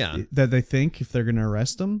illegal. Yeah. That they think if they're going to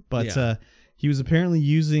arrest him. But he was apparently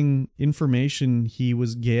using information he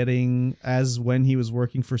was getting as when he was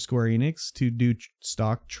working for Square Enix to do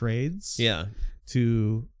stock trades. Yeah.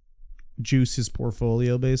 To juice his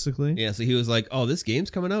portfolio, basically. Yeah, so he was like, oh, this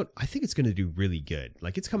game's coming out. I think it's going to do really good.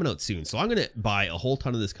 Like, it's coming out soon. So I'm going to buy a whole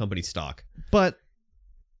ton of this company's stock. But,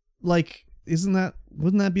 like,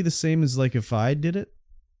 wouldn't that be the same as, like, if I did it?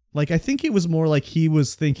 Like, I think it was more like he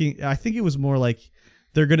was thinking, I think it was more like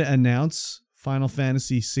they're going to announce Final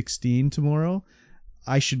Fantasy 16 tomorrow.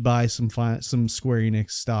 I should buy some Square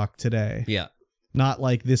Enix stock today. Yeah. Not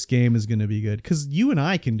like this game is going to be good. Because you and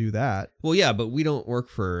I can do that. Well, yeah, but we don't work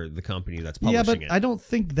for the company that's publishing it. I don't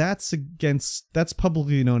think that's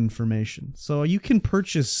publicly known information. So you can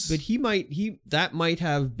purchase. But that might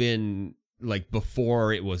have been like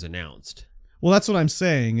before it was announced. Well, that's what I'm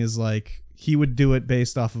saying is like he would do it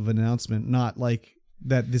based off of an announcement, not like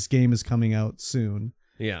that this game is coming out soon.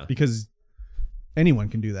 Yeah. Because anyone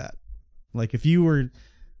can do that. Like if you were...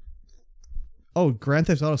 Oh, Grand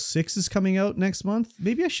Theft Auto 6 is coming out next month.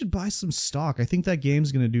 Maybe I should buy some stock. I think that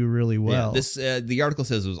game's going to do really well. Yeah, the article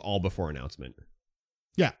says it was all before announcement.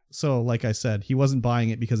 Yeah. So like I said, he wasn't buying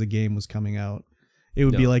it because a game was coming out. It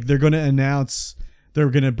would be like they're going to announce they're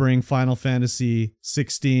going to bring Final Fantasy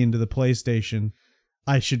 16 to the PlayStation.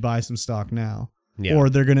 I should buy some stock now. Yeah. Or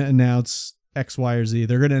they're going to announce X, Y, or Z.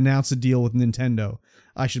 They're going to announce a deal with Nintendo.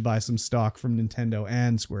 I should buy some stock from Nintendo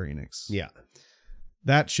and Square Enix. Yeah.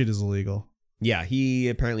 That shit is illegal. Yeah, he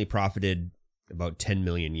apparently profited about 10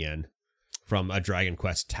 million yen from a Dragon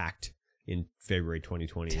Quest Tact in February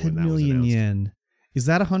 2020. 10 million yen. Is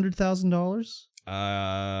that $100,000?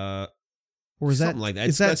 Or is something that like that?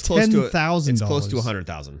 Is that $10,000? It's close to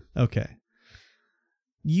 100,000. Okay.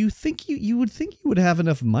 You would think you would have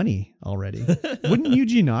enough money already? Wouldn't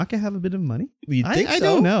Yuji Naka have a bit of money? You'd think so. I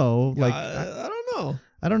don't know. Like I don't know.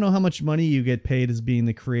 I don't know how much money you get paid as being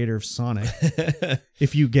the creator of Sonic.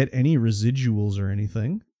 If you get any residuals or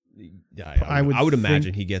anything. Yeah, I would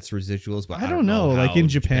imagine he gets residuals, but I don't know. Like in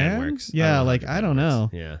Japan works. Yeah, I don't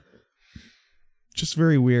know. Yeah. Just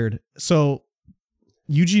very weird. So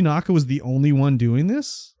Yuji Naka was the only one doing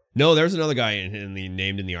this? No, there's another guy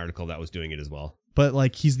named in the article that was doing it as well. But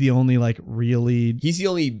like he's the only really... He's the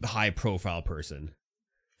only high profile person.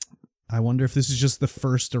 I wonder if this is just the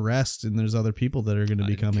first arrest and there's other people that are going to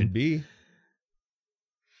be coming. Could be.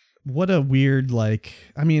 What a weird, I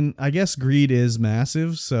mean, I guess greed is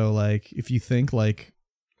massive. So if you think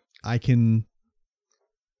I can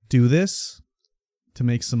do this to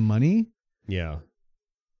make some money. Yeah.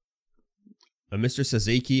 A Mr.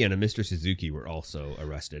 Sasaki and a Mr. Suzuki were also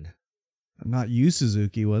arrested. Not Yu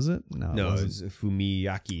Suzuki, was it? No, it was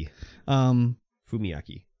Fumiyaki.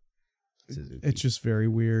 Fumiyaki. Suzuki. It's just very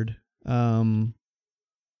weird. I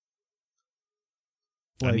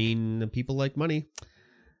mean, people like money.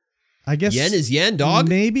 I guess yen is yen, dog.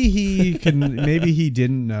 Maybe he can. Maybe he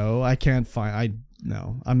didn't know. I can't find.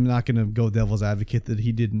 I'm not gonna go devil's advocate that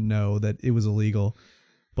he didn't know that it was illegal.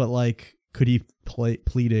 But could he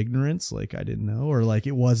plead ignorance? I didn't know, or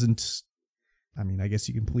it wasn't. I mean, I guess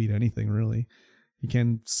you can plead anything really. You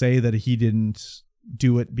can say that he didn't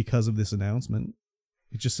do it because of this announcement.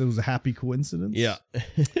 It was a happy coincidence. Yeah.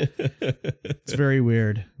 It's very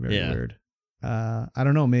weird. Very weird. I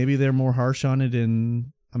don't know. Maybe they're more harsh on it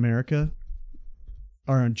in America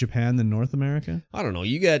or in Japan than North America. I don't know.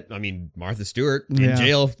 You get, Martha Stewart in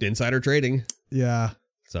jail, insider trading. Yeah.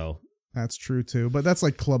 So that's true too. But that's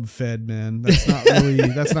Club Fed, man. That's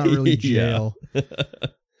not really jail.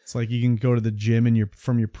 It's you can go to the gym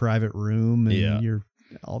from your private room and you're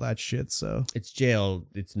all that shit. So it's jail.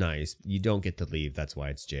 It's nice. You don't get to leave. That's why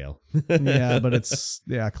it's jail. Yeah, but it's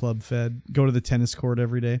Club Fed. Go to the tennis court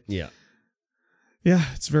every day. Yeah. Yeah,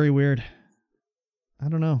 it's very weird. I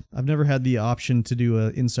don't know. I've never had the option to do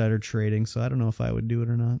insider trading, so I don't know if I would do it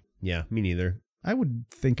or not. Yeah, me neither. I would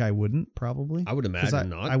think I wouldn't, probably. I would imagine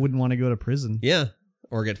not. I wouldn't want to go to prison. Yeah,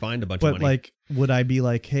 or get fined a bunch of money. But would I be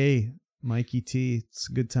hey, Mikey T, it's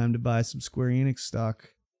a good time to buy some Square Enix stock?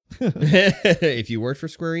 If you worked for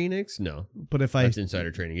Square Enix, no. But that's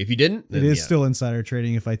insider trading. If you didn't, then it is still insider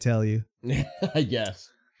trading if I tell you. I guess.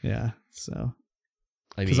 Yeah. So,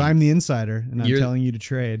 because I'm the insider and I'm telling you to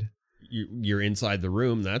trade. You're inside the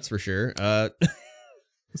room, that's for sure.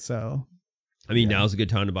 So, now's a good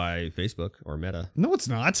time to buy Facebook or Meta. No, it's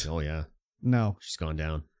not. Oh yeah. No, she's gone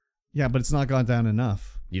down. Yeah, but it's not gone down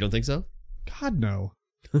enough. You don't think so? God no.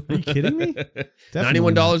 Are you kidding me?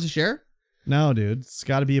 $91 a share? No, dude. It's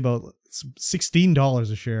got to be about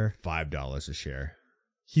 $16 a share. $5 a share.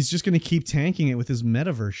 He's just going to keep tanking it with his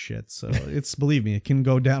metaverse shit. So believe me, it can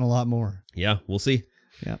go down a lot more. Yeah, we'll see.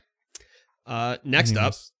 Yeah. Next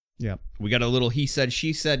up, we got a little he said,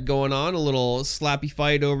 she said going on, a little slappy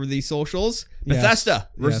fight over the socials. Bethesda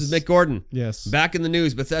versus Mick Gordon. Yes. Back in the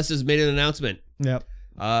news, Bethesda's made an announcement. Yep.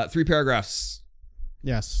 3 paragraphs.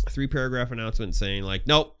 Yes. 3-paragraph announcement saying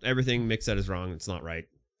nope, everything Mick said is wrong. It's not right.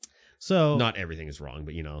 So not everything is wrong,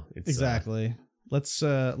 but it's exactly.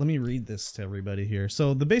 Let me read this to everybody here.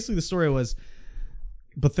 So basically the story was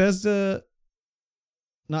Bethesda,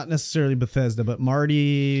 not necessarily Bethesda, but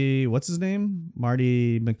Marty, what's his name?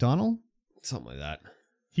 Marty McDonald? Something like that.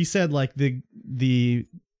 He said the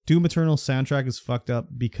Doom Eternal soundtrack is fucked up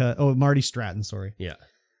because Marty Stratton, sorry. Yeah.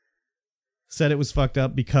 Said it was fucked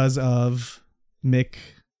up because of Mick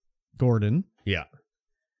Gordon. Yeah.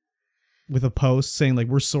 With a post saying like,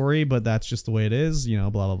 we're sorry, but that's just the way it is, blah,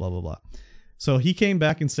 blah, blah, blah, blah. So he came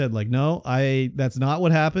back and said like, no, that's not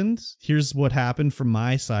what happened. Here's what happened from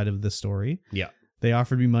my side of the story. Yeah. They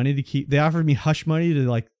offered me hush money to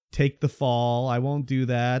like take the fall. I won't do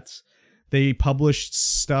that. They published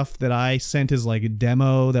stuff that I sent as like a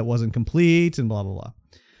demo that wasn't complete and blah, blah, blah.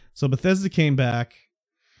 So Bethesda came back.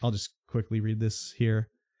 I'll just quickly read this here.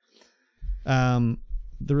 The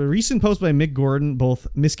recent post by Mick Gordon both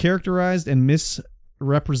mischaracterized and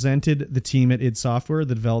misrepresented the team at id Software,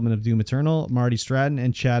 the development of Doom Eternal, Marty Stratton,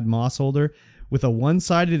 and Chad Mossholder with a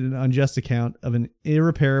one-sided and unjust account of an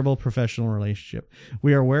irreparable professional relationship.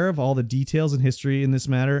 We are aware of all the details and history in this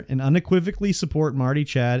matter and unequivocally support Marty,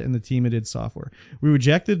 Chad, and the team at id Software. We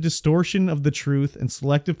reject the distortion of the truth and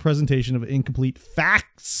selective presentation of incomplete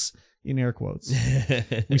facts, in air quotes.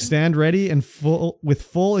 We stand ready and with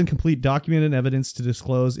full and complete documented evidence to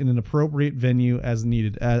disclose in an appropriate venue as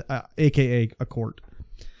needed, aka a court.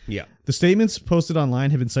 Yeah. The statements posted online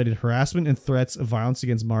have incited harassment and threats of violence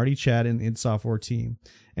against Marty, Chad, and id Software team.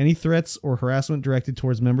 Any threats or harassment directed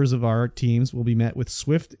towards members of our teams will be met with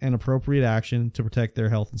swift and appropriate action to protect their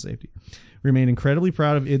health and safety. We remain incredibly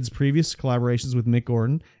proud of id's previous collaborations with Mick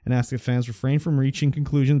Gordon and ask that fans refrain from reaching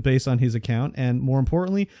conclusions based on his account and, more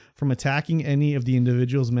importantly, from attacking any of the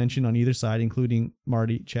individuals mentioned on either side, including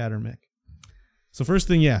Marty, Chad, or Mick. So first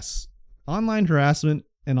thing, yes, online harassment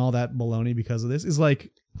and all that baloney because of this is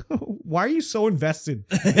like, why are you so invested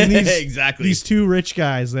in these two rich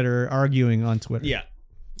guys that are arguing on Twitter? Yeah.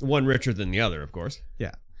 One richer than the other, of course.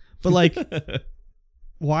 Yeah. But like,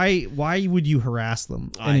 why would you harass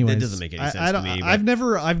them? Anyways, that doesn't make any sense to me. But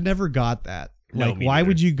I've never got that. No, Like, me why neither.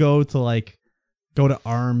 would you go to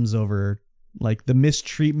arms over like the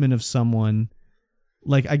mistreatment of someone?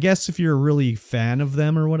 Like, I guess if you're a really fan of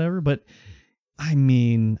them or whatever, but I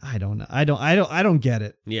mean, I don't know. I don't get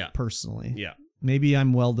it. Yeah. Personally. Yeah. Maybe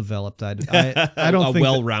I'm well developed. I don't a think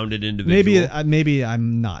well-rounded individual. Maybe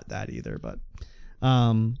I'm not that either, but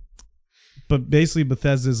basically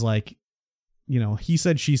Bethesda's like, he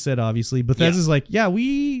said, she said, obviously. Bethesda's like, yeah,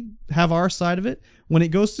 we have our side of it. When it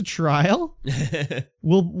goes to trial,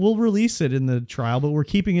 we'll release it in the trial, but we're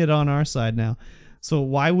keeping it on our side now. So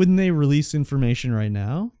why wouldn't they release information right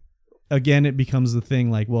now? Again, it becomes the thing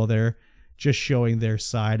like, well, they're just showing their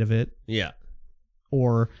side of it. Yeah.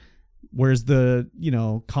 Or where's the,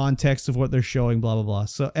 context of what they're showing, blah, blah, blah.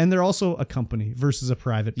 So, and they're also a company versus a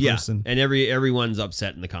private person. And everyone's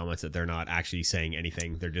upset in the comments that they're not actually saying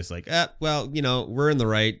anything. They're just like, well, we're in the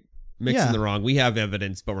right, Mick's in the wrong. We have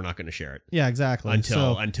evidence, but we're not going to share it. Yeah, exactly.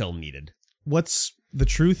 Until needed. What's the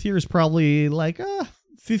truth here is probably like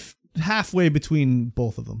halfway between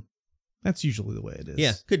both of them. That's usually the way it is.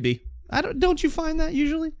 Yeah, could be. Don't you find that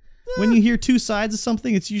usually? When you hear two sides of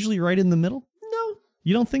something, it's usually right in the middle? No.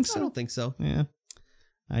 You don't think so? I don't think so. Yeah,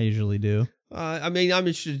 I usually do. I'm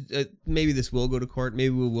interested. Maybe this will go to court.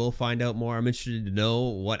 Maybe we will find out more. I'm interested to know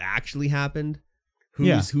what actually happened.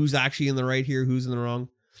 Who's actually in the right here? Who's in the wrong?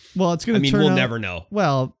 Well, it's going to turn out... we'll never know.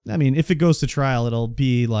 Well, if it goes to trial, it'll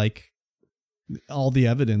be like all the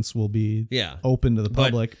evidence will be open to the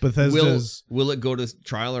public. Bethesda's... Will it go to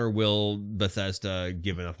trial or will Bethesda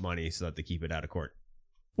give enough money so that they keep it out of court?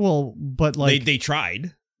 Well, but like... They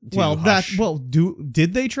tried.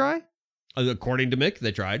 Did they try? According to Mick,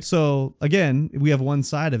 they tried. So again, we have one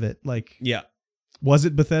side of it. Like, was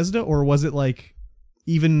it Bethesda or was it like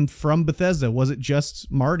even from Bethesda? Was it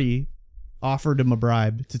just Marty offered him a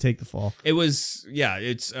bribe to take the fall? It was,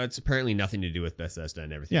 it's apparently nothing to do with Bethesda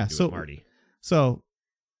and everything to do with Marty. So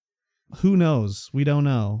who knows? We don't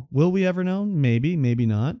know. Will we ever know? Maybe, maybe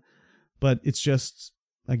not. But it's just,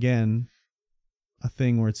 again, a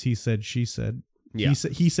thing where it's he said, she said. Yeah.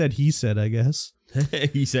 He said, I guess.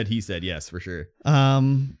 he said, yes, for sure.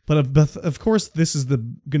 But of course, this is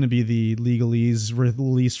going to be the legalese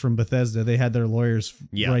release from Bethesda. They had their lawyers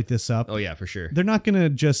write this up. Oh, yeah, for sure. They're not going to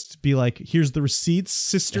just be like, here's the receipts,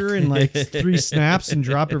 sister, and like 3 snaps and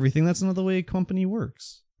drop everything. That's not the way a company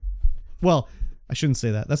works. Well, I shouldn't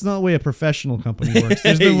say that. That's not the way a professional company works.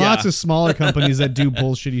 There's been lots of smaller companies that do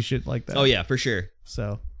bullshitty shit like that. Oh, yeah, for sure.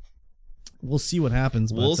 So we'll see what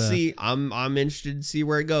happens. We'll see. I'm interested to see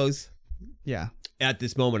where it goes. Yeah. At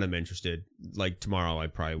this moment, I'm interested. Like tomorrow, I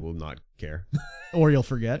probably will not care. Or you'll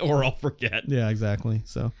forget. Or I'll forget. Yeah, exactly.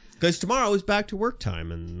 So because tomorrow is back to work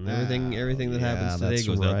time, and everything that happens today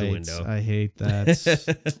goes out the window. I hate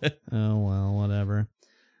that. Oh well, whatever.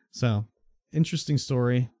 So interesting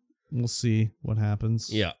story. We'll see what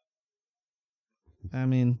happens. Yeah. I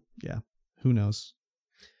mean, yeah, who knows?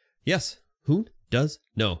 Yes. Who does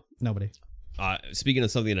know? Nobody. Speaking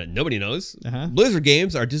of something that nobody knows, Uh-huh. Blizzard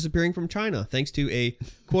games are disappearing from China thanks to a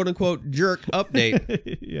quote-unquote jerk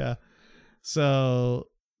update. Yeah. So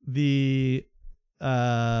the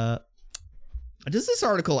Does this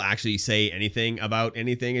article actually say anything about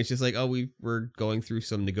anything? It's just like, oh, we're going through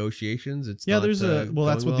some negotiations. It's yeah, not, there's that's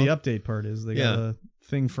what going the well. update part is. They got a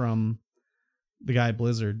thing from the guy at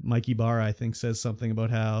Blizzard, Mikey Barra, I think, says something about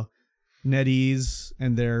how NetEase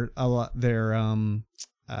and their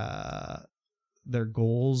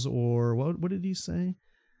goals, or what did he say?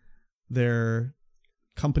 Their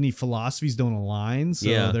company philosophies don't align,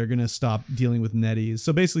 so they're gonna stop dealing with NetEase.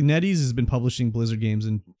 So basically, NetEase has been publishing Blizzard games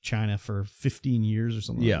in China for 15 years or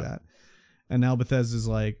something like that. And now Blizzard is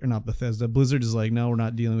like, no, we're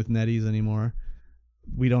not dealing with NetEase anymore.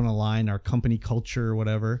 We don't align our company culture or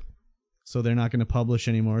whatever. So they're not going to publish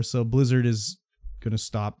anymore. So Blizzard is going to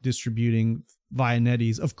stop distributing via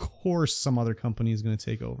NetEase. Of course, some other company is going to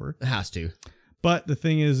take over. It has to. But the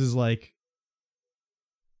thing is like,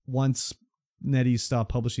 once NetEase stop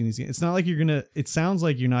publishing these games, it's not like it sounds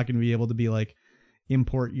like you're not going to be able to be like,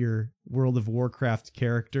 import your World of Warcraft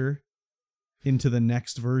character into the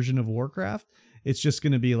next version of Warcraft. It's just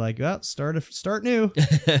going to be like, oh, start new,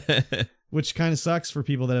 which kind of sucks for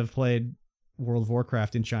people that have played World of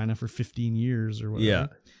Warcraft in China for 15 years or whatever.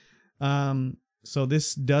 Yeah. So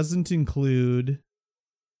this doesn't include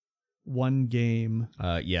one game.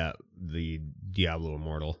 The Diablo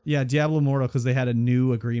Immortal. Yeah, Diablo Immortal, because they had a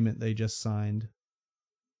new agreement they just signed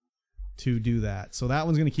to do that. So that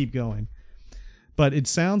one's going to keep going. But it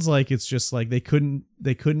sounds like it's just like they couldn't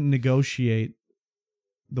negotiate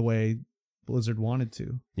the way Blizzard wanted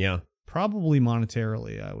to. Yeah. Probably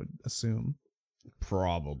monetarily, I would assume.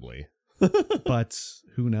 Probably. But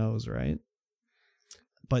who knows, right?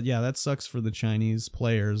 But yeah, that sucks for the Chinese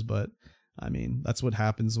players, but I mean, that's what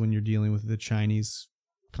happens when you're dealing with the Chinese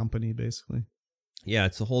company, basically. Yeah,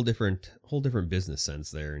 it's a whole different business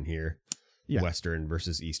sense there and here. Yeah. Western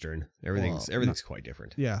versus Eastern. Everything's quite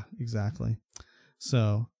different. Yeah, exactly.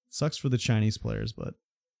 So, sucks for the Chinese players, but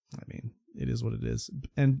I mean, it is what it is.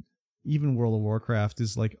 And even World of Warcraft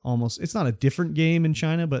is like it's not a different game in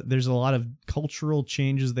China, but there's a lot of cultural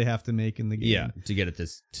changes they have to make in the game. Yeah, to get it to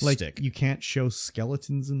stick. You can't show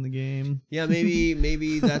skeletons in the game. Yeah,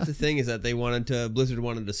 maybe that's the thing, is that Blizzard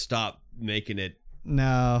wanted to stop making it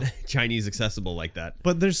Chinese accessible like that.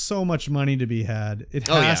 But there's so much money to be had. It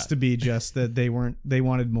has to be just that they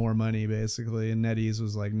wanted more money, basically, and NetEase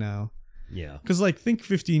was like, no. Yeah. Because, think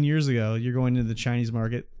 15 years ago, you're going into the Chinese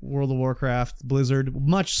market, World of Warcraft, Blizzard,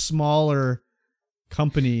 much smaller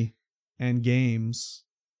company and games.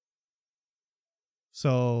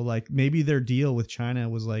 So, maybe their deal with China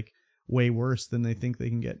was, way worse than they think they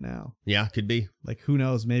can get now. Yeah, could be. Who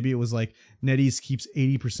knows? Maybe it was NetEase keeps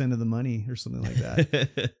 80% of the money or something like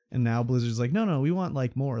that. And now Blizzard's like, no, we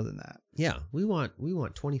want, more than that. Yeah, we want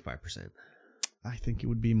 25%. I think it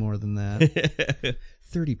would be more than that.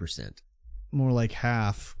 30%. More like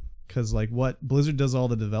half, because what Blizzard does all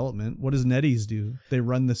the development. What does NetEase do? They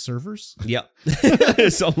run the servers? Yep.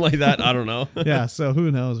 Something like that. I don't know. Yeah, so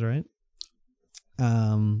who knows, right?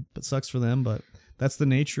 But sucks for them, but that's the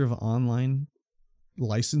nature of online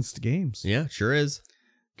licensed games. Yeah, sure is.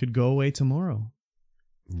 Could go away tomorrow.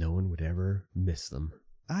 No one would ever miss them.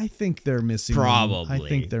 I think they're missing Probably. them. I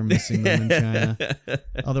think they're missing them in China.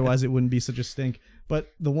 Otherwise, it wouldn't be such a stink. But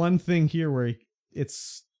the one thing here where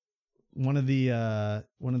it's one of the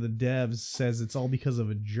devs says it's all because of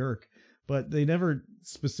a jerk, but they never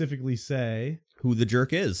specifically say who the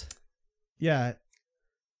jerk is. Yeah.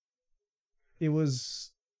 It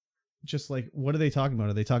was just what are they talking about?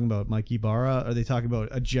 Are they talking about Mikey Barra? Are they talking about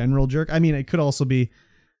a general jerk? I mean, it could also be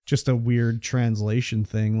just a weird translation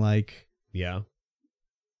thing. Yeah,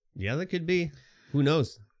 that could be. Who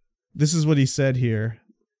knows? This is what he said here.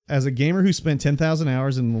 As a gamer who spent 10,000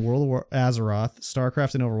 hours in the world of Azeroth,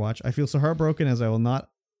 StarCraft, and Overwatch, I feel so heartbroken as I will not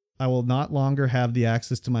longer have the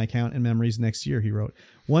access to my account and memories next year, he wrote.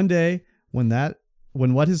 One day, when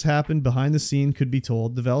what has happened behind the scene could be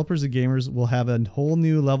told, developers and gamers will have a whole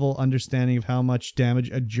new level understanding of how much damage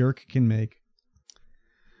a jerk can make.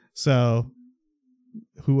 So,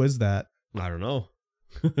 who is that? I don't know.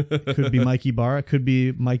 Could be Mikey Barra. Could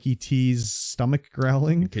be Mikey T's stomach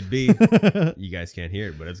growling. Could be. You guys can't hear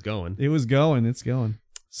it, but it's going. It was going. It's going.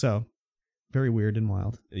 So, very weird and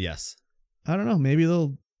wild. Yes. I don't know. Maybe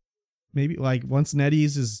once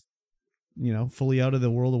NetEase is, fully out of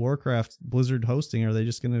the World of Warcraft Blizzard hosting, are they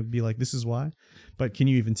just going to be like, this is why? But can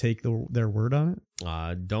you even take their word on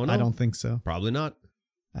it? Don't know. I don't think so. Probably not.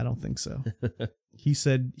 I don't think so. He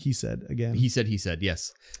said again. He said,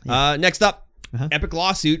 yes. Yeah. Next up, Epic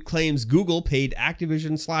lawsuit claims Google paid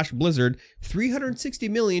Activision/Blizzard $360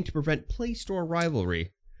 million to prevent Play Store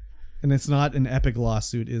rivalry. And it's not an Epic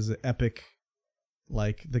lawsuit, is it? Epic,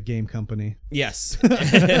 like the game company. Yes.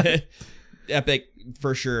 Epic,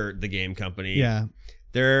 for sure, the game company. Yeah.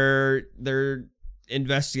 They're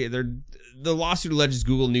investigating. The lawsuit alleges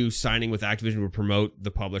Google knew signing with Activision would promote the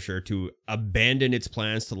publisher to abandon its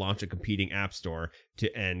plans to launch a competing app store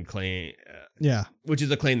claim. Which is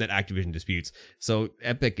a claim that Activision disputes. So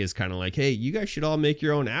Epic is kind of like, hey, you guys should all make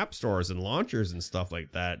your own app stores and launchers and stuff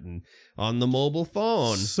like that, and on the mobile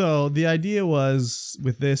phone. So the idea was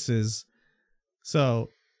with this is, so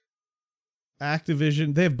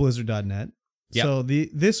Activision, they have Blizzard.net. Yep. So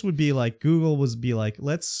this would be like, Google would be like,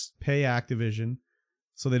 let's pay Activision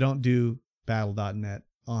so they don't do Battle.net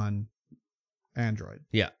on Android.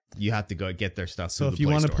 Yeah, you have to go get their stuff. So if you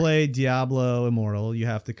want to play Diablo Immortal, you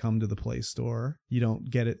have to come to the Play Store. You don't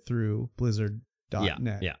get it through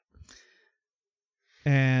Blizzard.net. Yeah.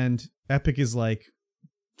 And Epic is like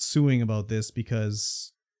suing about this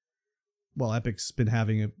because, well, Epic's been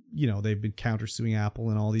having they've been countersuing Apple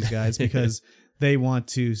and all these guys because they want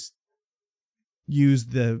to use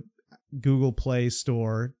the Google Play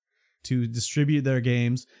Store to distribute their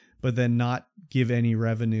games, but then not give any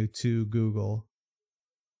revenue to Google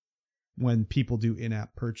when people do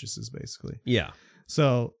in-app purchases, basically. Yeah.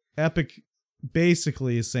 So Epic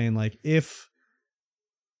basically is saying, like, if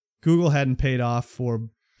Google hadn't paid off for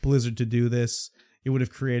Blizzard to do this, it would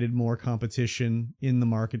have created more competition in the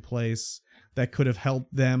marketplace that could have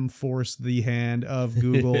helped them force the hand of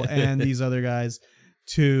Google and these other guys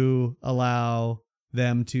to allow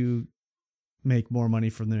them to make more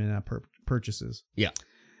money from their in-app purchases. Yeah.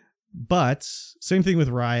 But same thing with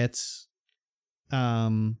Riot,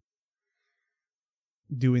 doing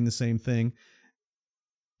the same thing.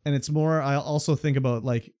 And it's more, I also think about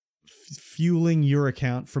like fueling your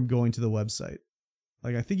account from going to the website.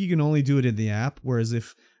 Like, I think you can only do it in the app, whereas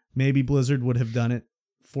if maybe Blizzard would have done it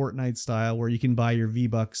Fortnite style, where you can buy your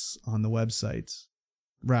V-Bucks on the website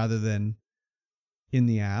rather than in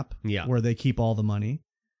the app, where they keep all the money.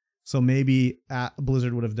 So maybe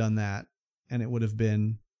Blizzard would have done that, and it would have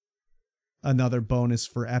been another bonus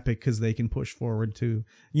for Epic because they can push forward to,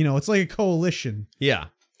 it's like a coalition. Yeah.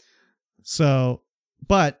 So,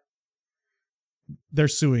 but they're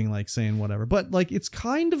suing, like saying whatever. But like, it's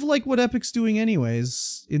kind of like what Epic's doing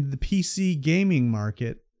anyways in the PC gaming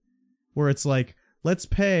market, where it's like, let's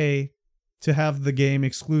pay to have the game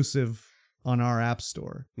exclusive on our app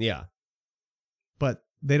store. Yeah. But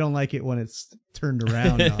they don't like it when it's turned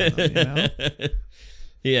around on them,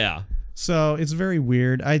 Yeah. So it's very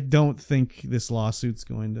weird. I don't think this lawsuit's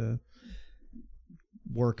going to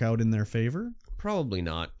work out in their favor. Probably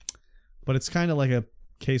not. But it's kind of like a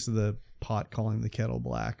case of the pot calling the kettle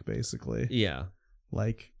black, basically. Yeah.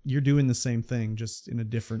 Like, you're doing the same thing, just in a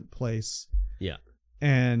different place. Yeah.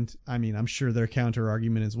 And, I mean, I'm sure their counter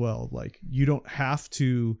argument as well. Like, you don't have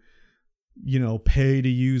to, pay to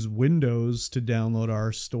use Windows to download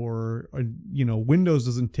our store. Or, Windows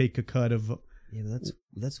doesn't take a cut of... Yeah, but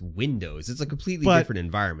that's Windows. It's a completely different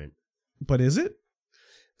environment. But is it?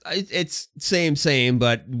 It's same,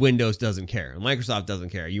 but Windows doesn't care. Microsoft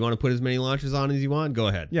doesn't care. You want to put as many launchers on as you want? Go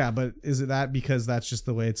ahead. Yeah, but is it that because that's just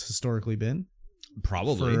the way it's historically been?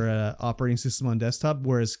 Probably. For operating system on desktop,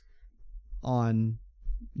 whereas on,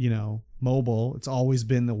 mobile, it's always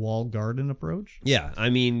been the walled garden approach. Yeah, I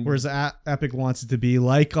mean... Whereas Epic wants it to be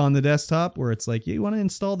like on the desktop, where it's like, you want to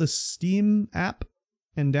install the Steam app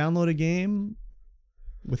and download a game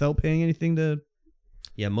without paying anything to...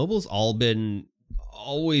 Yeah, mobile's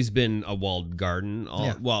always been a walled garden.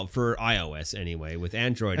 Well, for iOS anyway. With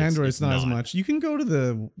Android, it's not as much. You can go to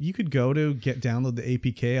download the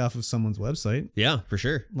APK off of someone's website. Yeah, for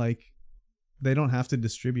sure. Like, they don't have to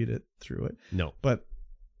distribute it through it. No. But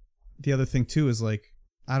the other thing too is, like,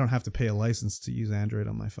 I don't have to pay a license to use Android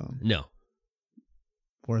on my phone. No.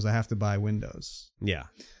 Whereas I have to buy Windows. Yeah.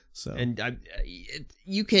 So, and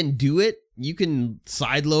you can do it. You can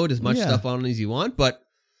sideload as much stuff on as you want, but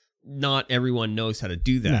not everyone knows how to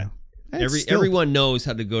do that. No. Everyone knows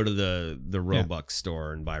how to go to the Robux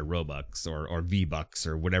store and buy Robux or V-Bucks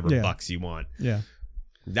or whatever bucks you want. Yeah.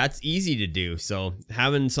 That's easy to do. So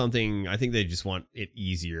having something, I think they just want it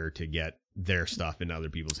easier to get their stuff in other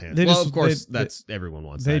people's hands. Of course, everyone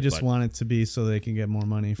wants that. They just want it to be so they can get more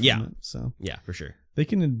money from it. So yeah, for sure. They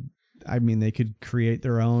could create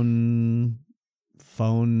their own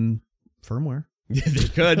phone firmware. Yeah, they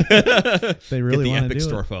could. They really want to do Epic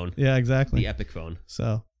Store it. phone. Yeah, exactly. The Epic phone.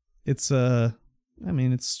 So it's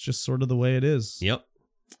it's just sort of the way it is. Yep.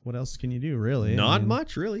 what else can you do, really? Not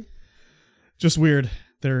much, really. Just weird.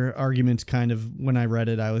 Their argument kind of, when I read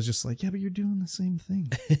it, I was just like, yeah, but you're doing the same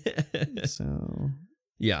thing. So,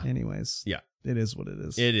 yeah. Anyways. Yeah. It is what it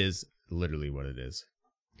is. It is literally what it is.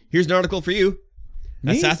 Here's an article for you.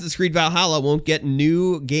 Me? Assassin's Creed Valhalla won't get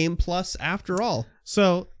new Game Plus after all.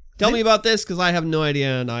 So, Tell me about this, because I have no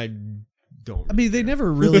idea, and I don't. I mean, they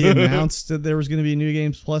never really announced that there was going to be a New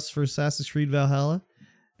Games Plus for Assassin's Creed Valhalla.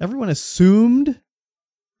 Everyone assumed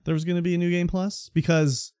there was going to be a New Game Plus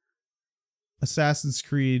because Assassin's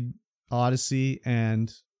Creed Odyssey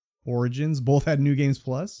and Origins both had New Games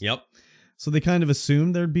Plus. Yep. So they kind of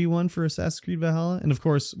assumed there'd be one for Assassin's Creed Valhalla. And of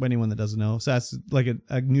course, anyone that doesn't know, like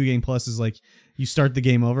a New Game Plus is like you start the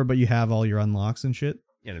game over, but you have all your unlocks and shit.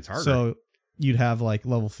 And it's harder. So you'd have like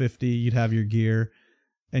level 50, you'd have your gear,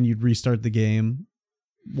 and you'd restart the game,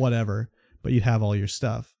 whatever, but you'd have all your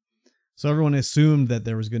stuff. So everyone assumed that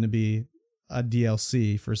there was going to be a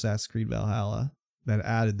DLC for Assassin's Creed Valhalla that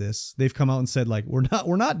added this. They've come out and said, like, we're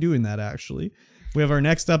not doing that, actually. We have our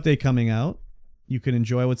next update coming out. You can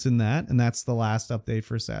enjoy what's in that, and that's the last update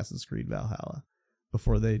for Assassin's Creed Valhalla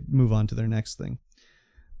before they move on to their next thing.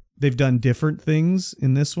 They've done different things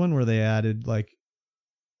in this one where they added like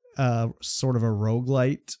sort of a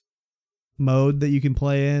roguelite mode that you can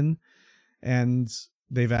play in, and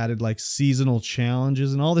they've added like seasonal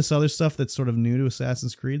challenges and all this other stuff that's sort of new to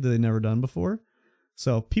Assassin's Creed that they've never done before.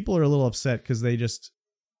 So people are a little upset because they just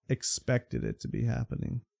expected it to be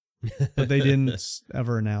happening, but they didn't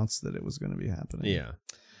ever announce that it was going to be happening. Yeah.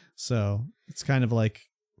 So it's kind of like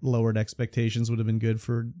lowered expectations would have been good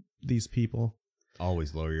for these people.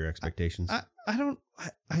 Always lower your expectations.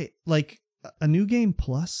 I like a New Game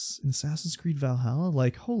Plus in Assassin's Creed Valhalla.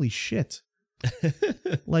 Like, holy shit.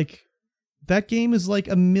 Like, that game is like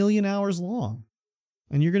 1 million hours long,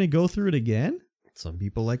 and you're going to go through it again? Some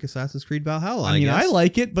people like Assassin's Creed Valhalla. I mean, I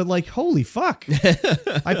like it, but like, holy fuck.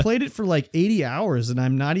 I played it for like 80 hours and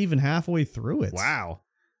I'm not even halfway through it. Wow.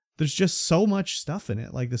 There's just so much stuff in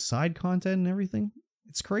it, like the side content and everything.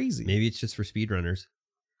 It's crazy. Maybe it's just for speedrunners.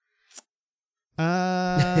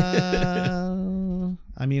 I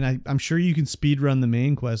mean, I'm sure you can speedrun the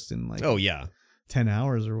main quest in like 10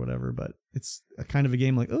 hours or whatever, but it's a kind of a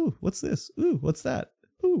game like, oh, what's this? Ooh, what's that?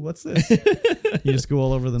 Ooh, what's this? You just go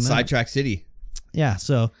all over the map. Sidetrack City. Yeah,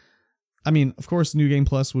 so, I mean, of course, New Game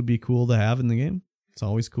Plus would be cool to have in the game. It's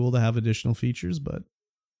always cool to have additional features, but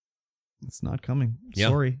it's not coming. Yeah.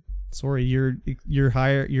 Sorry, your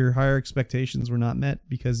higher expectations were not met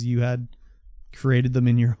because you had created them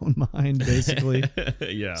in your own mind, basically.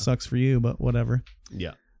 Yeah. Sucks for you, but whatever.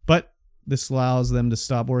 Yeah. But this allows them to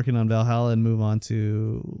stop working on Valhalla and move on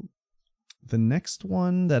to the next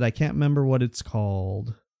one that I can't remember what it's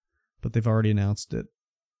called, but they've already announced it.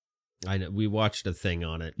 I know. We watched a thing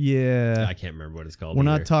on it. Yeah. I can't remember what it's called. We're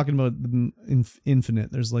not talking about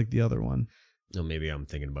Infinite. There's like the other one. Oh, maybe I'm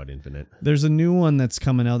thinking about Infinite. There's a new one that's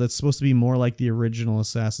coming out that's supposed to be more like the original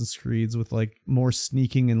Assassin's Creeds with like more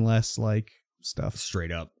sneaking and less like stuff.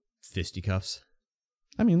 Straight up fisticuffs.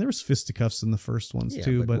 I mean, there was fisticuffs in the first ones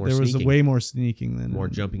too, but more there was sneaking. way more sneaking than More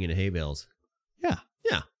jumping into hay bales. Yeah.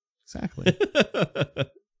 Yeah. Exactly.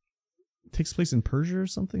 It takes place in Persia or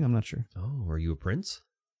something? I'm not sure. Oh, are you a prince?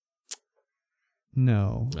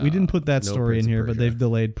 No. We didn't put that no story Prince in of here, but Persia. they've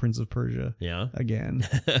delayed Prince of Persia Yeah. again.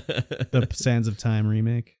 The Sands of Time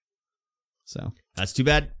remake. So, That's too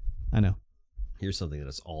bad. I know. Here's something that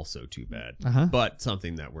is also too bad, Uh-huh. but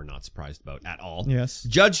something that we're not surprised about at all. Yes.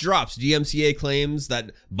 Judge drops DMCA claims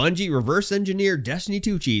that Bungie reverse engineered Destiny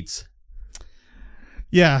 2 cheats.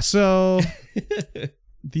 Yeah, so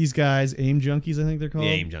these guys, AIM Junkies, I think they're called. The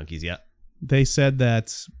AIM junkies, yeah. They said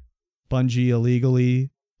that Bungie illegally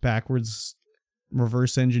backwards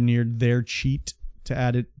reverse engineered their cheat to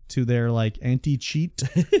add it to their like anti-cheat.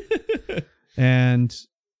 And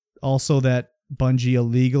also that Bungie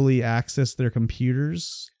illegally accessed their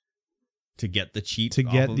computers To get the cheat to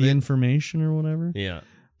off get of the it. information or whatever. Yeah.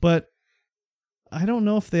 But I don't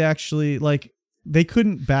know if they actually like they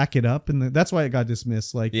couldn't back it up, and that's why it got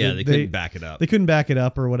dismissed. Like Yeah, they couldn't back it up. They couldn't back it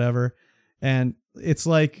up or whatever. And it's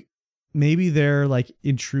like maybe their like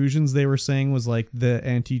intrusions they were saying was like the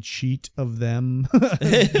anti-cheat of them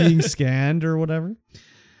being scanned or whatever.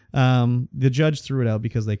 The judge threw it out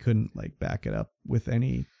because they couldn't like back it up with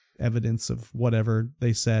any evidence of whatever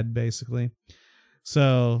they said, basically.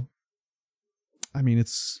 So I mean,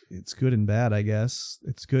 it's good and bad, I guess.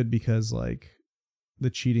 It's good because like the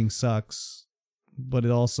cheating sucks, but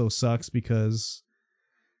it also sucks because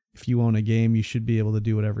if you own a game, you should be able to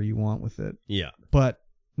do whatever you want with it. Yeah. But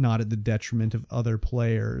not at the detriment of other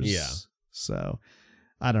players. Yeah. So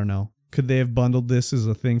I don't know. Could they have bundled this as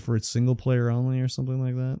a thing for its single player only or something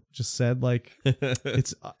like that? Just said like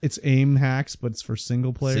it's aim hacks, but it's for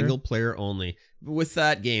single player. Single player only. With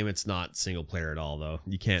that game, it's not single player at all, though.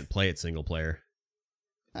 You can't play it single player.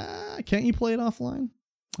 Can't you play it offline?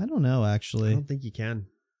 I don't know, actually. I don't think you can.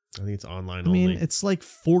 I think it's online I mean, only. it's like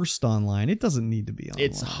forced online. It doesn't need to be online.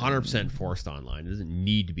 It's 100% forced online. It doesn't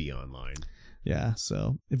need to be online. Yeah,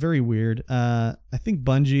 so very weird. I think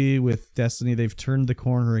Bungie with Destiny, they've turned the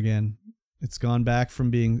corner again. It's gone back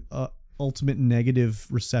from being ultimate negative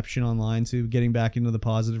reception online to getting back into the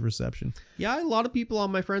positive reception. Yeah, a lot of people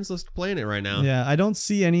on my friends list are playing it right now. Yeah, I don't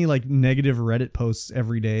see any like negative Reddit posts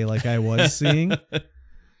every day like I was seeing.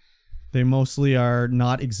 They mostly are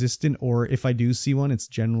not existent, or if I do see one, it's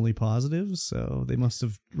generally positive. So they must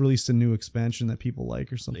have released a new expansion that people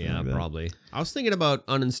like or something like that. Yeah, probably. I was thinking about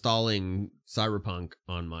uninstalling Cyberpunk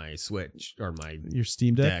on my Switch or your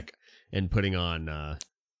Steam Deck and putting on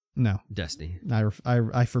no Destiny.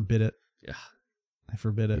 I forbid it. Yeah, I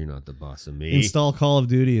forbid it. You're not the boss of me. Install Call of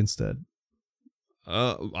Duty instead.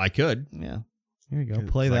 I could. Yeah. Here you go.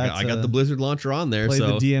 Play that. I got the Blizzard launcher on there, play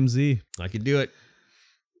so the DMZ. I could do it.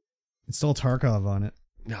 Install Tarkov on it.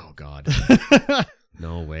 Oh God.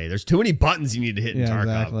 No way. There's too many buttons you need to hit in Tarkov.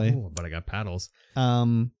 Exactly. Oh, but I got paddles.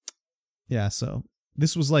 Yeah, so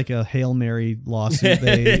this was like a Hail Mary lawsuit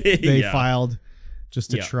they filed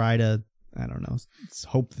just to try to, I don't know,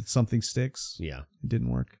 hope that something sticks. Yeah. It didn't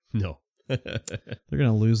work. No. They're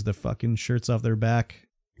going to lose their fucking shirts off their back.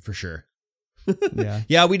 For sure. Yeah.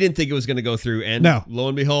 Yeah, we didn't think it was going to go through, and lo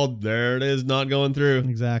and behold, there it is, not going through.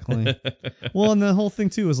 Exactly. Well, and the whole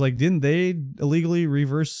thing too is like, didn't they illegally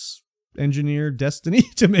reverse engineer Destiny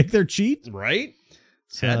to make their cheat? Right?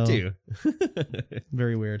 So, had to.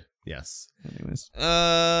 Very weird. Yes. Anyways.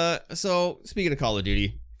 So speaking of Call of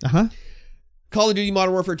Duty. Uh-huh. Call of Duty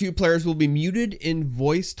Modern Warfare 2 players will be muted in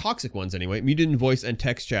voice, toxic ones anyway, muted in voice and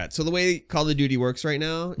text chat. So the way Call of Duty works right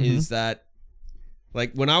now is that,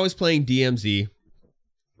 like, when I was playing DMZ,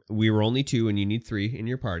 we were only 2 and you need 3 in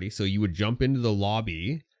your party. So you would jump into the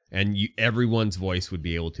lobby and everyone's voice would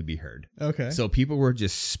be able to be heard. Okay. So people were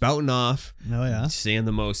just spouting off. Oh, yeah. Saying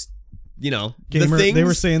the most, gamer, the things. They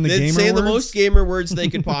were saying the most gamer words they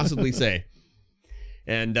could possibly say.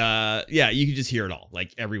 And you could just hear it all.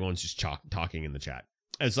 Like, everyone's just talking in the chat.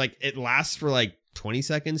 It's like, it lasts for like 20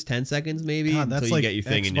 seconds, 10 seconds maybe. God, that's until like you get your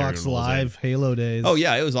thing Xbox Live Halo days. Oh,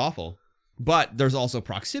 yeah, it was awful. But there's also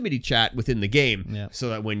proximity chat within the game, so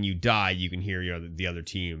that when you die, you can hear the other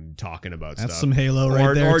team talking about stuff. That's some Halo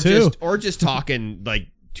right there, too. Or just talking, like,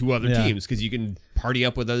 to other teams, because you can party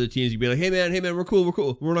up with other teams. You'd be like, hey, man, we're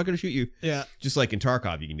cool. We're not going to shoot you. Yeah. Just like in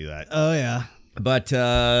Tarkov, you can do that. Oh, yeah. But,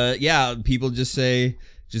 people just say,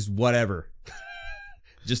 just whatever.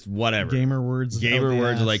 Just whatever. Gamer words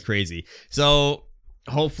are like crazy. So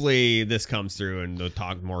hopefully this comes through and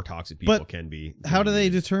the more toxic people can be. How do they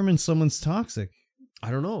determine someone's toxic? I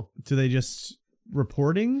don't know. Do they just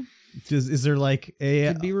reporting? Is there like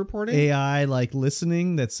could be reporting AI like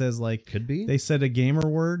listening that says like could be they said a gamer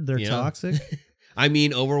word, they're toxic? I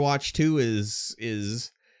mean, Overwatch 2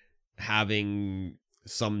 is having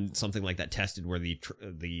something like that tested where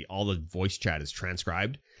the all the voice chat is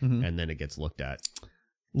transcribed and then it gets looked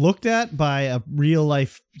at by a real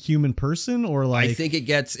life human person, or like I think it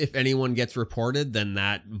gets, if anyone gets reported, then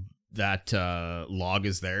that log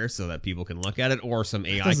is there so that people can look at it, or some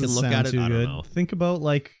AI can look at it. I don't know. Think about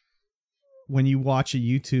like when you watch a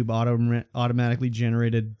YouTube automatically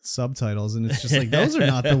generated subtitles, and it's just like those are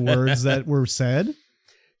not the words that were said.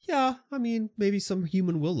 Yeah, I mean, maybe some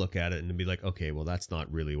human will look at it and be like, okay, well, that's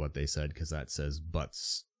not really what they said because that says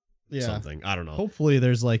butts something. I don't know. Hopefully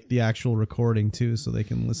there's like the actual recording too so they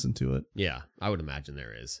can listen to it. Yeah, I would imagine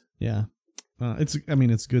there is. Yeah. It's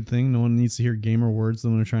a good thing. No one needs to hear gamer words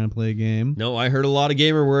when they're trying to play a game. No, I heard a lot of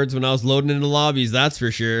gamer words when I was loading into lobbies, that's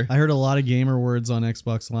for sure. I heard a lot of gamer words on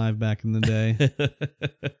Xbox Live back in the day.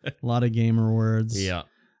 A lot of gamer words. Yeah.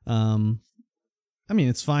 I mean,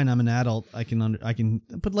 it's fine. I'm an adult. I can,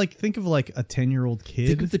 but like, think of like a 10-year-old kid.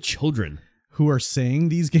 Think of the children who are saying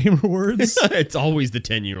these gamer words. It's always the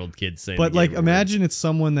 10-year-old kids saying. But like, imagine it's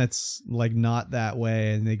someone that's like not that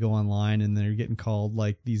way, and they go online and they're getting called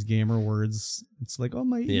like these gamer words. It's like, oh,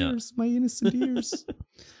 my ears, my innocent ears.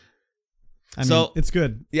 I mean, it's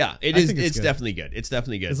good. Yeah, it is. It's definitely good. It's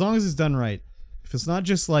definitely good as long as it's done right. If it's not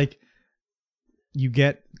just like you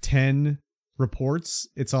get 10 reports,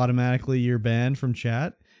 it's automatically you're banned from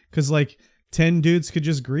chat, because like 10 dudes could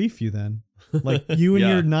just grief you then. Like you and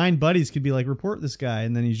your 9 buddies could be like, report this guy,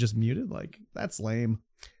 and then he's just muted. Like, that's lame.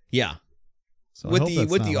 Yeah. So with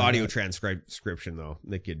the audio transcription though,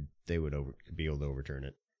 they would be able to overturn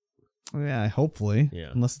it. Yeah, hopefully. Yeah.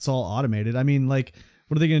 Unless it's all automated. I mean, like,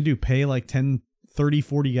 what are they going to do? Pay like 10, 30,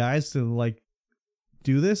 40 guys to like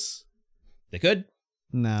do this? They could.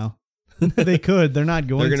 No. They could. They're not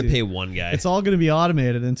going to. They're going to pay one guy. It's all going to be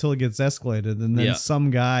automated until it gets escalated, and then Yeah.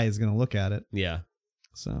 some guy is going to look at it. Yeah.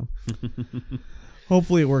 So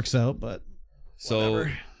hopefully it works out, but so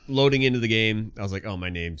whatever. Loading into the game, I was like, oh, my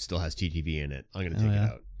name still has TTV in it. I'm going to take it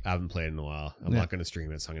out. I haven't played in a while. I'm not going to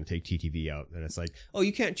stream it, so I'm going to take TTV out. And it's like, oh,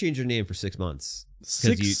 you can't change your name for 6 months.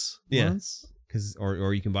 6 months?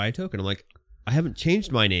 Or you can buy a token. I'm like, I haven't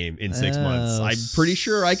changed my name in 6 months. I'm pretty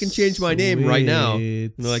sure I can change my name right now.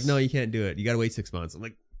 And they're like, no, you can't do it. You got to wait 6 months. I'm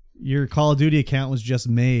like, your Call of Duty account was just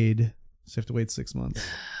made, so you have to wait 6 months.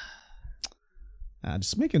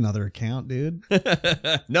 Just make another account, dude.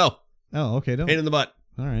 no. Oh, okay. Don't. Pain in the butt.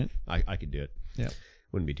 All right. I could do it. Yeah.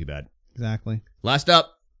 Wouldn't be too bad. Exactly. Last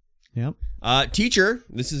up. Yep. Teacher,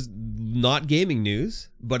 this is not gaming news,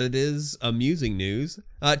 but it is amusing news.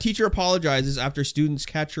 Teacher apologizes after students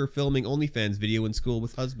catch her filming OnlyFans video in school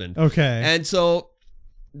with husband. Okay. And so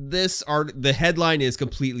the headline is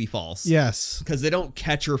completely false. Yes. Because they don't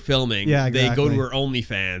catch her filming. Yeah, exactly. They go to her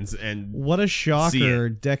OnlyFans and what a shocker.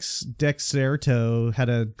 Dexerto had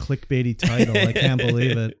a clickbaity title. I can't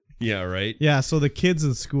believe it. Yeah, right? Yeah, so the kids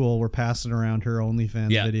at school were passing around her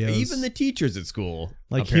OnlyFans videos. Even the teachers at school,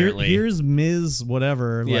 like apparently. Here's Ms.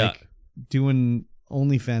 Whatever, like doing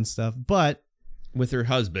OnlyFans stuff, but with her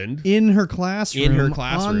husband. In her classroom.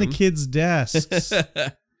 On the kids' desks.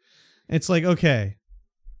 It's like, okay.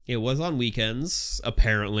 It was on weekends,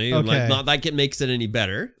 apparently. Okay. Like, not that it makes it any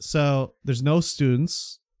better. So there's no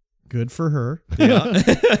students. Good for her. Yeah.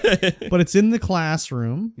 But it's in the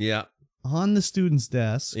classroom. Yeah. On the student's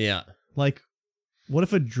desk. Yeah. Like, what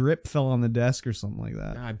if a drip fell on the desk or something like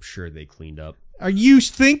that? I'm sure they cleaned up. You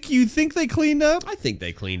think they cleaned up? I think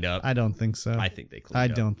they cleaned up. I don't think so. I think they cleaned up. I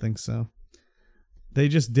don't think so. They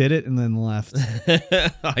just did it and then left.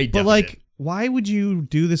 But like, why would you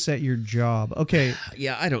do this at your job? Okay.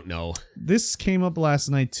 Yeah, I don't know. This came up last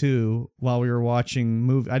night too while we were watching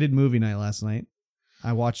movie. I did movie night last night.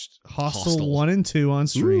 I watched Hostel 1 and 2 on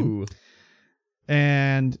stream. Ooh.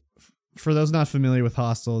 And for those not familiar with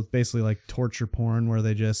Hostel, it's basically like torture porn where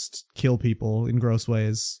they just kill people in gross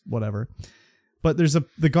ways, whatever. But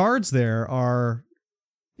the guards there are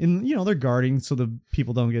they're guarding so the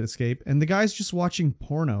people don't get escape. And the guy's just watching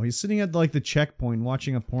porno. He's sitting at like the checkpoint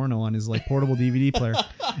watching a porno on his like portable DVD player.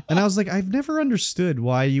 And I was like, I've never understood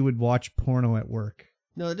why you would watch porno at work.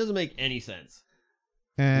 No, it doesn't make any sense.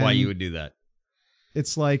 And why you would do that.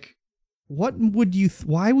 It's like, why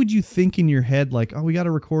would you think in your head like, oh, we got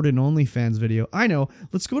to record an OnlyFans video? I know.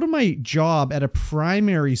 Let's go to my job at a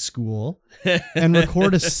primary school and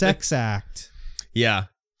record a sex act. Yeah.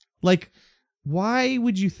 Like, why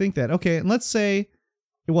would you think that? Okay, and let's say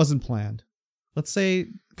it wasn't planned. Let's say,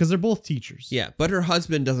 because they're both teachers. Yeah, but her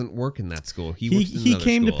husband doesn't work in that school. He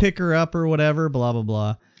came to pick her up or whatever, blah, blah,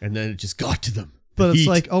 blah. And then it just got to them. But it's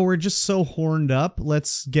like, oh, we're just so horned up.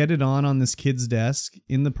 Let's get it on this kid's desk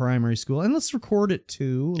in the primary school. And let's record it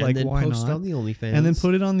too. And like, then why post not? on the OnlyFans. And then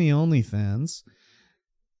put it on the OnlyFans.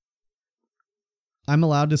 I'm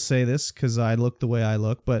allowed to say this because I look the way I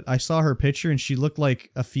look, but I saw her picture and she looked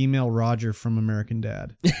like a female Roger from American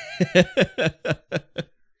Dad.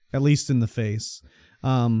 At least in the face.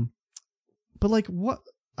 But like, what?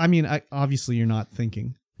 I mean, obviously you're not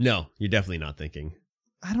thinking. No, you're definitely not thinking.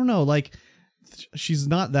 I don't know. Like, she's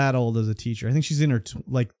not that old as a teacher. I think she's in her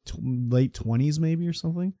late 20s maybe or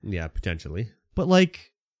something. Yeah, potentially. But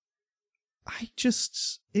like,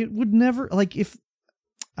 it would never, like, if,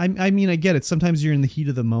 I mean, I get it. Sometimes you're in the heat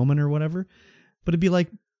of the moment or whatever, but it'd be like,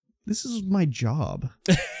 this is my job.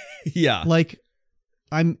 Yeah. Like,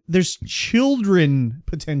 there's children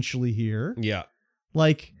potentially here. Yeah.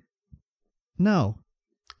 Like, no.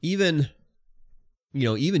 Even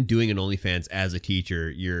doing an OnlyFans as a teacher,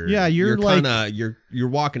 you're like, kinda, you're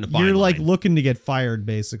walking a fine You're like line. looking to get fired,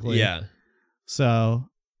 basically. Yeah. So,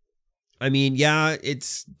 I mean, yeah,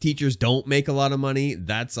 teachers don't make a lot of money.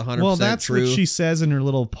 That's 100% true. Well, that's what she says in her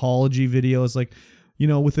little apology video. It's like,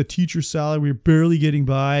 with a teacher salary, we're barely getting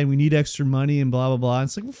by and we need extra money and blah, blah, blah. And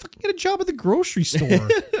it's like, well, fucking get a job at the grocery store.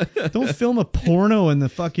 Don't film a porno in the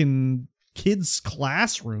fucking kid's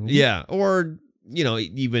classroom. Yeah. Or,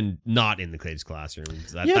 even not in the kids' classroom.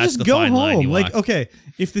 That's just the go fine line home. you Like, walk. okay,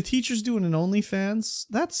 if the teacher's doing an OnlyFans,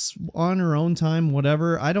 that's on her own time,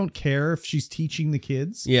 whatever. I don't care if she's teaching the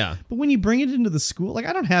kids. Yeah. But when you bring it into the school, like,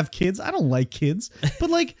 I don't have kids. I don't like kids. But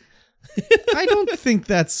like, I don't think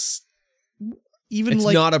that's even it's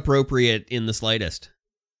like, not appropriate in the slightest.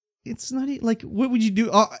 it's not like, what would you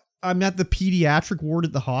do? I'm at the pediatric ward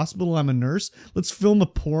at the hospital. I'm a nurse. Let's film a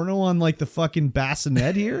porno on like the fucking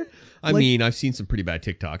bassinet here. I mean, I've seen some pretty bad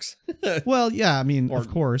TikToks. Well, yeah, I mean, of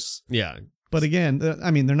course. Yeah. But again,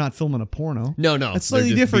 I mean, they're not filming a porno. No. It's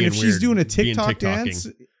slightly different. If she's doing a TikTok TikToking. dance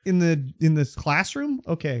in the classroom,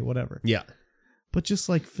 okay, whatever. Yeah. But just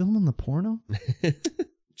like filming the porno?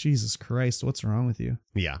 Jesus Christ, what's wrong with you?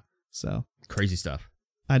 Yeah. So Crazy stuff.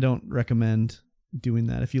 I don't recommend doing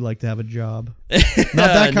that if you like to have a job. Not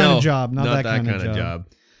that kind of job. Not that kind of job.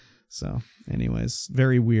 So, anyways,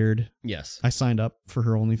 very weird. Yes. I signed up for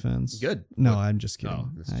her OnlyFans. Good. No, I'm just kidding. Oh,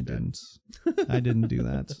 this is I bad. didn't. I didn't do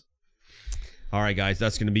that. All right, guys,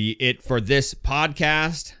 that's going to be it for this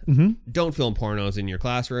podcast. Mm-hmm. Don't film pornos in your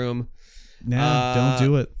classroom. No, don't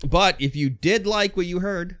do it. But if you did like what you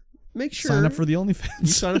heard, make sure Sign up for the you OnlyFans.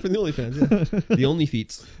 sign up for the OnlyFans. Yeah. The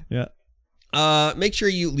OnlyFeets. Yeah. Make sure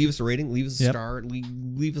you leave us a rating, leave us a star,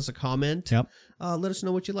 leave us a comment. Yep. Let us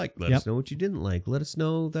know what you like. Let us know what you didn't like. Let us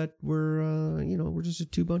know that we're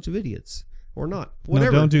just a bunch of idiots. Or not.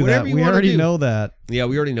 Whatever. No, don't do whatever that. you We wanna already do. know that. Yeah,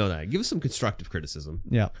 we already know that. Give us some constructive criticism.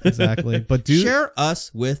 Yeah, exactly. But share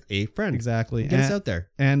us with a friend. Exactly. Get us out there.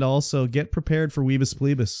 And also get prepared for Weebus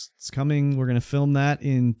Plebus. It's coming. We're going to film that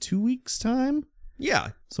in 2 weeks' time. Yeah.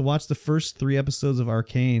 So watch the first 3 episodes of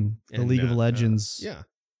Arcane, the League of Legends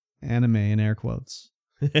anime in air quotes.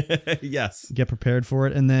 Yes. Get prepared for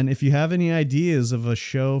it. And then if you have any ideas of a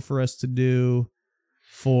show for us to do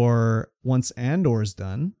for once Andor's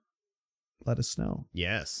done, let us know.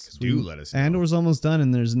 Yes. Let us know. Andor's almost done,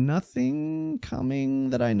 and there's nothing coming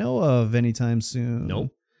that I know of anytime soon. Nope.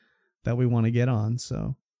 That we want to get on.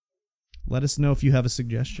 So let us know if you have a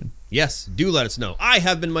suggestion. Yes. Do let us know. I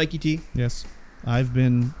have been Mikey T. Yes. I've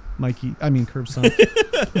been Curbstomp.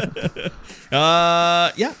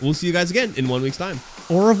 Yeah. We'll see you guys again in 1 week's time.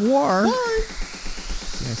 Au revoir. Bye.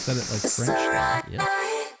 Yeah, I said it like French. Yeah.